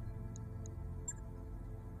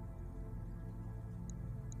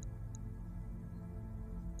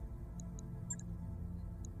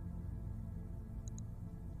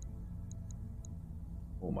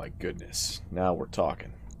 Oh my goodness, now we're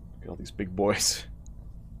talking. Look at all these big boys.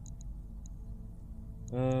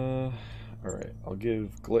 Alright, I'll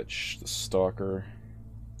give Glitch the Stalker.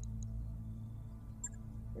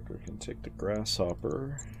 We can take the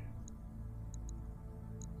Grasshopper.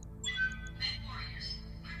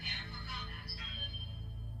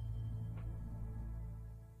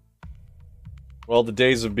 Well, the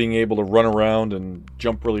days of being able to run around and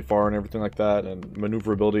jump really far and everything like that, and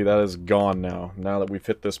maneuverability, that is gone now. Now that we've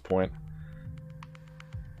hit this point.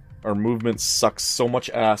 Our movement sucks so much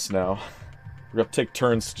ass now. We're gonna have to take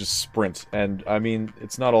turns to just sprint. And, I mean,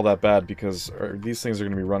 it's not all that bad because these things are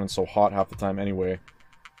gonna be running so hot half the time anyway.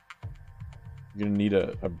 You're gonna need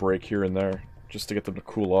a break here and there just to get them to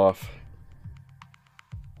cool off.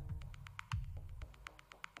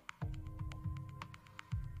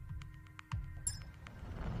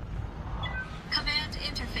 Command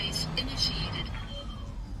interface initiated.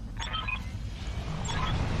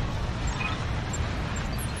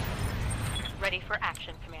 Ready for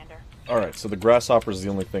action, Commander. Alright, so the Grasshopper is the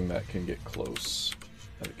only thing that can get close.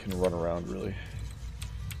 That it can run around, really.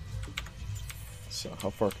 So,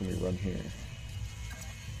 how far can we run here?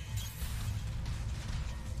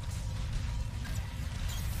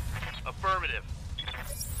 Affirmative.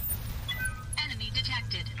 Enemy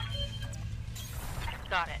detected.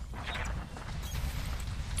 Got it.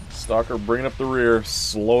 Stalker bringing up the rear,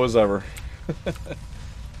 slow as ever.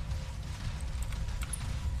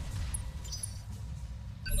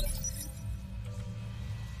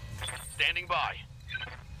 Standing by.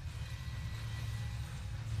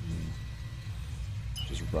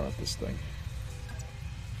 Just run at this thing.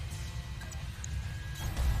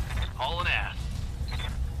 Hauling ass.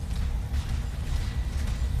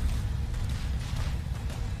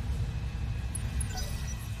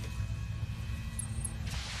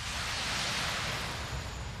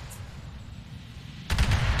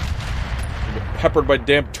 Get peppered by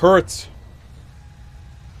damn turrets.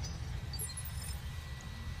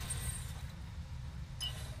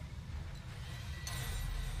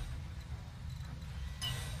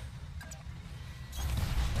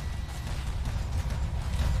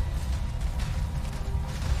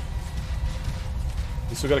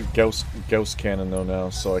 least we got a Gauss cannon though now,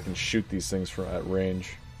 so I can shoot these things from at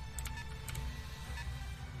range.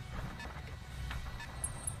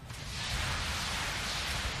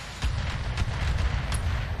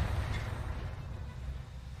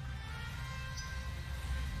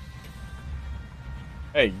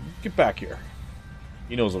 Hey, get back here.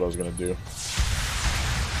 He knows what I was gonna do.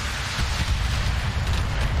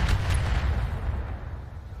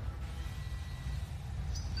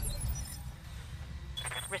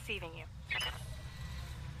 Receiving you.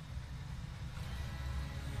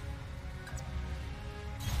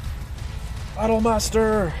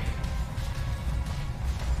 Battlemaster!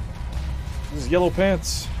 This is Yellow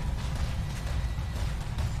Pants.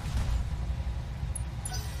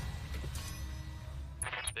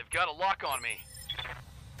 They've got a lock on me.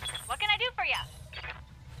 What can I do for you?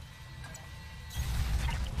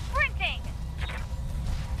 Sprinting!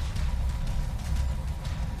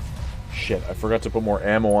 Shit, I forgot to put more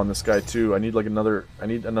ammo on this guy too. I need like another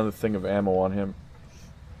thing of ammo on him.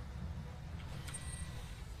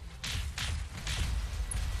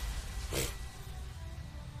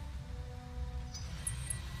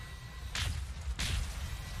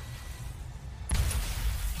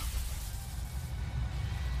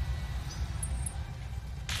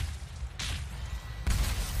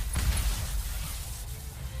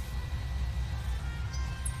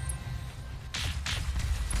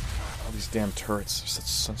 Damn turrets, they're such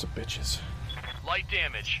sons of bitches. Light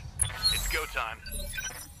damage. It's go time.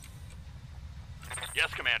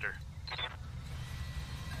 Yes, Commander.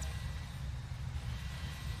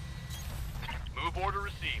 Move order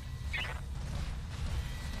received.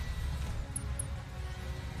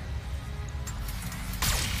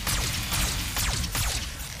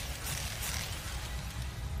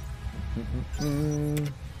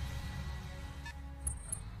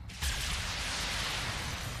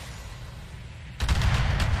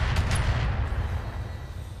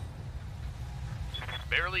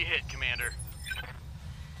 Barely hit, Commander.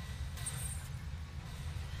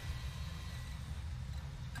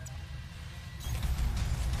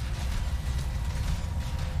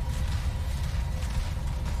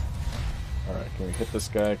 Alright, can we hit this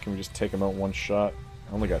guy? Can we just take him out one shot?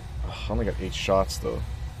 I only got 8 shots though.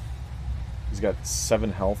 He's got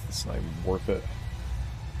 7 health, it's not even worth it.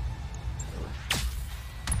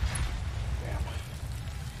 Damn.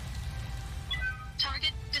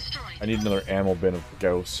 Target destroyed. I need another ammo bin of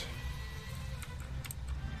Gauss.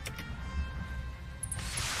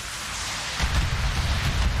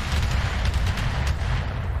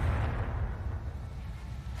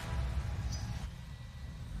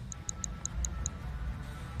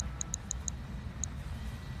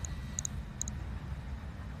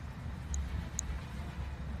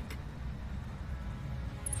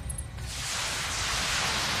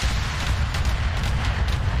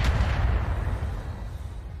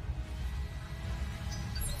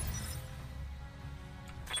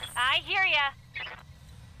 I hear ya.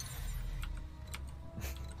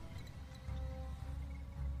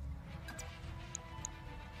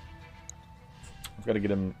 I've got to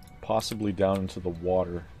get him possibly down into the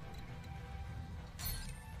water.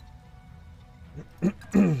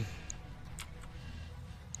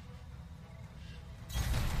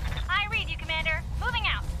 I read you, Commander. Moving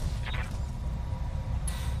out.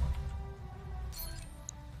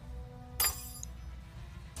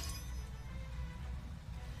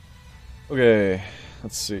 Okay,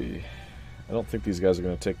 let's see. I don't think these guys are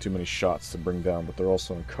going to take too many shots to bring down, but they're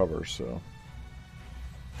also in cover, so...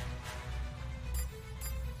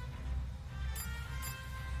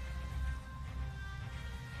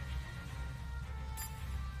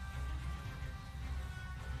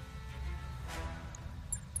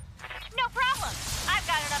 No problem. I've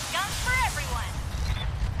got enough guns for everyone.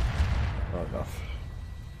 Not enough.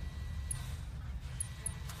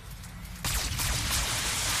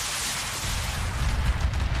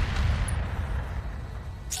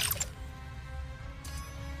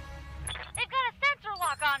 They've got a sensor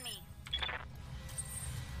lock on me.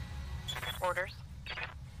 Orders.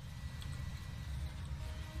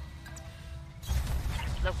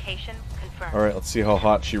 Location confirmed. Alright, let's see how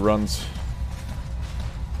hot she runs.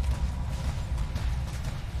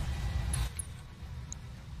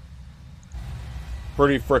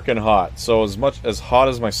 Pretty frickin' hot. So as hot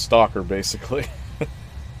as my stalker, basically.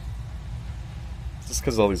 Just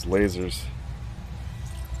because of all these lasers.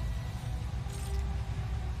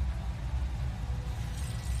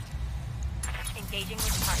 Engaging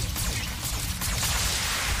with target.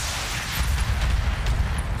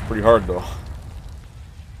 It's pretty hard, though.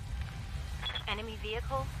 Enemy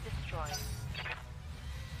vehicle destroyed.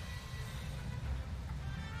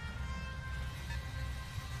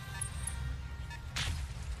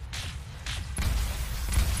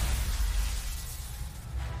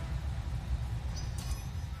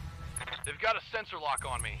 got a sensor lock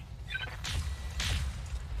on me.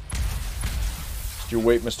 Just you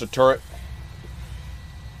wait, Mr. Turret.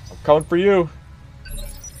 I'm coming for you.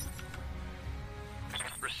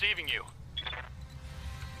 Receiving you.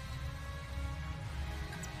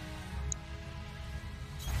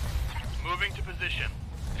 Moving to position.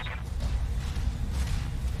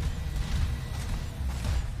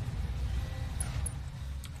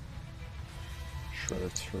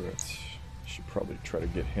 Shredder turret. Should probably try to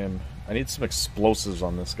get him. I need some explosives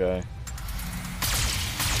on this guy.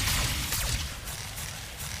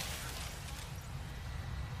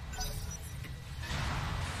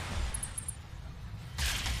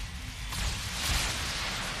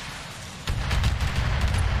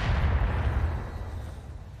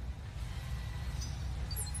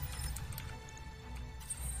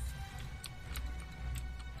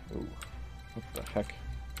 Ooh, what the heck?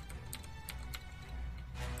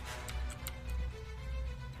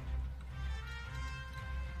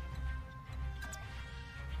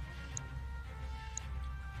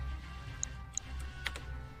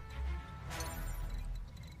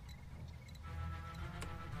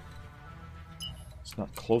 It's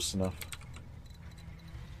not close enough.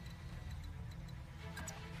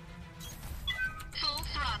 Full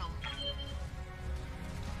throttle.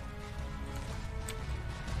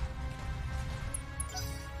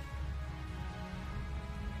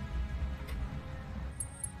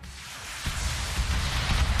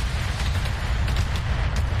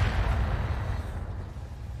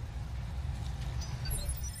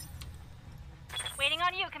 Waiting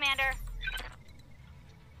on you, Commander.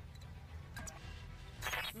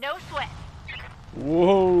 No sweat.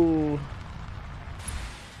 Whoa.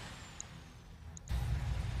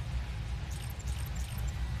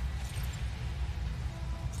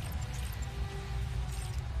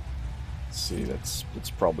 Let's see, it's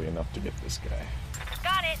probably enough to get this guy.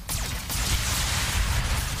 Got it.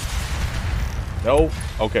 No?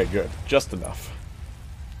 Okay, good. Just enough.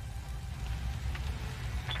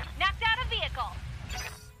 Knocked out a vehicle.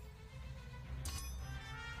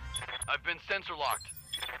 I've been sensor locked.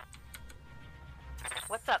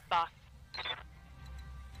 What's up, boss?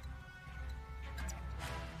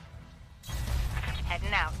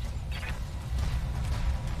 Heading out.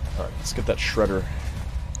 Alright, let's get that shredder.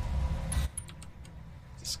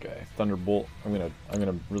 This guy, Thunderbolt. I'm gonna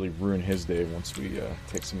really ruin his day once we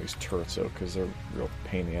take some of these turrets out, because they're a real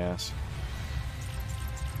pain in the ass.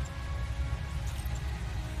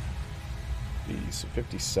 So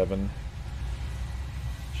 57.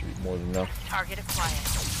 Should be more than enough. Target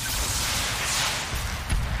acquired.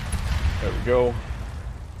 There we go.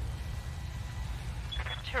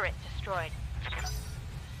 Turret destroyed.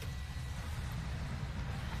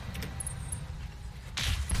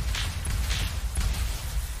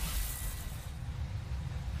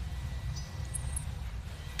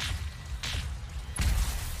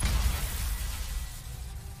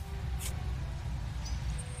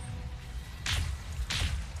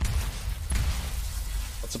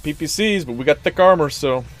 Lots of PPCs, but we got thick armor,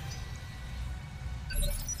 so...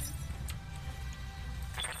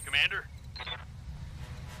 Commander?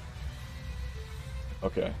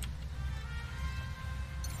 Okay.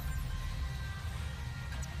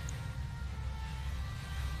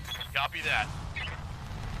 Copy that.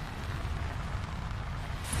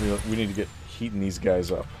 We need to get heating these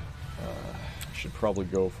guys up. Should probably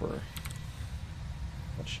go for... How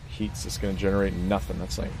much heat's this going to generate? Nothing.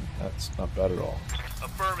 That's not bad at all.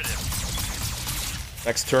 Affirmative.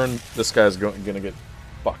 Next turn, this guy's going to get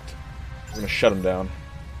fucked. We're going to shut him down.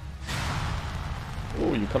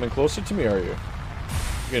 Ooh, you coming closer to me, are you?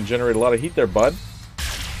 You're going to generate a lot of heat there, bud.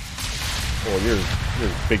 Oh, you're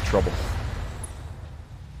in big trouble.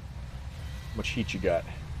 How much heat you got?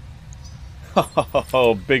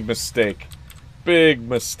 Oh, big mistake. Big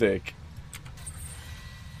mistake.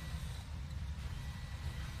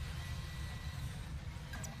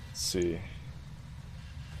 Let's see.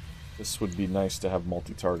 This would be nice to have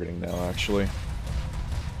multi-targeting now, actually.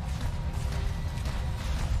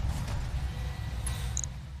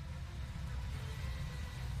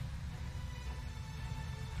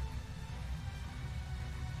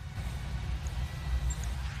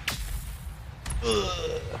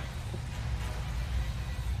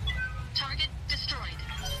 Target destroyed.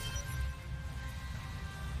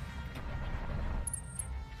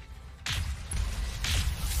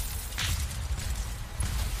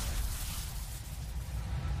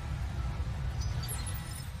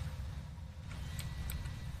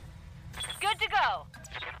 Good to go.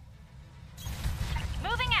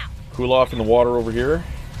 Moving out. Cool off in the water over here.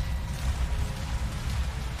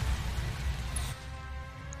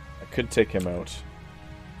 I could take him out.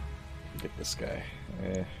 Get this guy.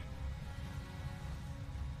 Eh.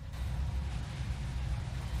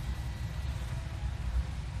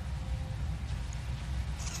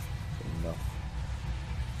 Enough.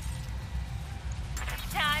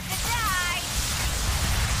 Time to die!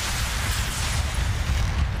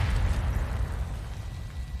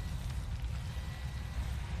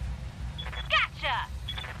 Gotcha!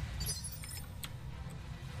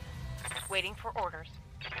 Waiting for orders.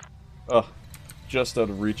 Oh, just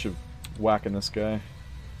out of reach of whacking this guy.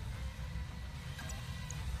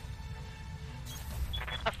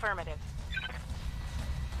 Affirmative.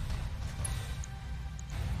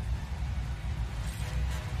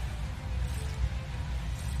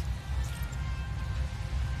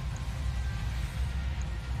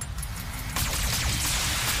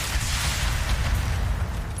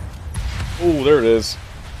 Oh, there it is.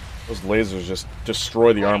 Those lasers just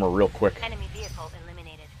destroy the armor real quick. Enemy vehicle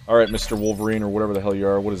eliminated. Alright, Mr. Wolverine, or whatever the hell you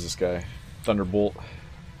are. What is this guy? Thunderbolt.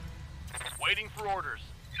 Waiting for orders.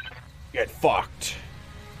 Get fucked.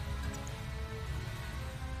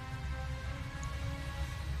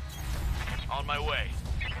 On my way.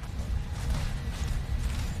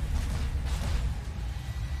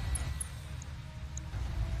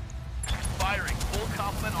 Firing. Full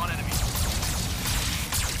complement on enemy.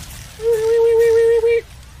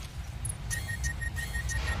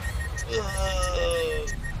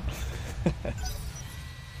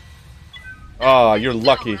 Ah, you're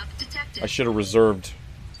lucky. I should have reserved.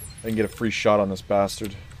 I can get a free shot on this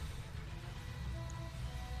bastard.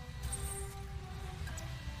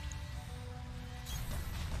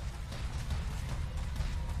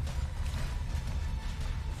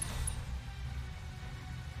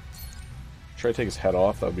 Try to take his head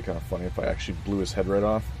off. That would be kind of funny if I actually blew his head right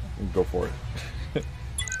off. Go for it.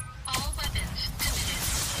 All weapons committed.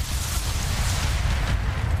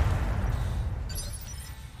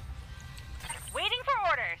 Waiting for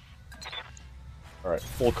orders. Alright,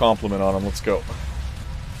 full complement on him. Let's go.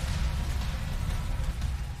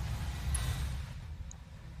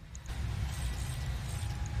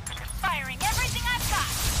 Firing everything I've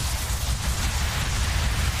got.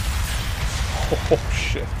 Oh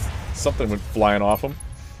shit. Something went flying off him.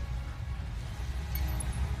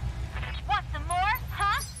 Want some more,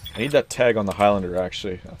 huh? I need that tag on the Highlander,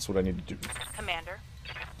 actually. That's what I need to do. Commander.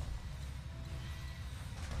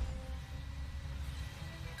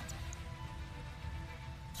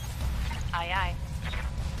 Aye, aye.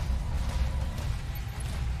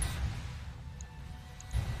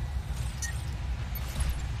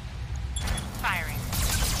 Firing.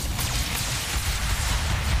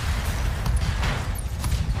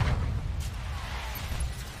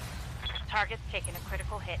 Target's taken a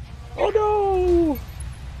critical hit. Oh no!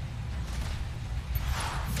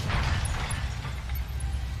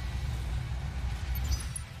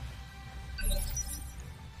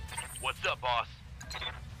 What's up, boss?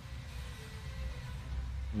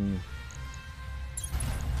 Hmm.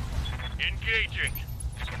 Engaging.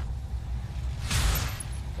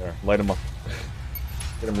 There, light him up.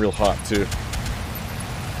 Get him real hot, too.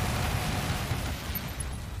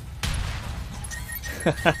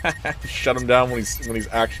 Shut him down when he's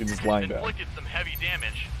actually just lying down. Inflicted some heavy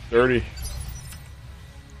damage. Dirty.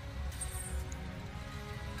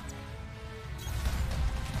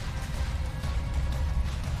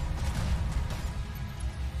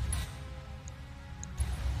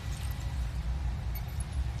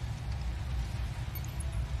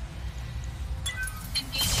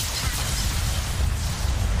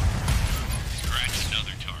 Scratch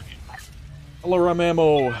another target. Alarm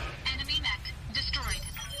ammo. Enemy mech destroyed.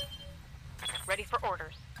 Ready for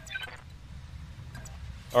orders.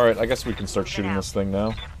 Alright, I guess we can start shooting this thing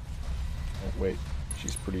now. Oh, wait.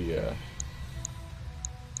 She's pretty,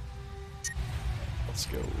 Let's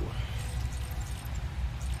go.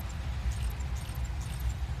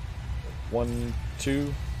 1,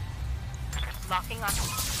 2. Locking on.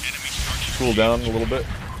 Cool down a little bit.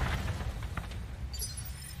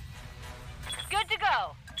 Good to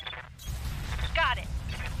go. Got it.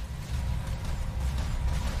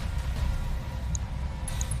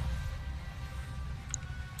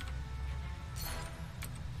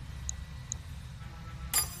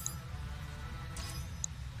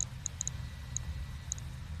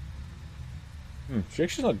 She's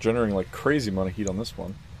actually not generating like crazy amount of heat on this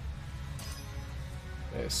one.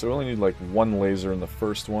 Okay, so we only need like one laser in the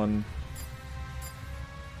first one.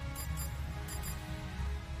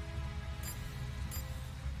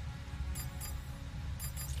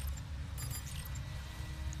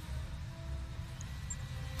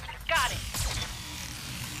 Got it.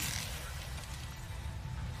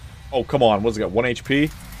 Oh, come on. What's it got? 1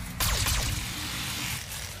 HP?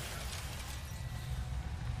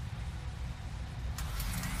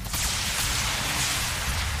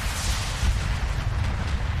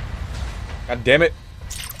 God damn it.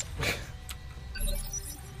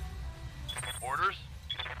 Orders.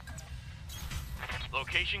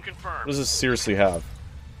 Location confirmed. What does this seriously have?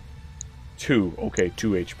 2. Okay,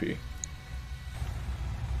 2 HP.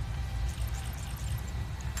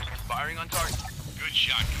 Firing on target. Good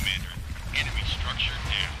shot, Commander. Enemy structure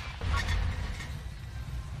down.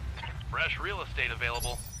 Fresh real estate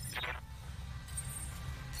available.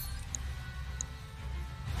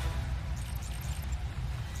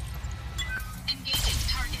 Engaging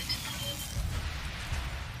target.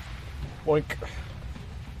 Boink.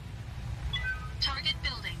 Target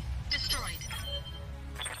building. Destroyed.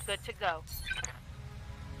 Good to go.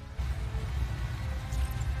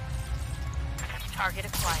 Target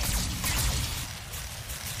acquired.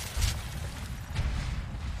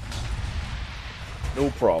 No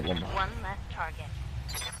problem. One less target.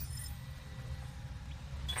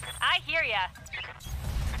 I hear ya.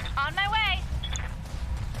 On my way.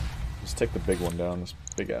 Let's take the big one down, this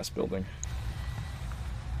big-ass building.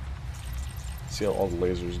 See how all the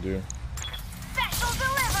lasers do. Special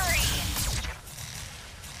delivery.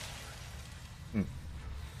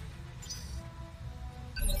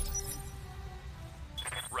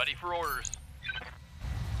 Ready for orders.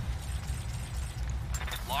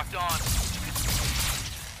 Locked on.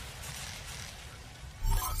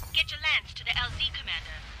 Get your lance to the LZ,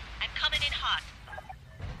 Commander. I'm coming in hot.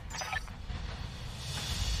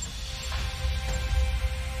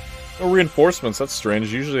 No reinforcements, that's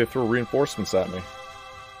strange. Usually they throw reinforcements at me.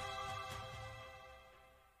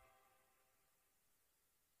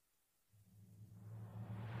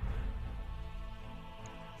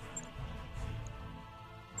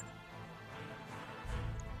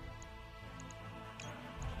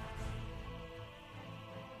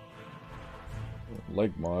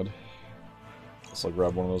 Leg mod. Guess I'll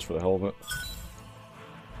grab one of those for the hell of it.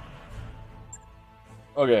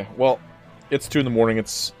 Okay, well, it's 2 in the morning.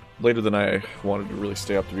 It's later than I wanted to really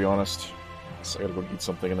stay up, to be honest. So I gotta go eat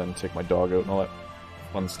something and then take my dog out and all that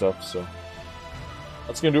fun stuff, so...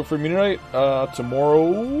 That's gonna do it for me tonight.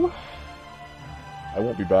 Tomorrow... I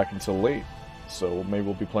won't be back until late. So maybe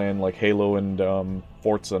we'll be playing, like, Halo and,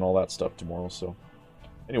 Forza and all that stuff tomorrow, so...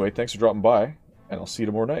 Anyway, thanks for dropping by, and I'll see you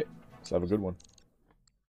tomorrow night. So have a good one.